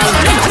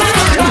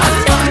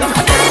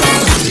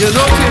 You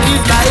know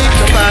things like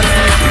your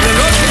party, you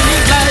know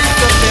things like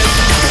your bed,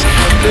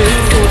 you're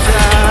playing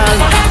social.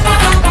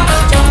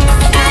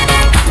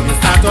 You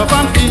start off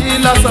on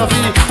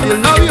philosophy, you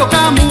know you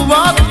can't move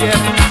up yet.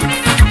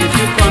 If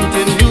you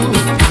continue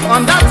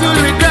on that you'll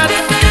regret.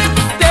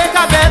 Take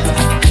a bet.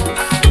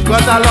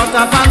 Got a lot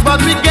of fans but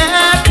we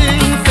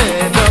getting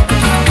fed up.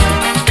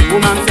 The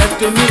woman said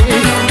to me,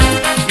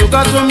 you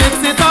got to mix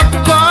it up,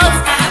 cause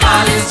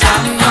all is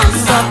jam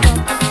non-stop.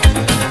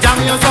 Jam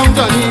your song,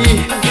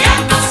 Johnny. Get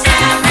the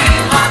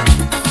steering hot.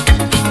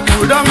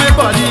 Cool down my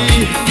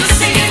body. You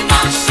see it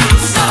much too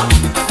slow.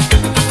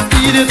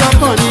 Speed it up,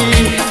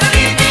 honey.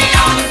 Leave me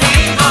on the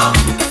go.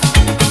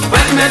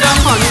 Wet me down,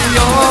 honey,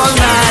 all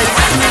night.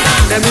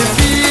 Let me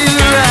feel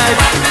right.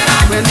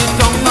 When the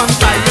tongue on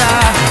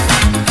fire,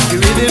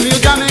 the rhythm you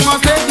jamming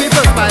must make me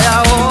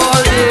perspire all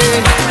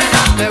day.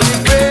 Let me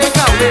break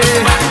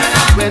away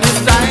when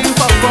it's time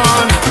for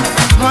fun.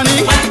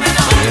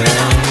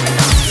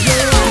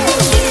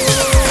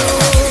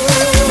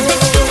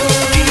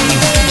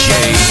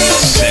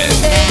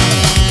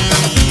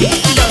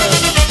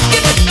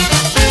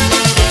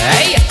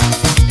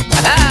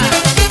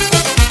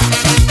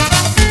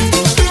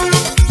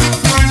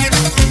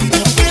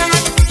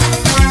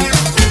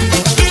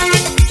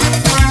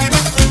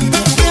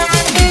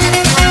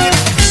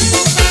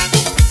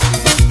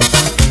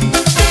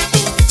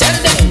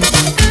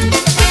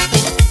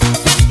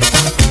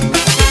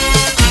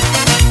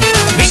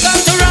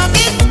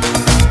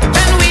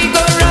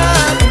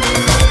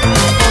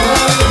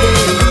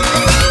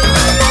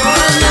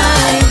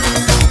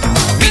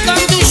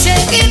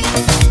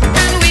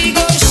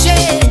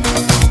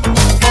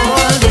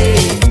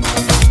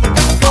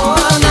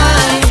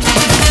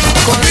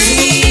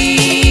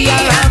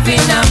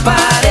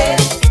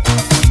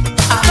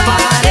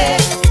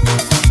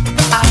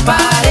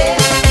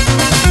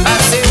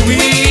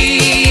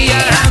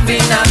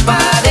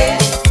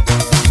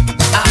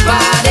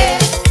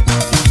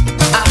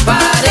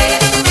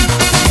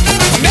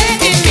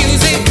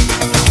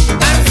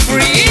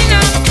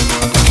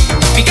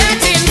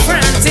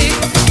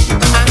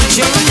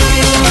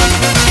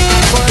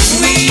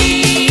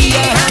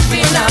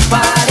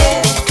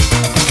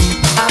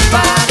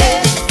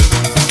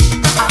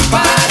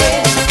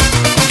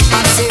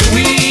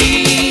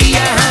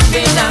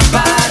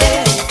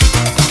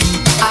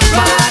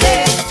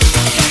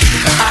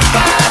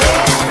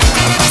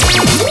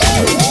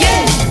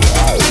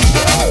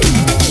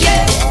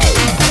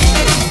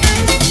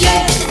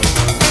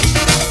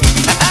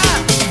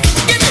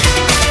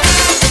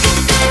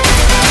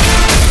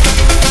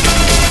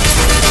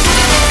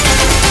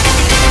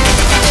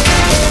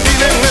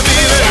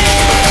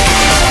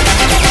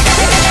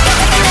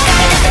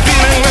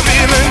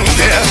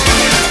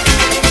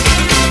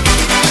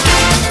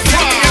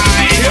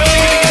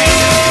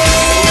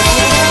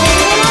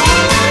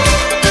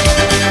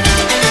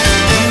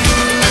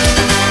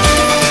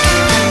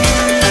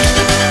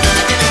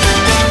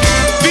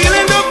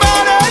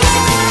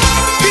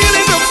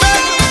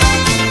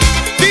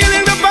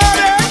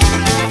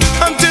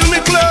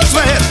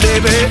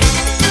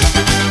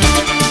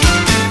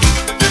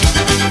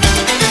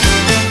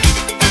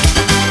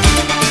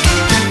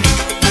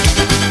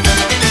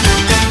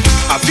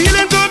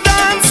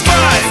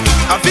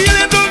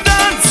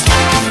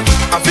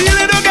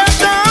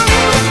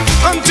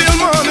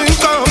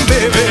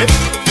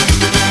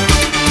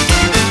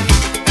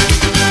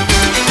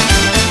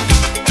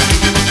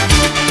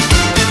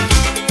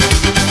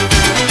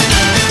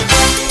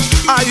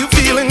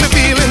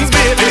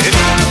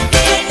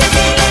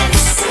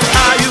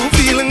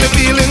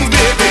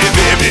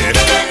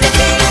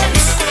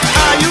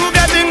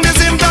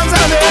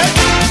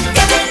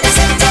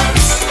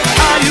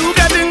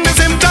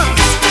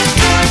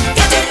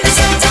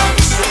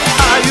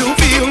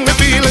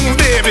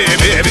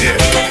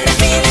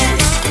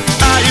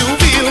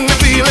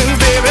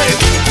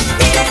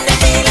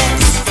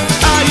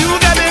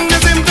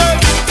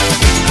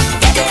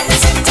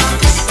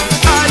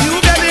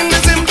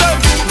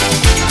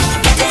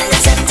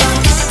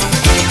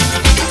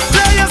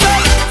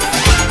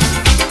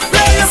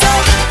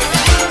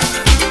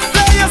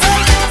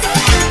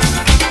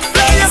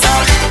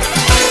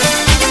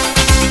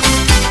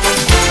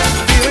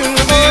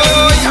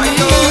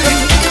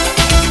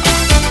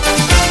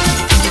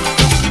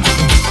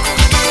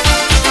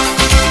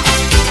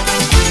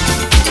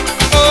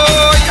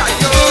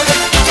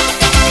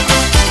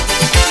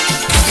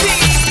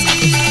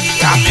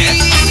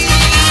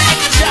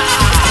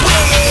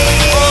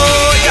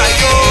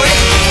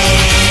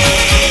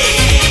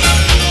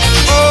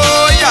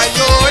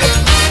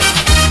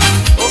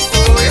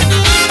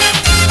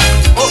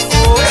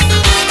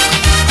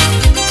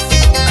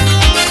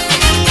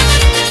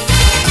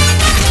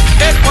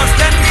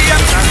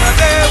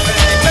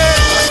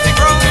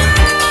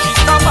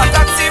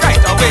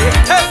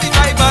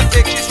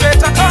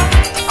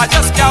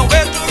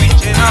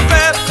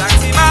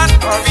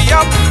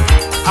 up.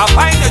 I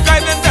find you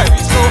driving very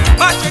slow,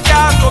 but you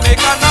can't go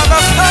make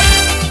another stop.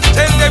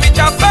 Till they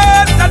reach a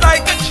fence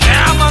like a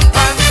German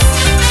pants.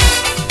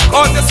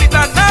 Cause you sit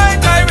at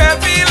night, I will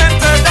feeling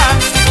to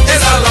dance.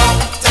 It's a long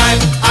time,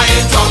 I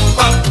ain't jump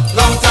up.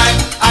 Long time,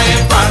 I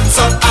ain't prance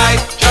up. I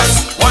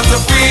just want to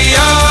free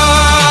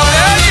up.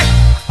 Hey,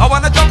 I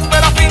wanna jump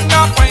with a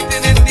finger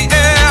pointing in the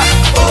air.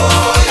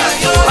 Oh,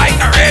 yeah, yo. Like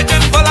a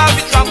raging bull, I'll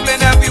be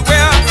trampling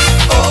everywhere.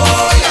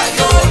 Oh, yeah,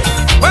 yo.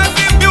 When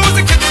the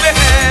music hits the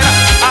air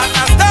and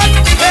I start to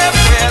behave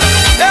well,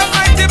 them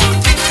might even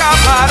think I'm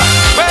mad.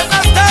 When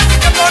I start to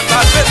get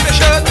out with the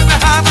shirt in my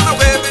hand and I'm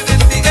waving in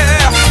the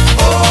air.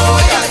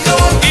 Oh, yeah, yo.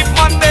 If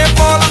Monday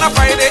fall on a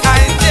Friday, I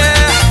ain't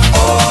there.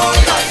 Oh,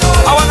 yeah, yo.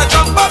 I wanna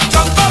jump up,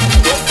 oh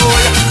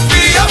yeah.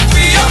 Free up,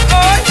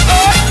 oi,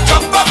 oi.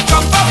 Jump up,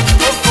 oh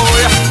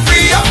yeah.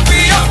 Free up,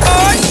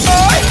 oi,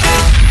 oi.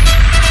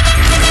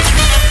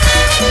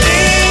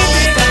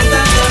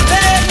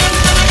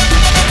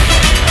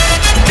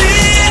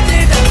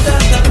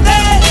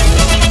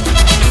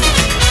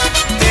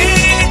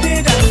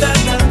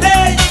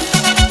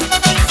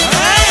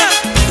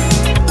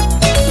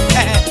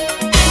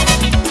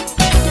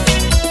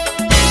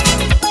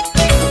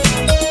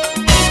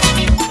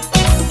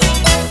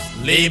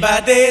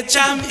 Labor Day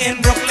jam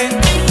in Brooklyn.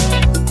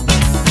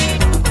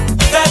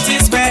 That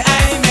is where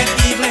I met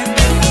Evelyn.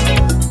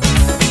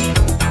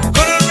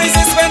 Couldn't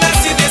resist when I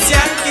see this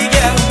Yankee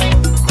girl.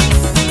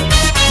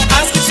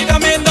 Ask if she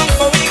coming down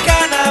for we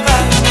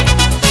carnival.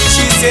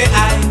 She say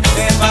I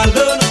never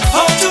learn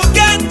how to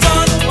get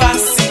on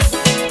wassy.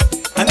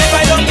 And if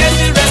I don't get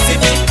the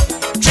recipe,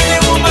 treat a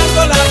woman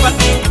go laugh at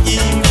me.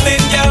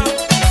 Evelyn girl,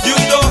 you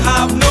don't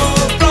have no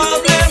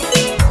problem.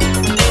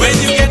 When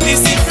you get the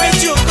secret,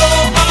 you go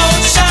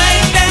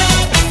outshine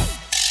them.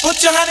 Put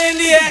your hand in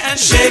the air and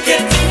shake it.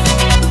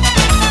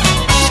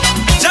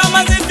 Jam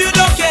as if you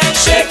don't care,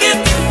 shake it.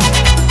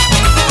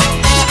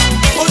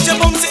 Put your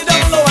bum sit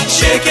down low and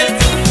shake it.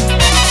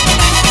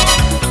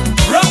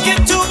 Rock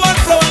it to and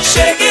fro and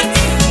shake it.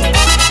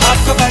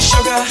 Half cup of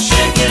sugar,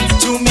 shake it.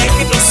 To make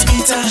it look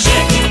sweeter,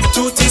 shake it.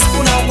 2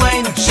 teaspoons of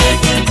wine,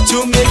 shake it.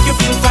 To make you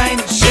feel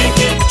fine, shake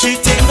it. 3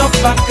 things of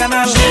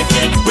bacchanal, shake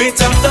it. Wait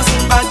up,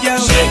 doesn't bad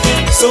girl, shake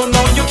it. So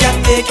now you can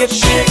take it,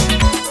 shake,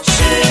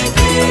 shake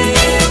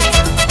it.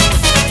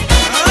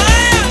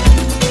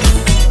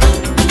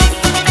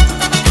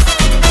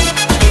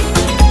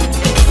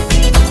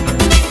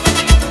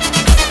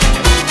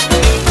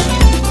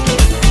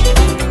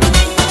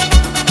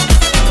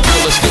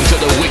 Listening to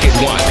the Wicked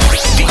One,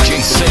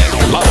 DJ Sick,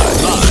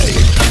 live.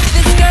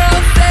 This girl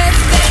says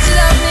that she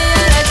loves me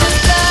and I just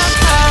love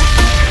her.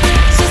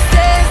 She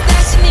says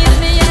that she needs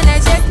me and I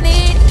just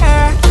need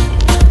her.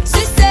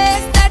 She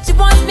says that she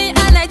wants me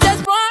and I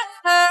just want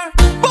her.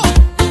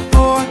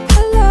 For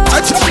love.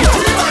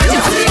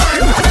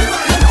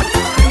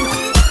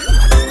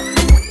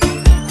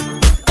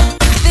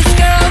 This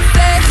girl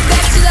says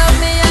that she loves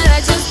me and I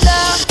just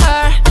love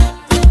her.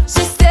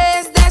 She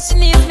says that she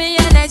needs me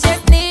and I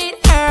just need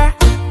her.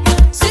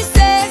 She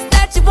says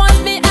that she wants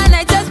me and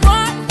I just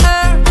want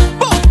her.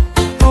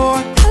 For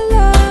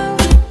love.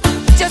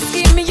 Just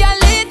give me a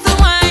little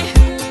wine.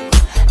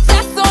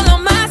 That's all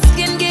I'm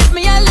asking. Give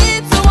me a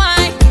little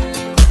wine.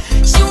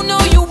 You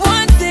know you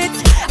want it.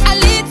 A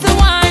little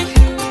wine.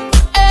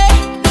 Hey,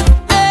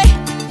 hey.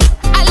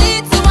 A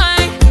little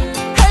wine.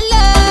 Her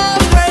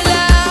love, her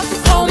love.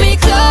 Hold me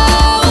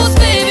close,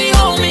 baby,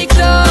 hold me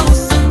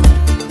close.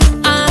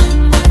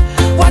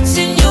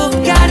 Watching you,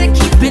 gotta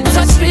keep in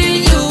touch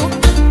with you.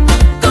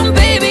 Come,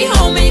 baby,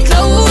 hold me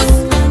close.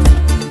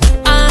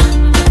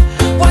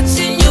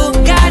 Watching you,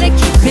 gotta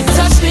keep in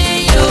touch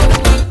with you.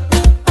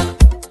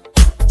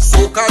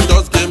 Soca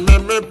just give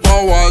me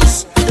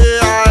powers,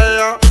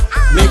 yeah.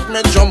 Make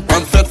me jump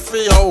and fet for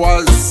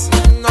hours.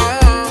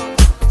 Nah.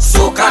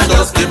 Soca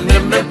just give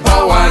me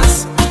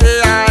powers,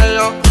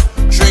 yeah.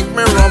 Drink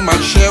me rum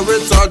and share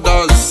with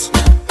others.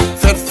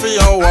 Fet for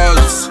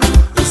hours,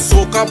 the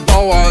soca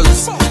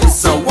powers.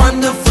 It's a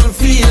wonderful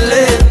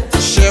feeling to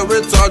share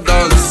with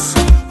others.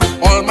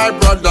 All my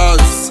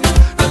brothers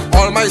and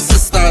all my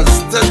sisters.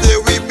 Today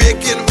we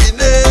making we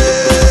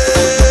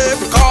name.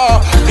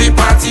 Cause we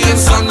party in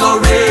sun or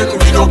rain.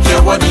 We don't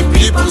care what the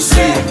people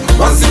say.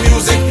 Once the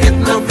music hit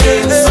my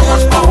brain, so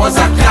much powers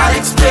I can't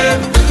explain.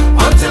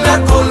 Until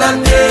that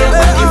golden day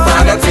when the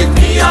Father take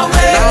me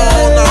away.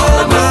 No,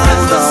 my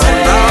friends don't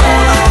say. No.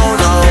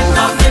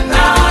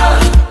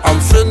 I'm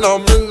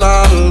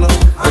phenomenal.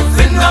 I'm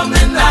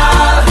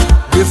phenomenal.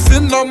 We're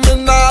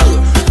phenomenal.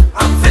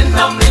 I'm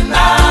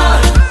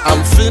phenomenal.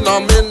 I'm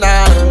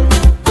phenomenal.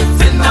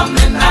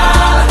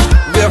 Phenomenal.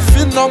 We're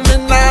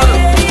phenomenal.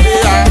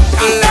 Yeah.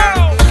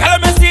 Girl,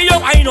 me see you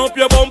wind up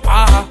your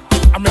bumper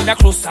and bring that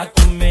closer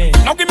to me.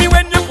 Now give me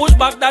when you push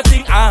back that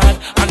thing hard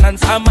and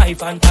answer my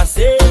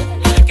fantasy.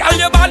 Girl,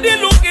 your body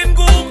looking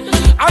good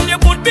and you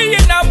put me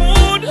in a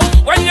mood.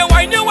 When you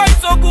wine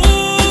so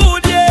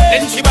good, yeah.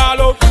 Then she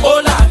ball out,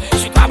 oh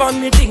Lord. She grab on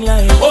me thing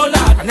like, oh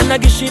Lord. And then I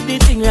give she the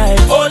thing like,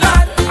 oh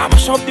Lord. I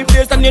mash up the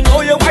place and you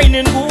know you're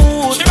whining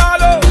good. She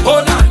ball out,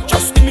 oh Lord.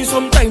 Just give me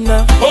some time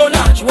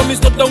She want me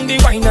stop down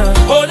the winer.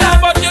 Hola,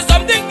 but you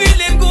something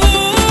feeling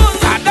good.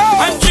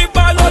 And she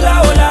ball hola,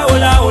 hola,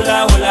 hola,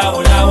 hola, hola,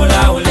 hola,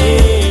 hola,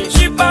 hola.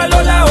 She ball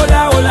hola,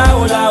 hola, hola,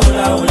 hola,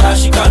 hola, hola.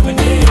 She call me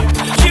name.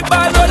 She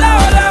ball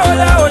hola, hola,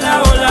 hola, hola,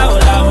 hola,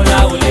 hola,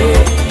 hola, hola.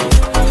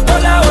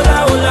 Hola,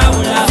 hola, hola,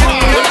 hola,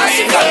 hola.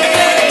 She call me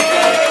name.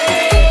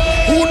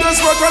 Who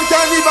does work on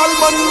Carnival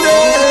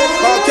Monday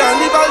or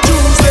Carnival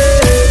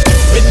Tuesday?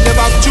 We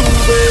never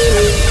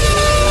Tuesday.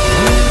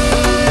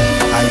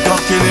 I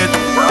ducking it.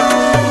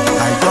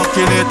 I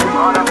ducking it.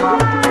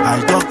 I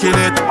ducking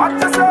it.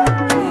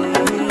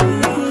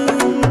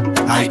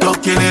 I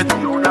ducking it.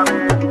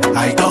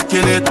 I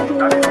ducking it. Who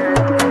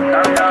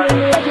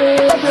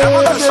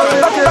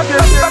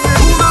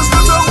does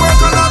not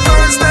work on a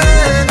Thursday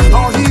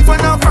or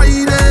even a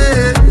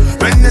Friday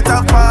when it a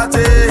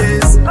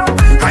parties?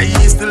 I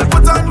still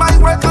put on my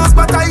work clothes,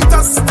 but I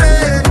just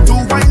stay to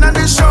wine on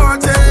the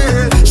shorty.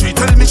 She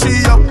tell me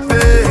she up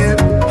there.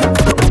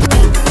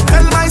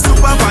 Tell my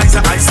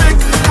supervisor I sick.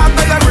 I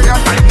beg a prayer, I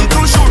need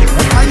to shoot.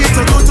 I need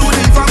to go to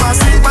the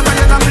pharmacy, but I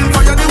end up in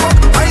for the work.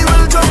 I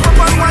will jump up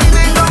and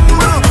whining down.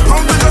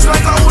 Come to just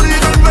like a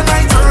hooligan when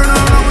I turn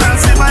around and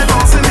see my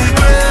boss in the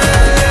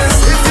place.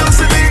 If you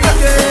see me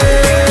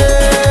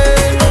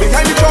again,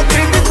 behind the truck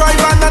in the drive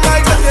and the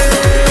night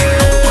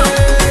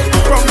again.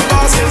 From the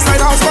boss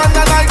inside house one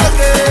the night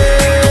again.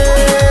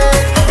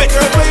 Make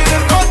her play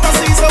them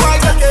fantasy so I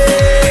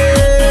again.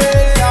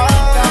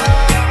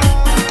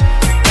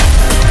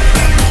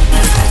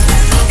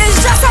 It's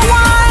just a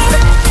wine,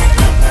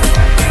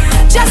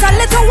 just a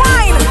little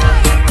wine.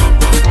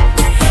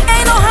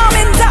 Ain't no harm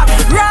in that,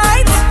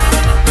 right?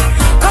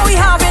 Cause we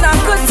having a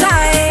good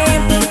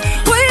time.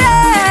 Oh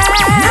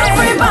yeah,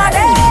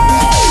 everybody.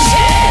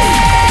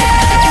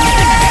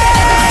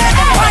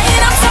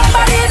 Wine up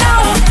somebody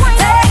now,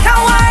 take a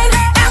wine,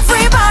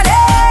 everybody.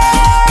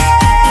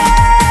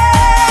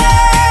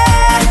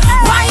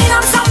 Wine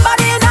up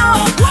somebody now,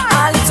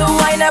 a little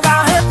wine never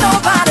hurt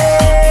nobody.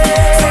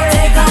 So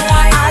take a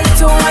wine, a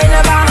little wine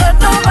never hurt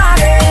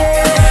nobody.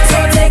 So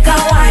take a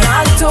wine, a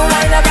little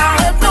wine never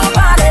hurt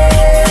nobody.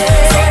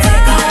 So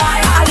take a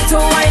wine, a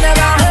little wine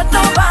never hurt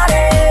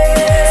nobody.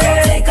 So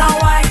take a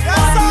wine.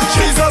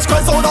 Jesus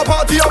Christ on the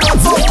party of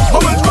hot up. I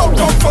will knock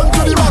up front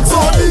to the max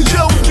on DJ.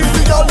 We keep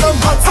the girl them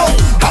hot up.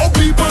 How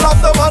people have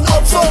them and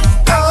ups up.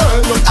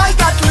 I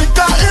got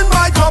liquor in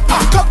my cup.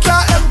 Cup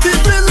can't empty,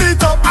 fill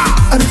it up.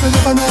 And if you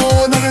never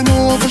know, never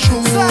know for sure.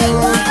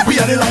 We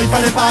are the life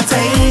of the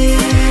party.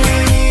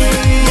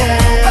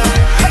 Yeah.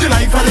 The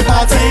life of the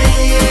party.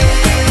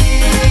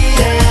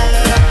 Yeah.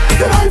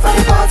 The life of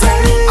the party.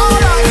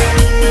 Alright.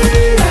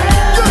 Yeah.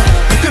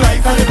 The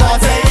life of the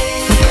party.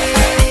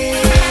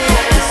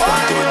 This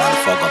one going on,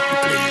 fuck up the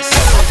place.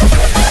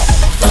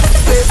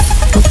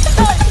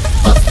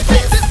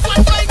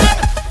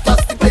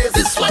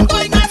 This one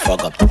going on,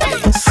 fuck up the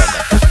place.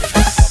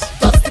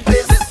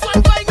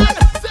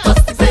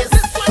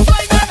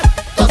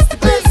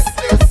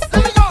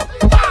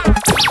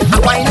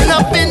 Winding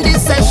up in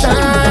this session,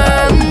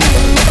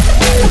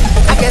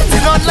 I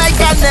getting on like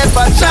I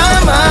never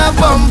jam a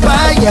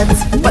bumper yet,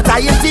 but I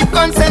am deep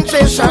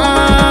concentration,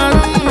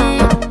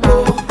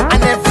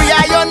 and every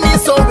eye on me,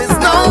 so is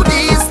now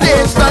the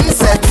stage done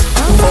set.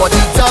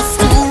 Body just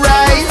to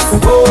rise,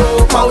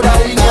 oh, powder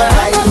in your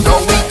eye. Now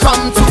we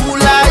come to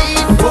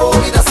life, oh,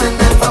 we just send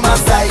them from our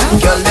side.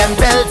 Girl, them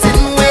belt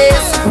in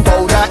waist,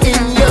 powder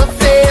in your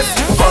face,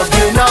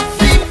 bugging up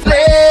the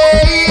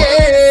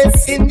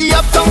place. In the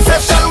uptown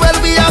session, well,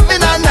 we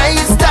having a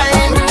nice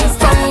time.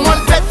 From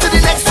one pet to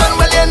the next one,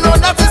 well, you know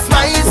that is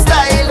my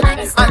style.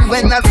 And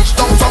when I reach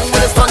downtown,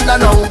 well, it's thunder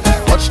now.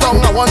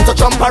 Touchdown, I want to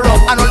jump around.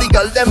 And only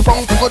girl them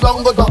punk to go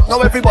down, go down. Now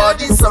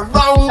everybody's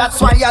around.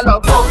 That's why I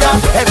love powder.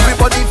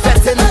 Everybody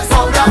fetting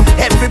powder.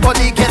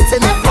 Everybody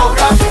getting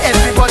powder.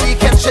 Everybody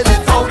catching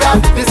powder.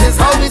 This is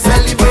how we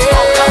celebrate.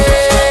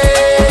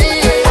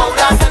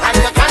 Powder, and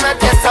you cannot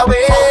get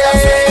away.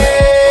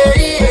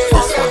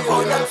 This one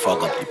going on,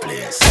 fuck up the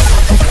place.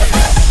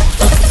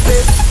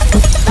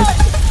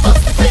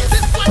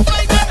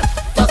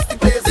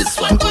 This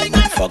one going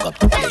on, fuck up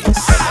the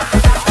place.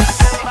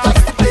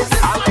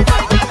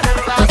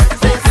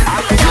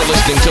 You're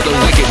listening to the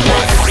Wicked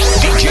One,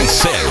 DJ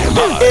Sam.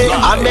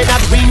 I may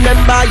not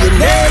remember your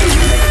name,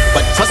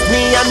 but trust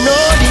me, I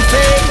know the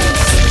face.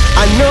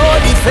 I know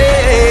the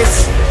face.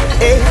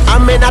 I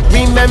may not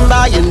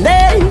remember your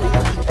name,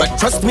 but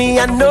trust me,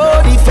 I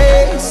know the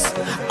face.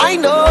 I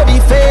know the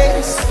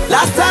face.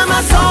 Last time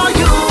I saw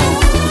you,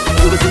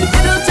 you was in the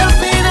middle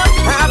jumping up,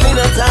 having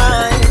a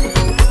time.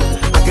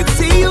 I could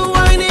see you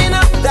winding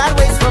up that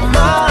waist from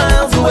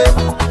miles away.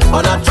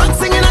 On a trunk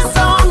singing a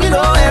song, you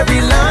know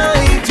every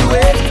line to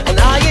it. And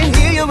I can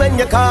hear you when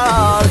you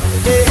call.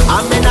 I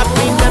may not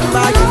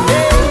remember your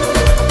name,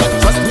 but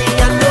trust me,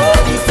 I know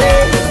the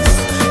face.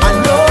 I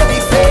know the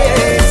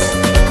face.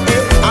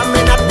 I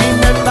may not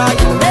remember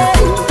your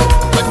name,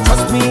 but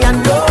trust me, I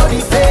know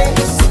the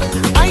face.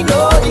 I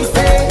know the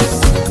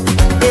face.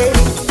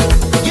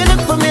 You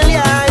look familiar,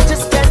 I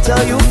just can't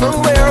tell you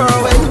from where or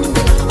when.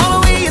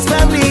 All the way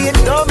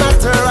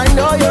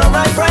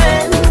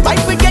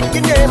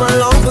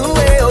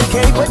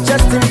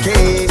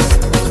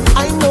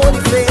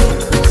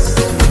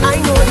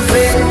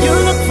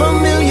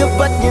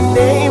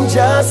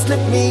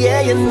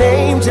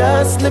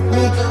slip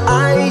me.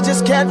 I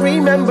just can't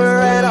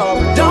remember at all.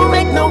 Don't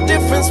make no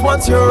difference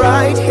once you're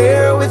right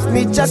here with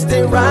me. Just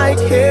stay right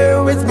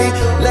here with me.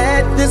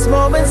 Let this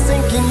moment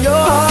sink in your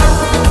heart.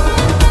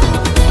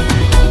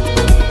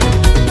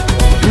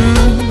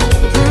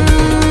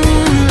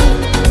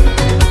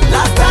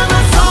 Last time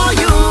I saw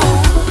you,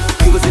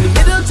 you was in the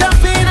middle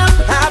jumping up,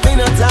 having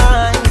a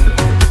time.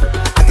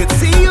 I could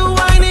see you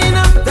winding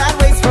up that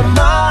waist from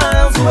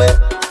miles away.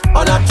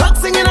 On a truck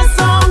singing a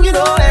song, you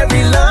know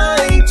every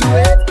line to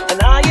it.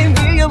 And I can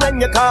hear you when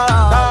you call.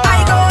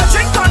 I go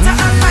drink water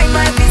and mind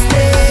my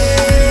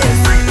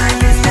business.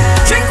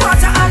 Drink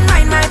water and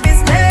mind my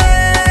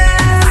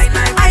business.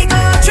 I go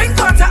drink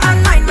water and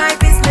mind my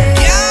business.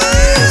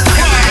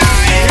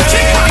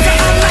 Drink water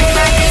and mind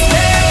my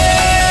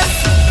business.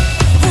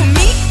 Who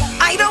me?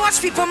 I don't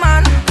watch people,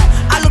 man.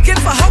 I'm looking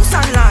for house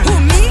and land. Who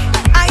me?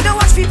 I don't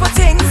watch people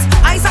things.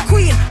 I's a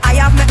queen. I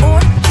have my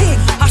own king.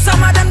 Some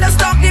of them that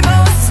stalk the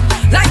most,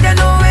 like they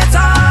know it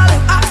all.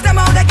 Ask them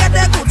how they get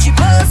their Gucci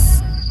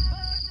purse.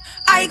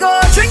 I go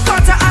drink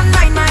water and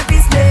mind my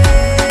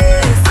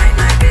business.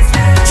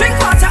 Drink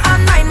water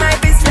and mind my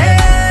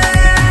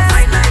business.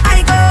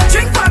 I go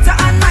drink water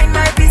and mind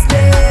my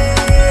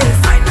business.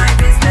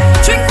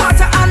 Drink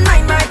water and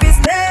mind my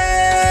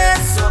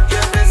business.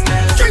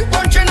 Drink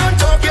punching and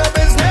talk your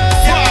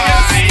business.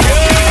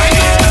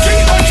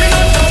 Drink punching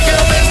and talk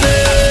your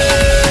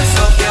business.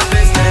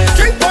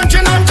 Drink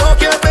punching and talk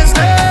your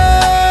business.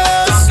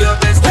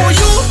 Who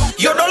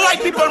you don't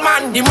like people,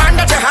 man. The man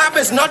that you have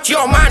is not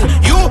your man.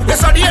 You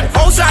studying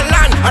house and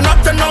land, and up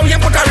to now you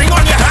put a ring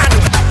on your hand.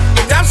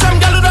 If you have some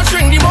girl who don't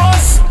string the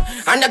most,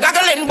 and the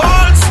gaggling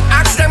balls,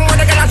 ask them where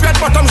they get a red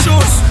bottom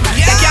shoes.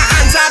 Take your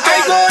hands out.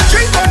 I go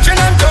drink punching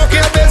and talk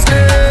your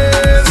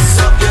business.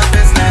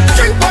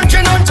 Drink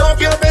punching and talk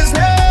your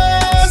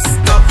business.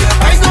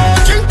 I go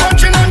drink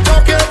punching and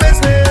talk your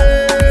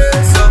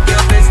business.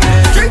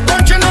 Drink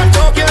punching and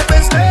talk your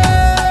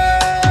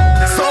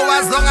business. So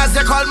as long as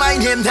you call my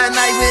name, then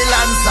I will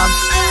answer.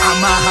 I'm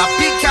a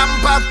happy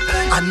camper,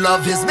 and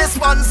love is my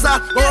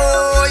sponsor.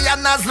 Oh,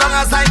 and as long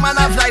as I'm man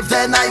of life,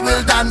 then I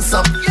will dance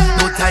up.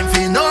 No time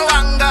for no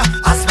anger,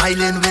 I'm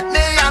smiling with me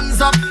hands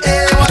up.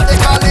 Hey, what they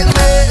calling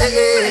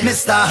me?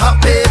 Mr.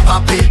 Happy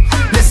Papi,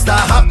 Mr.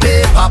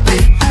 Happy Papi,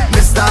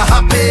 Mr.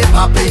 Happy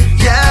Papi.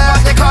 Yeah,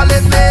 what they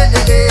calling me?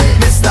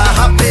 Mr.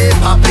 Happy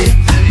Papi,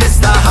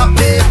 Mr.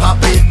 Happy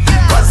Papi.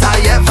 Was I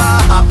ever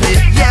happy?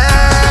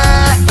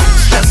 Yeah,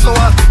 stress for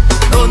what?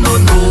 No, no,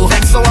 no,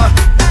 vex for what?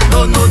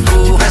 No, no,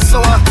 no, stress for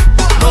what?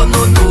 No,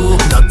 no, no,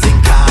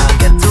 nothing can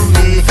get to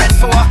me. Fed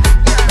for what?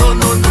 No,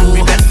 no, no,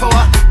 repent for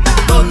what?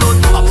 No, no,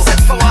 no, upset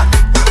for what?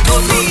 No,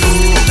 no, no,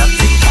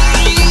 nothing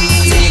can.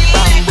 Take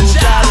bamboo,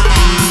 gal.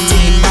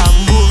 Take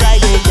bamboo,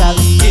 ride it, gal.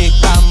 Take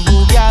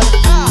bamboo, gal.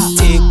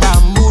 Take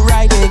bamboo,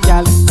 ride it,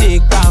 gal.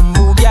 Take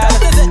bamboo, gal.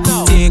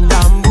 Take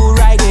bamboo,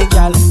 ride it,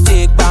 gal.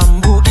 Take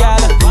bamboo, gal.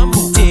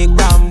 Take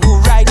bamboo,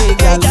 ride it,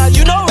 gal. Hey, gal,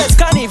 you know it's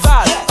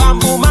carnival.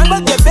 Bamboo man,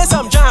 but give me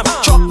some jam.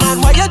 Truck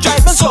man, why you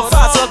driving so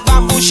fast?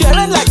 Bamboo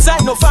sharing like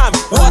Sinopharm.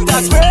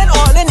 Water spraying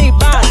all in the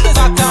band.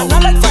 Bacana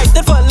like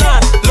fighting for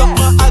land. Look,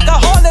 my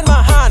alcohol in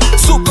my hand.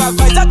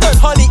 Supervisor turn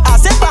holy, I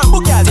say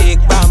bamboo gal. Take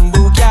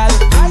bamboo gal.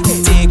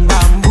 Take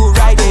bamboo,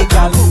 ride it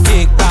gal.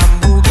 Take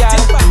bamboo gal.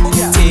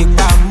 Take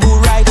bamboo,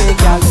 ride it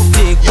gal.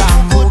 Take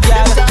bamboo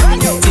gal.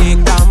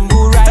 Take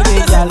bamboo, ride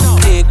it gal.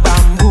 Take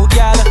bamboo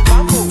gal.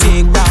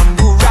 Take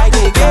bamboo, ride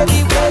it gal.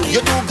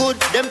 You do good,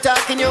 them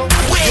talking you.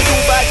 You do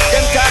bad,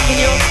 them talking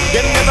you.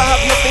 Them never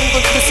have nothing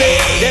good to say.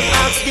 Them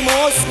ask the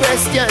most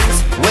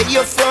questions. Where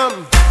you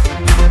from?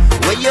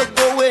 Where you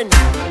going?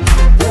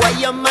 Who are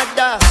your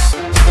mother?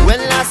 When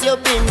last you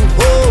been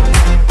home?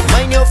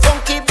 Mind your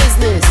funky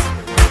business.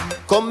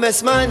 Come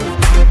mess man,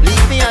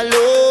 leave me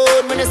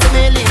alone. When you say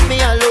me, leave me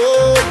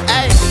alone.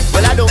 Ay,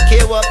 well I don't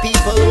care what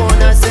people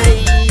wanna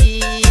say.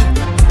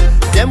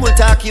 Them will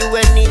talk you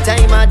any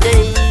time of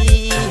day.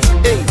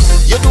 Hey,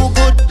 you do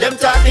good, them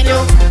talking you.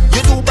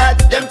 You do bad,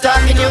 them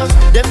talking you.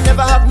 Them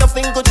never have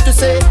nothing good to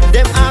say.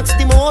 Them ask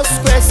the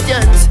most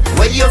questions.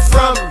 Where you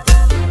from?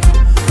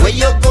 Where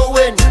you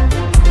going?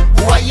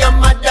 Who are your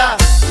mother?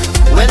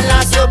 When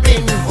last you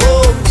been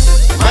home?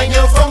 Mind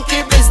your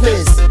funky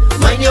business.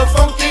 Mind your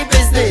funky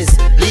business.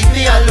 Leave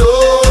me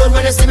alone.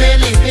 When you see me,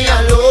 leave me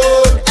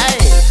alone. Hey,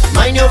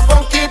 mind your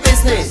funky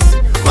business.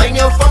 Mind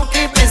your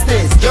funky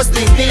business. Just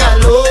leave me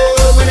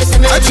alone. When you see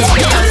me, leave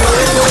me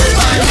alone.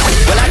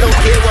 Well, I don't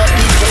care what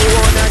people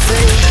wanna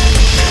say.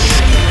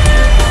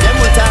 Them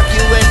will talk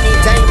you any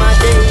time of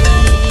day.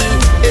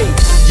 Hey,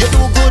 you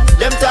do good,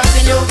 them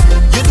talking you.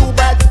 You do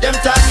bad, them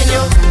talking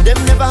you. Them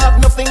never have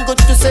nothing good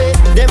to say.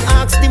 Them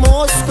ask the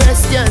most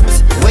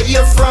questions. Where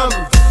you from?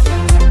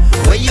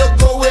 Where you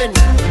going?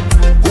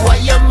 Who are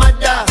your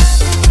mother?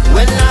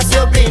 When last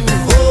you been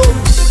home?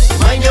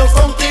 Mind your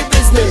funky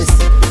business.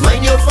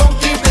 Mind your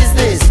funky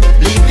business.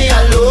 Leave me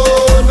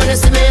alone. When you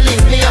see me,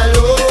 leave me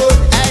alone.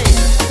 Hey,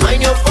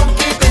 mind your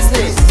funky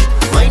business.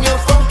 Mind your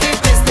funky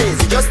business.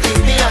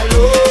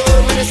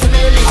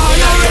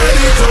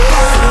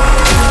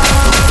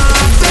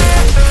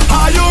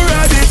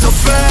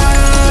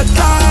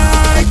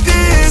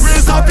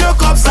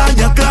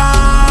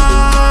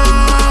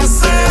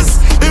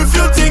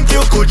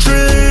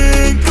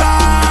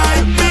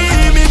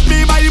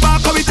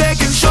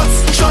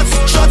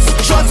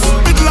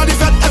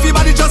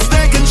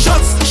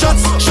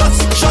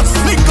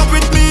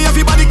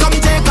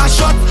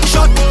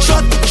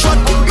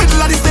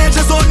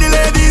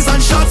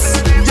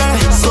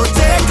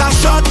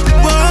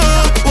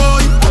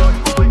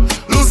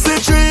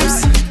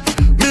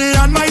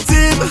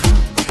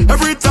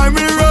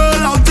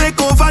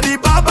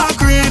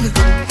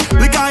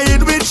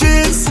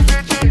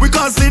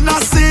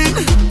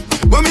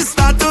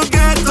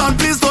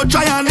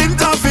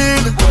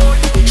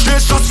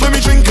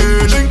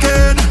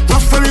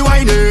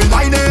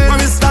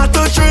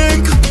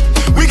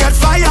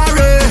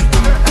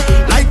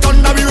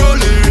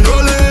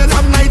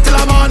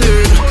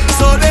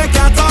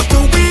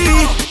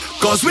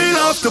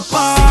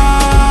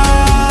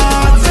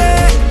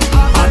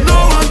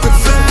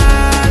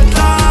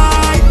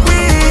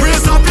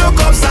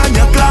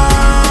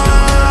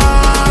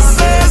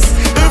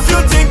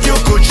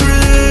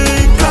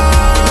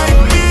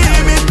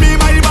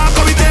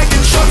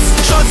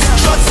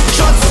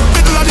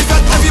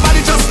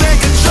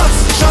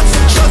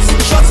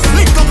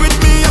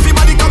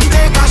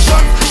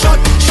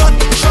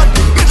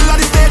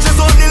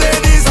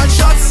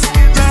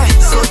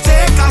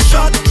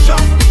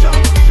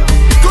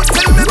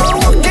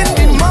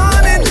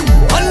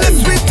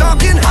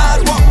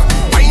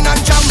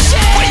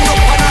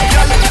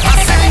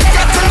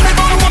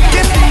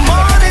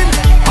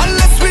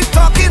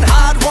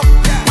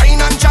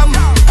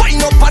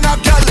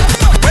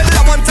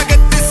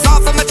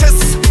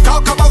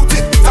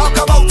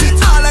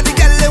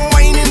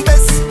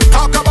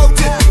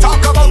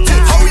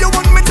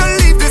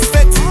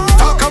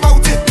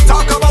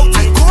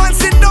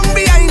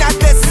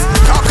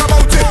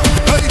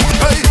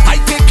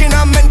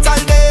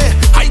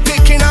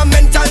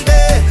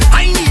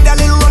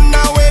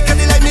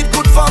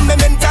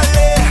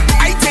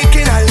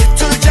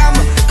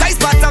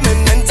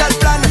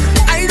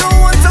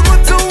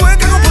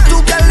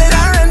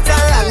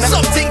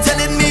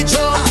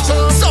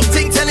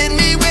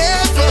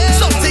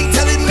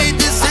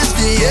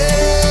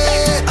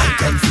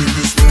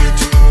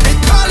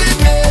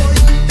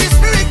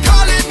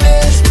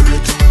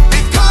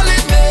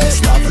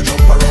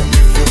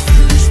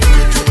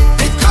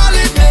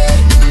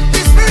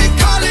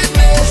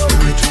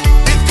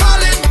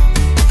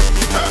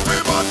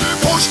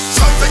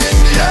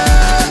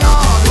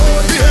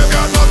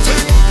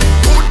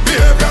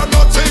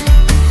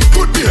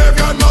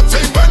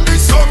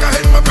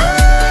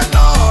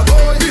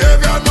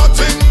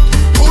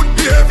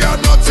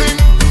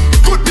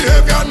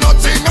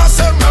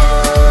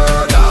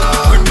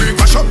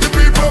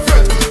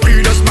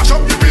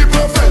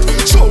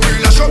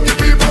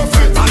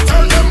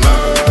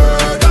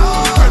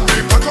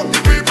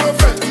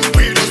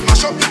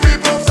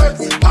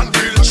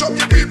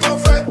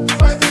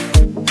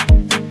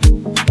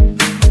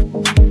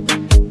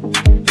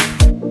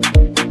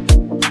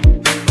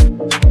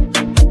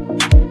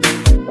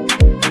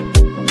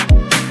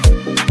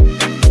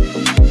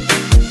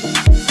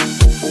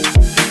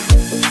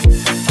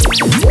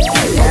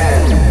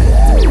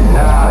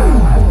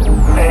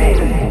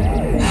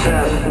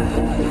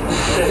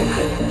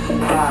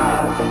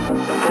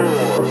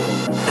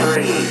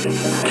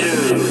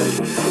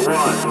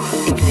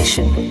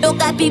 Ignition.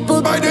 Look at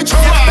people by the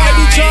truck, by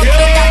the truck. Look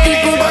at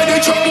people by the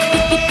truck,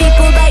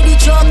 people by the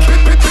truck,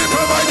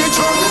 people by the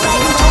truck, by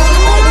the truck,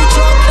 by the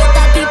truck. Look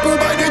at people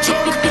by the truck,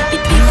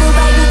 people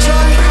by the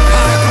truck,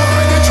 people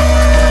by the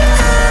truck.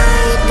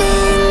 I've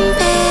been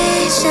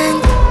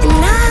patient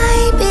and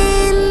I've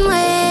been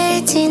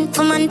waiting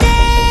for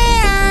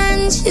Monday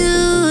and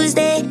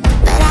Tuesday,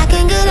 but I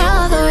can't get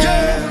over it.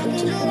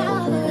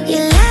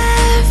 You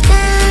left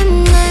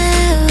and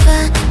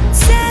never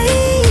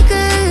say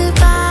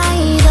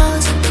goodbye.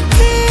 Those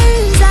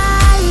tears I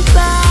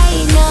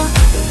cried, no,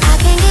 I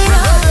can't get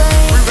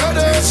over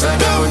it. So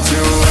don't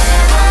you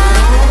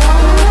ever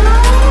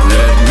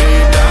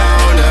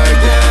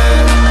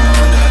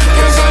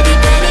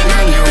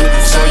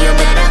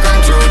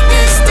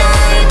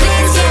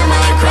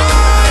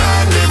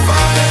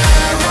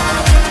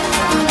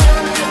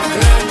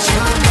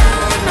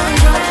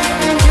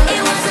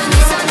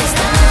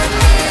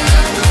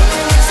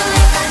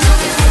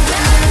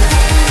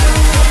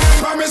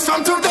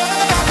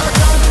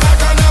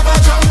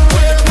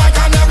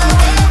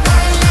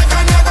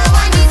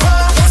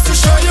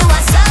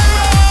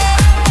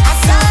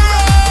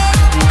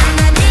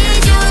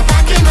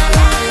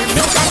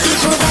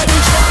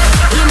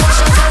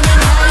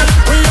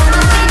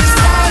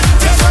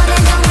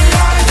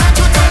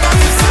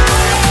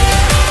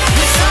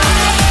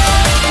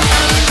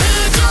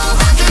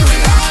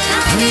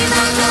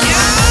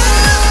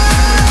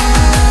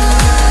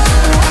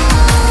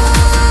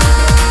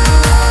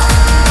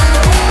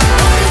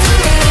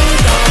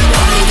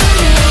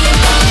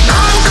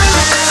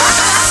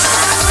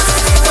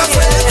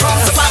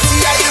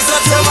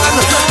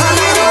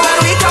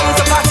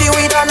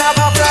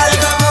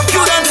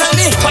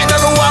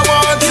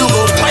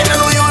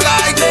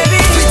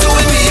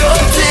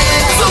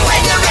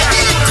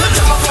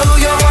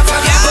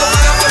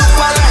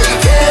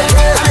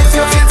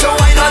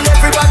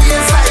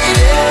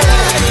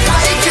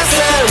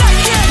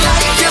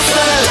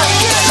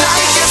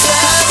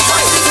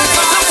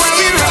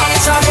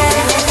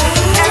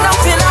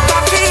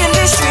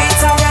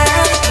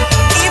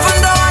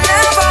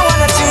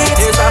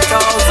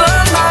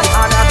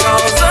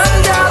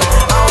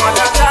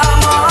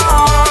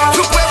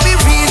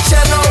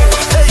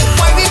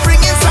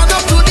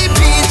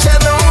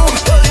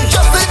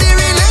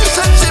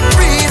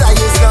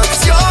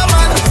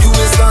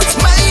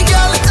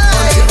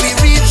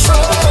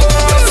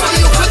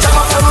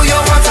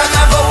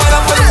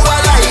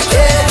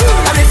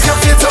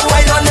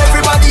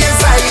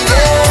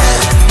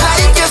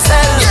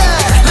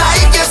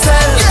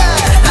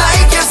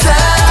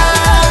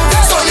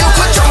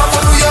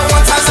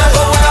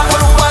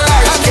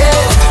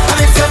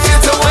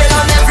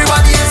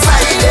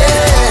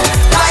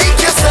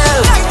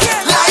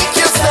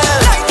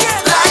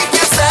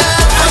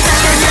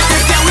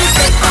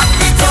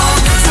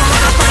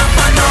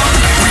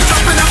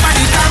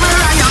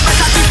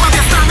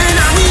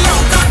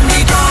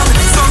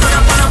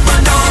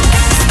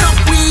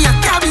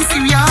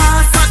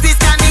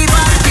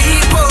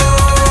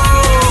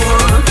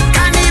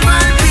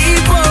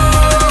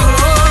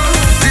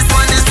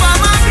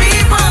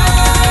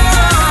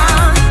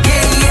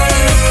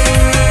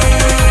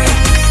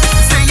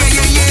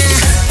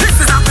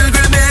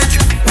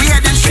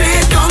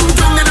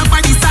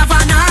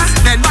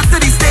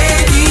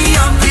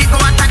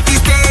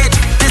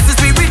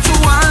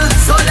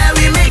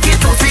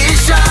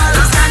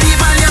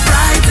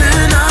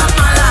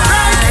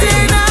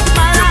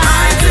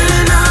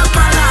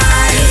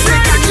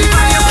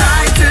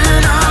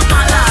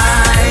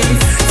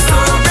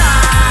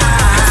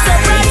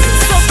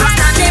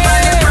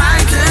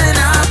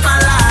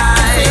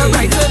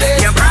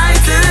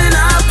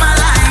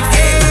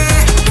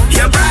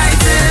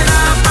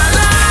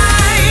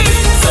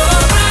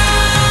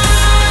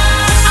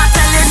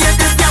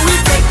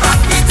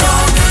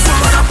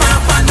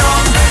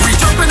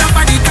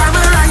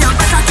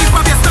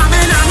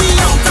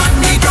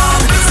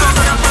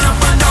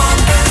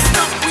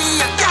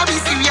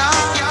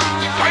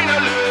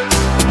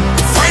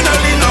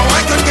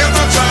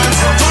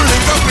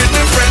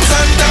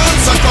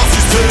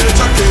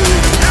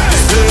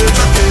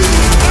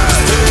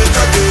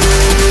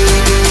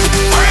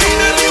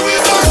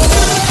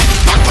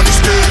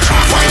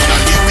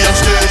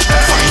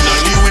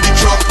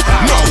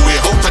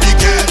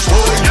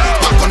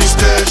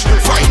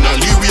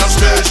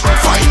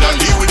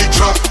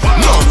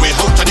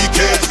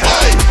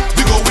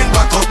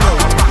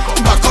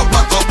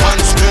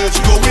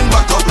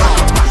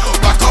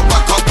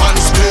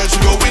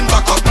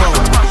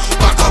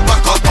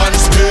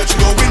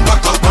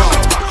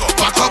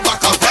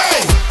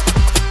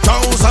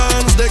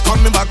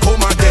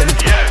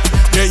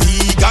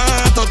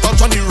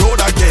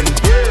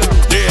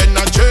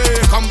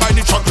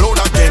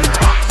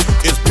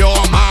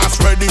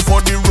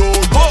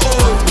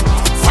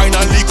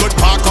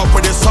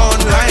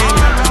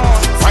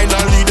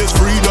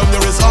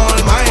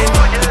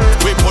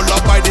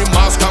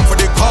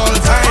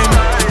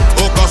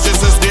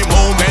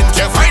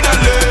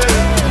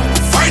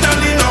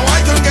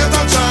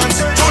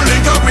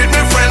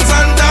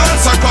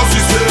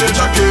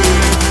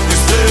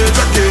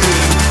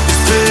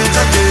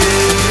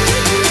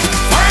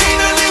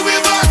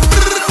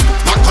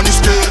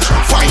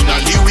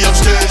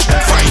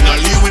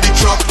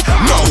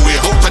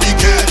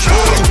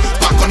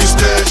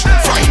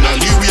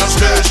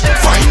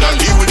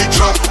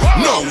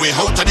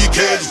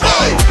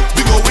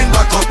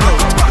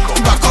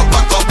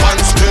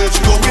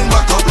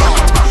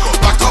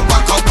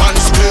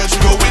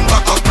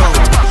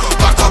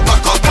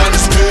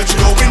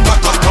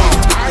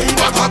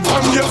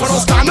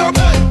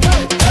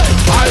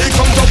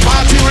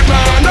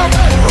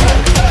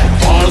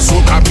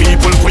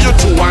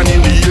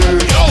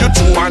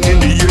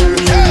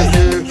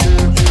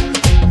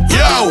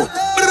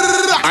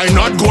I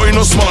not going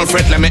no small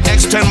fret. Let me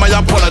extend my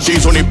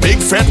apologies. Only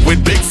big fret with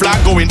big flag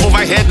going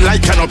overhead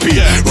like canopy.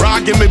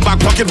 Rag in me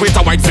back pocket with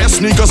a white vest,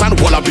 sneakers and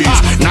wallabies.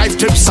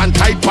 Knife tips and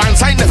tight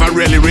pants, I never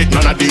really rate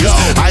none of these.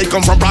 I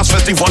come from brass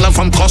festival and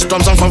from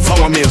customs and from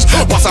flour mills.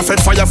 Was a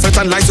fed, fire fed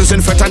and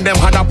licensing fed and them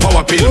had a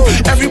power pill.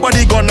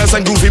 Everybody gunners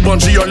and goofy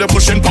bungee, all you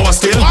pushing power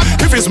still.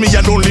 If it's me,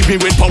 you don't leave me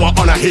with power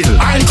on a hill.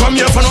 I ain't come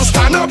here for no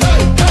stand up.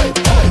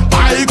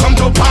 I come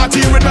to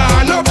party with my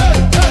hand up.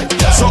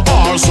 So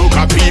all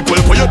soca people,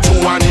 put your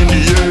 2-1 in the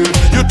air.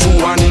 You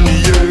 2-1 in the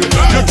air.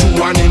 You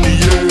 2-1 in the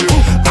air.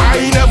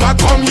 I never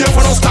come here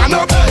for no stand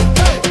up.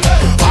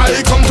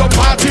 I come to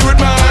party with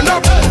my hand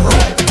up.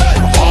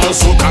 All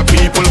soca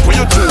people, put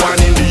your 2-1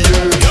 in the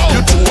air.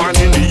 You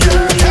 2-1 in the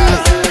air.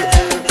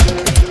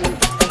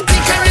 The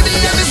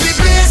Caribbean is the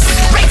place.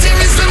 Right here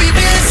is where we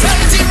base.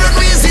 The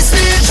runway is the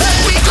stage.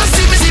 We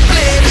costume is the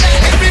play.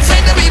 Every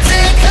flight that we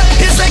take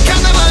is like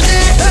carnival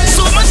day.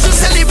 So much to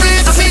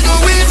celebrate. I feel no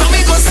way for me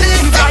go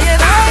sing.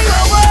 Flying high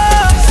over.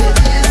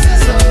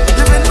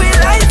 Living we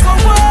life for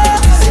war.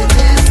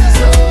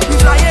 We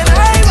flying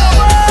high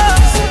over.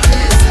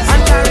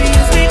 And carry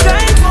us we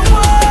time for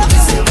war.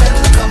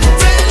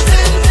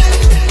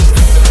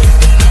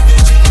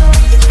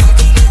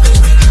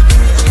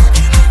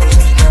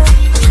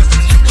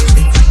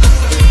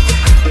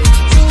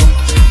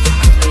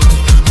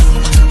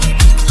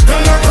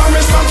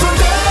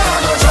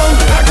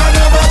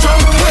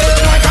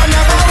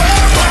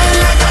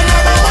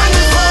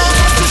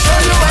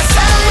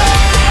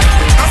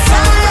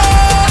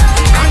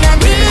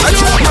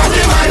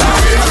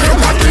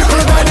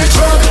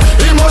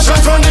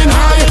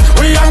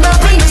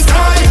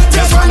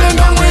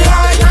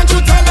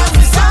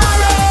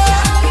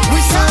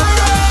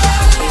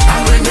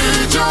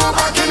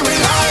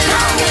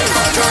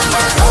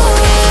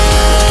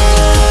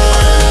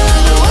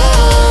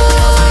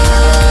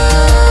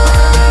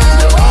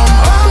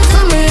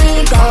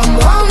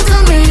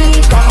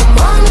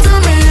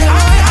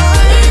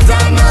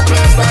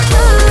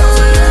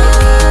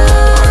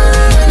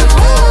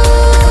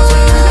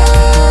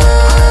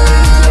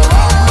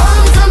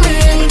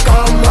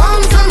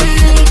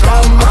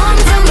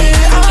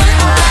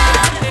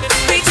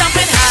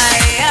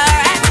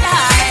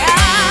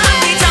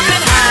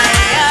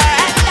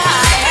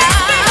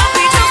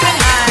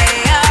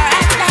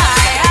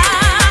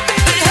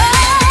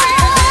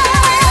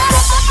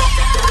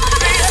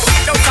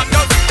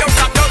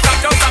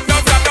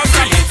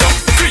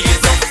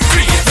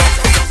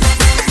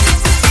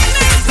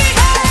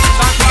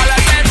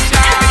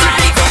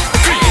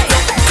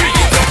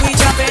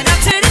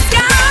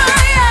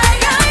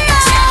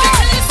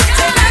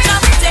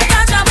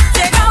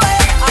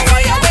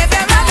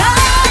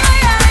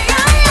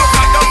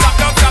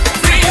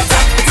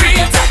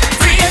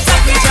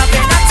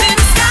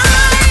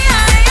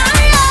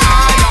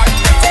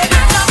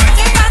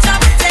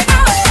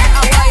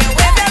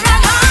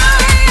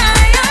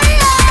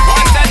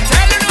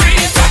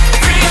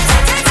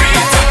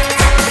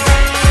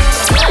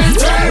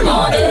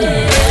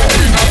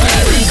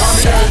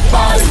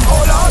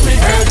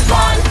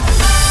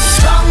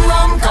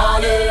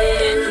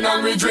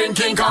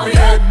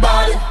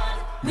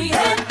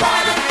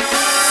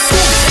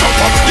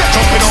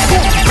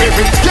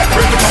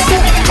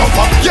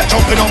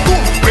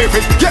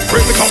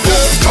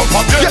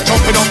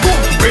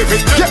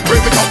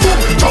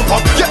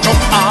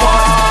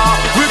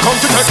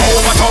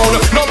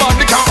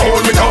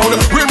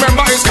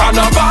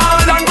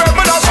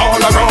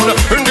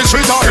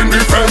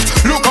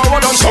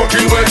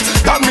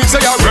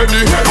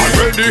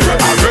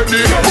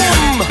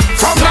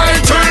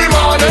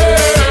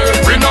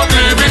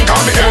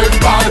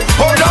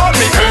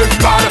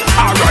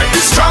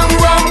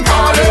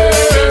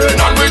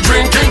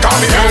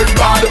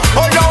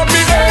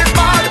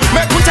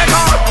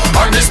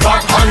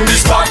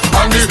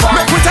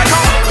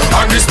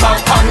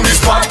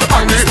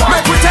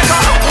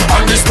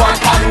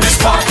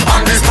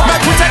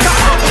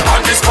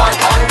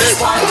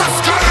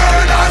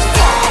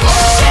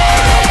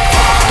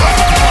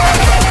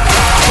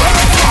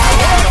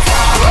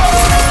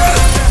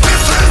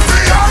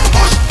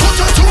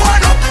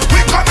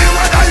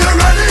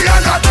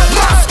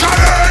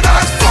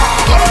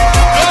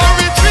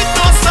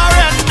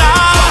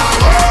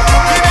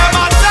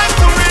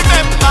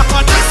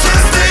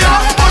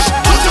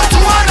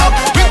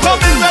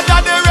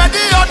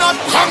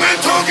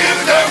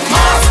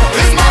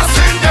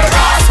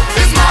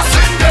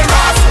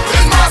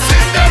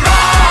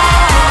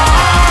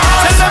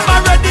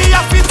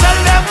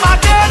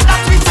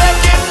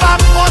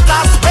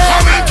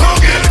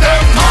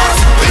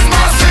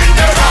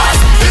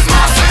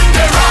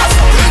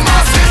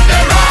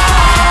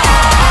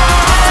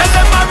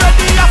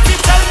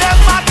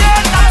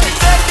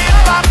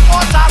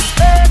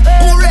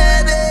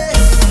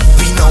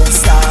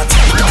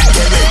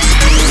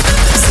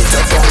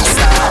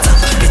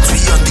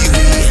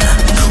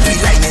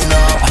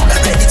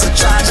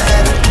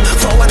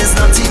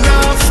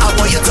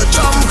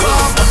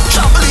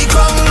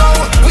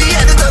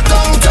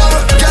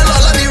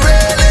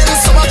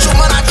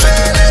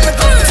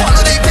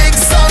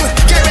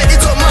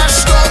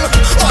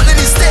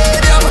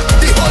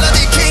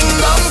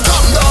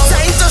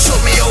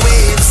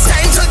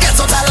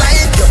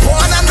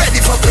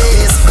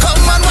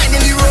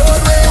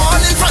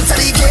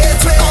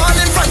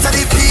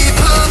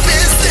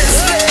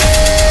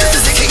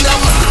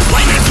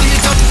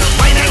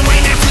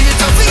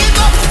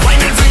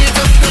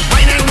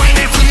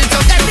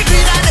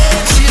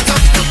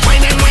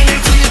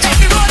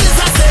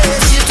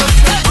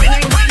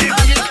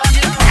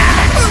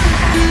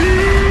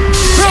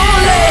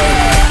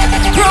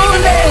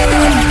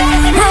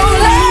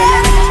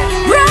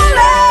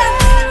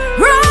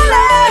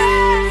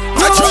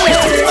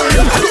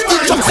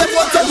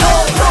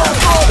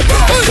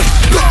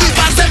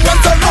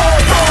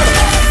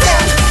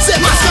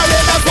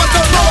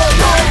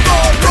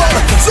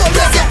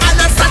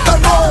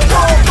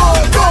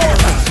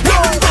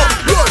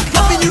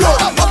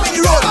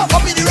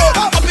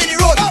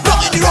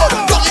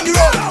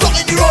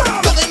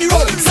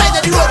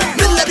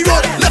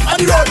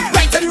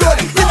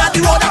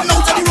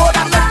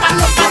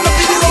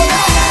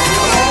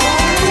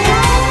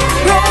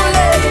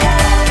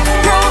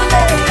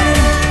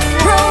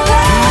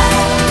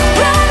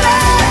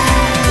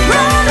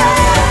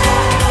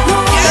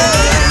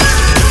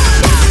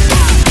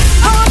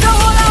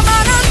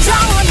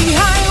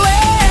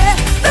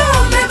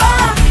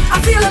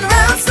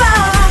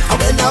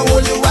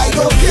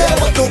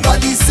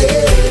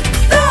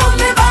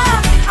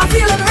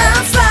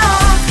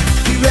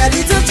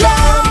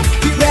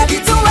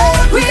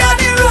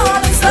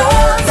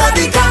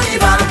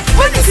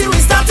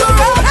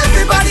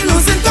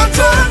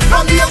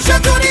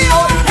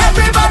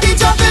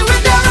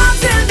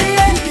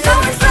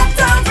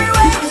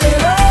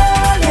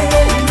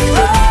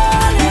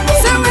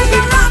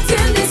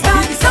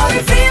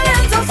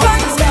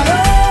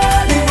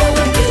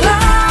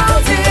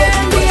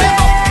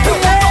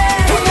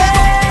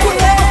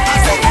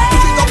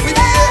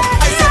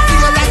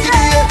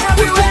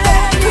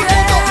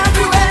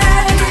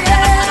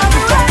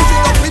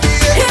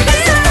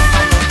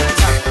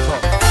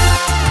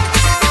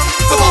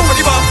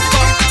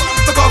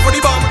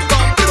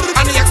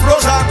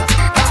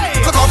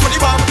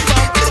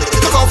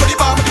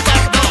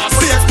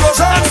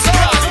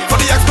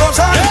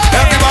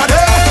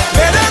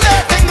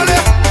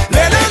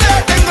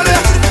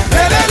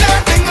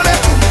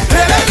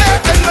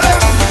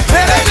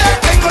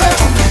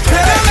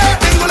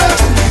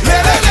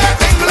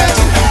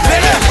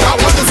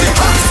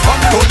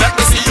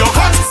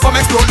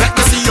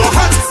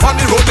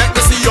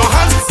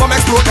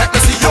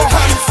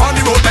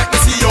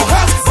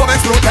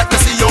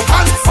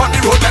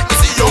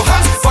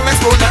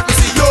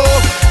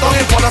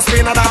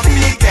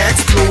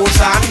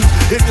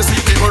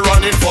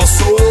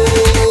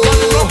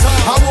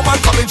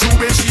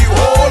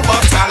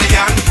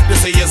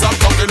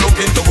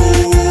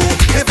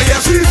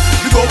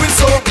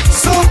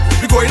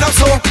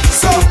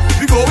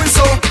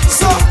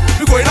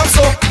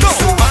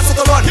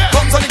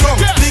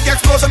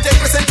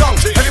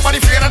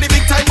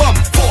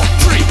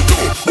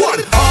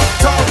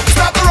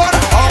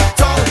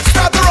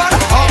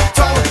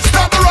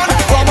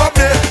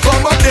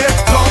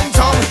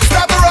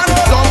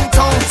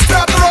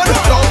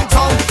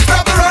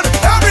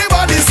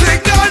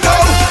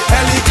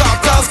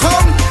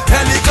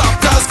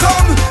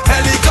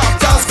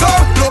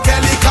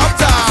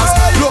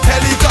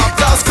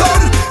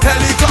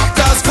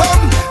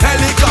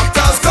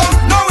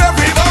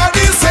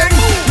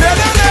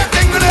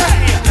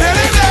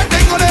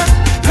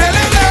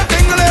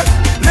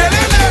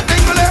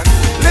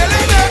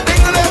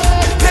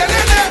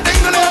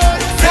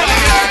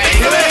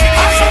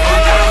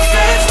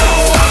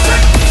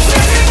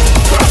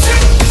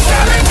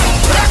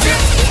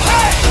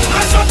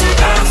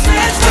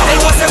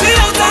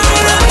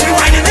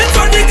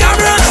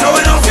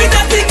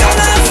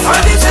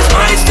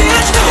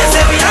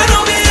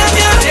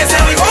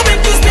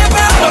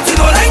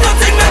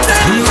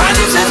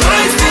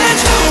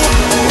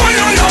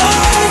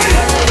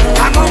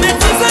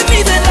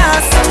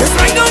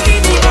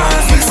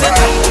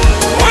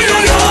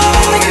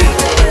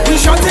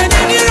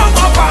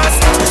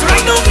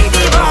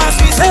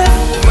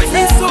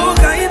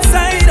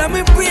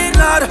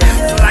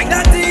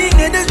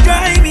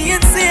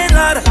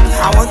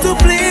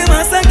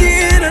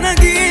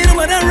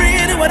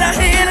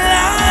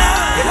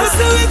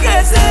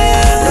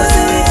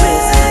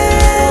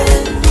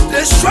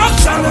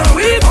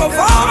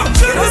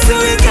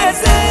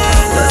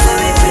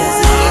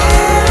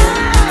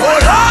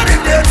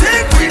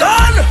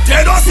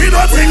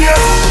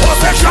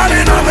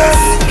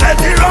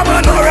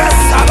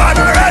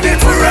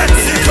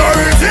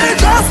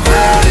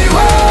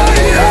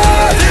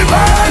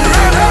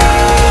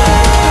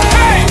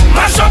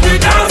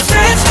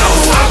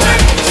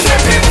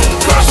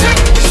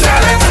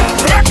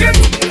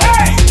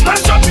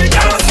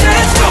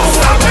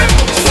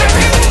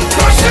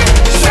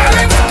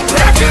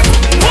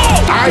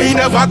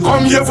 I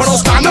come here for no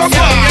stand up.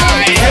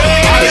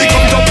 I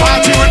come to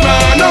party with my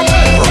hand up.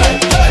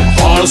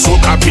 All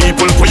soca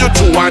people, put your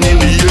two one in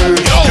the air.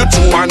 Your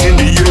two one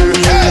in the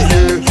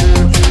air.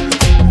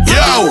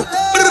 Yo,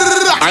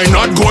 I'm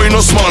not going no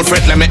small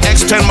fret. Let me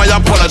extend my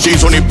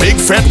apologies. Only big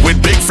fret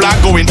with big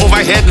flag going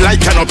overhead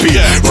like canopy.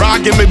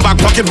 Rag in me back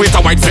pocket with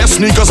a white vest,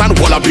 sneakers and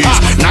wallabies.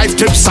 Knife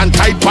tips and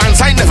tight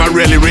pants, I never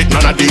really rate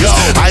none of these.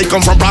 I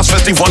come from brass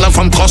festival and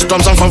from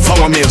customs and from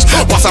flour mills.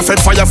 Was a fed,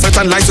 fire fed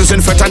and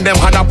licensing fed and them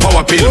had a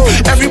power pill.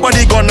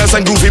 Everybody gunners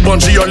and goofy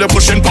bungee, all you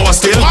pushing power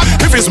still.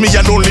 If it's me,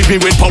 you don't leave me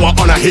with power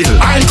on a hill.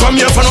 I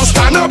come here for no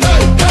stand up.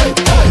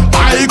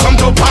 I come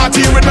to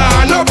party with my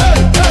hand up.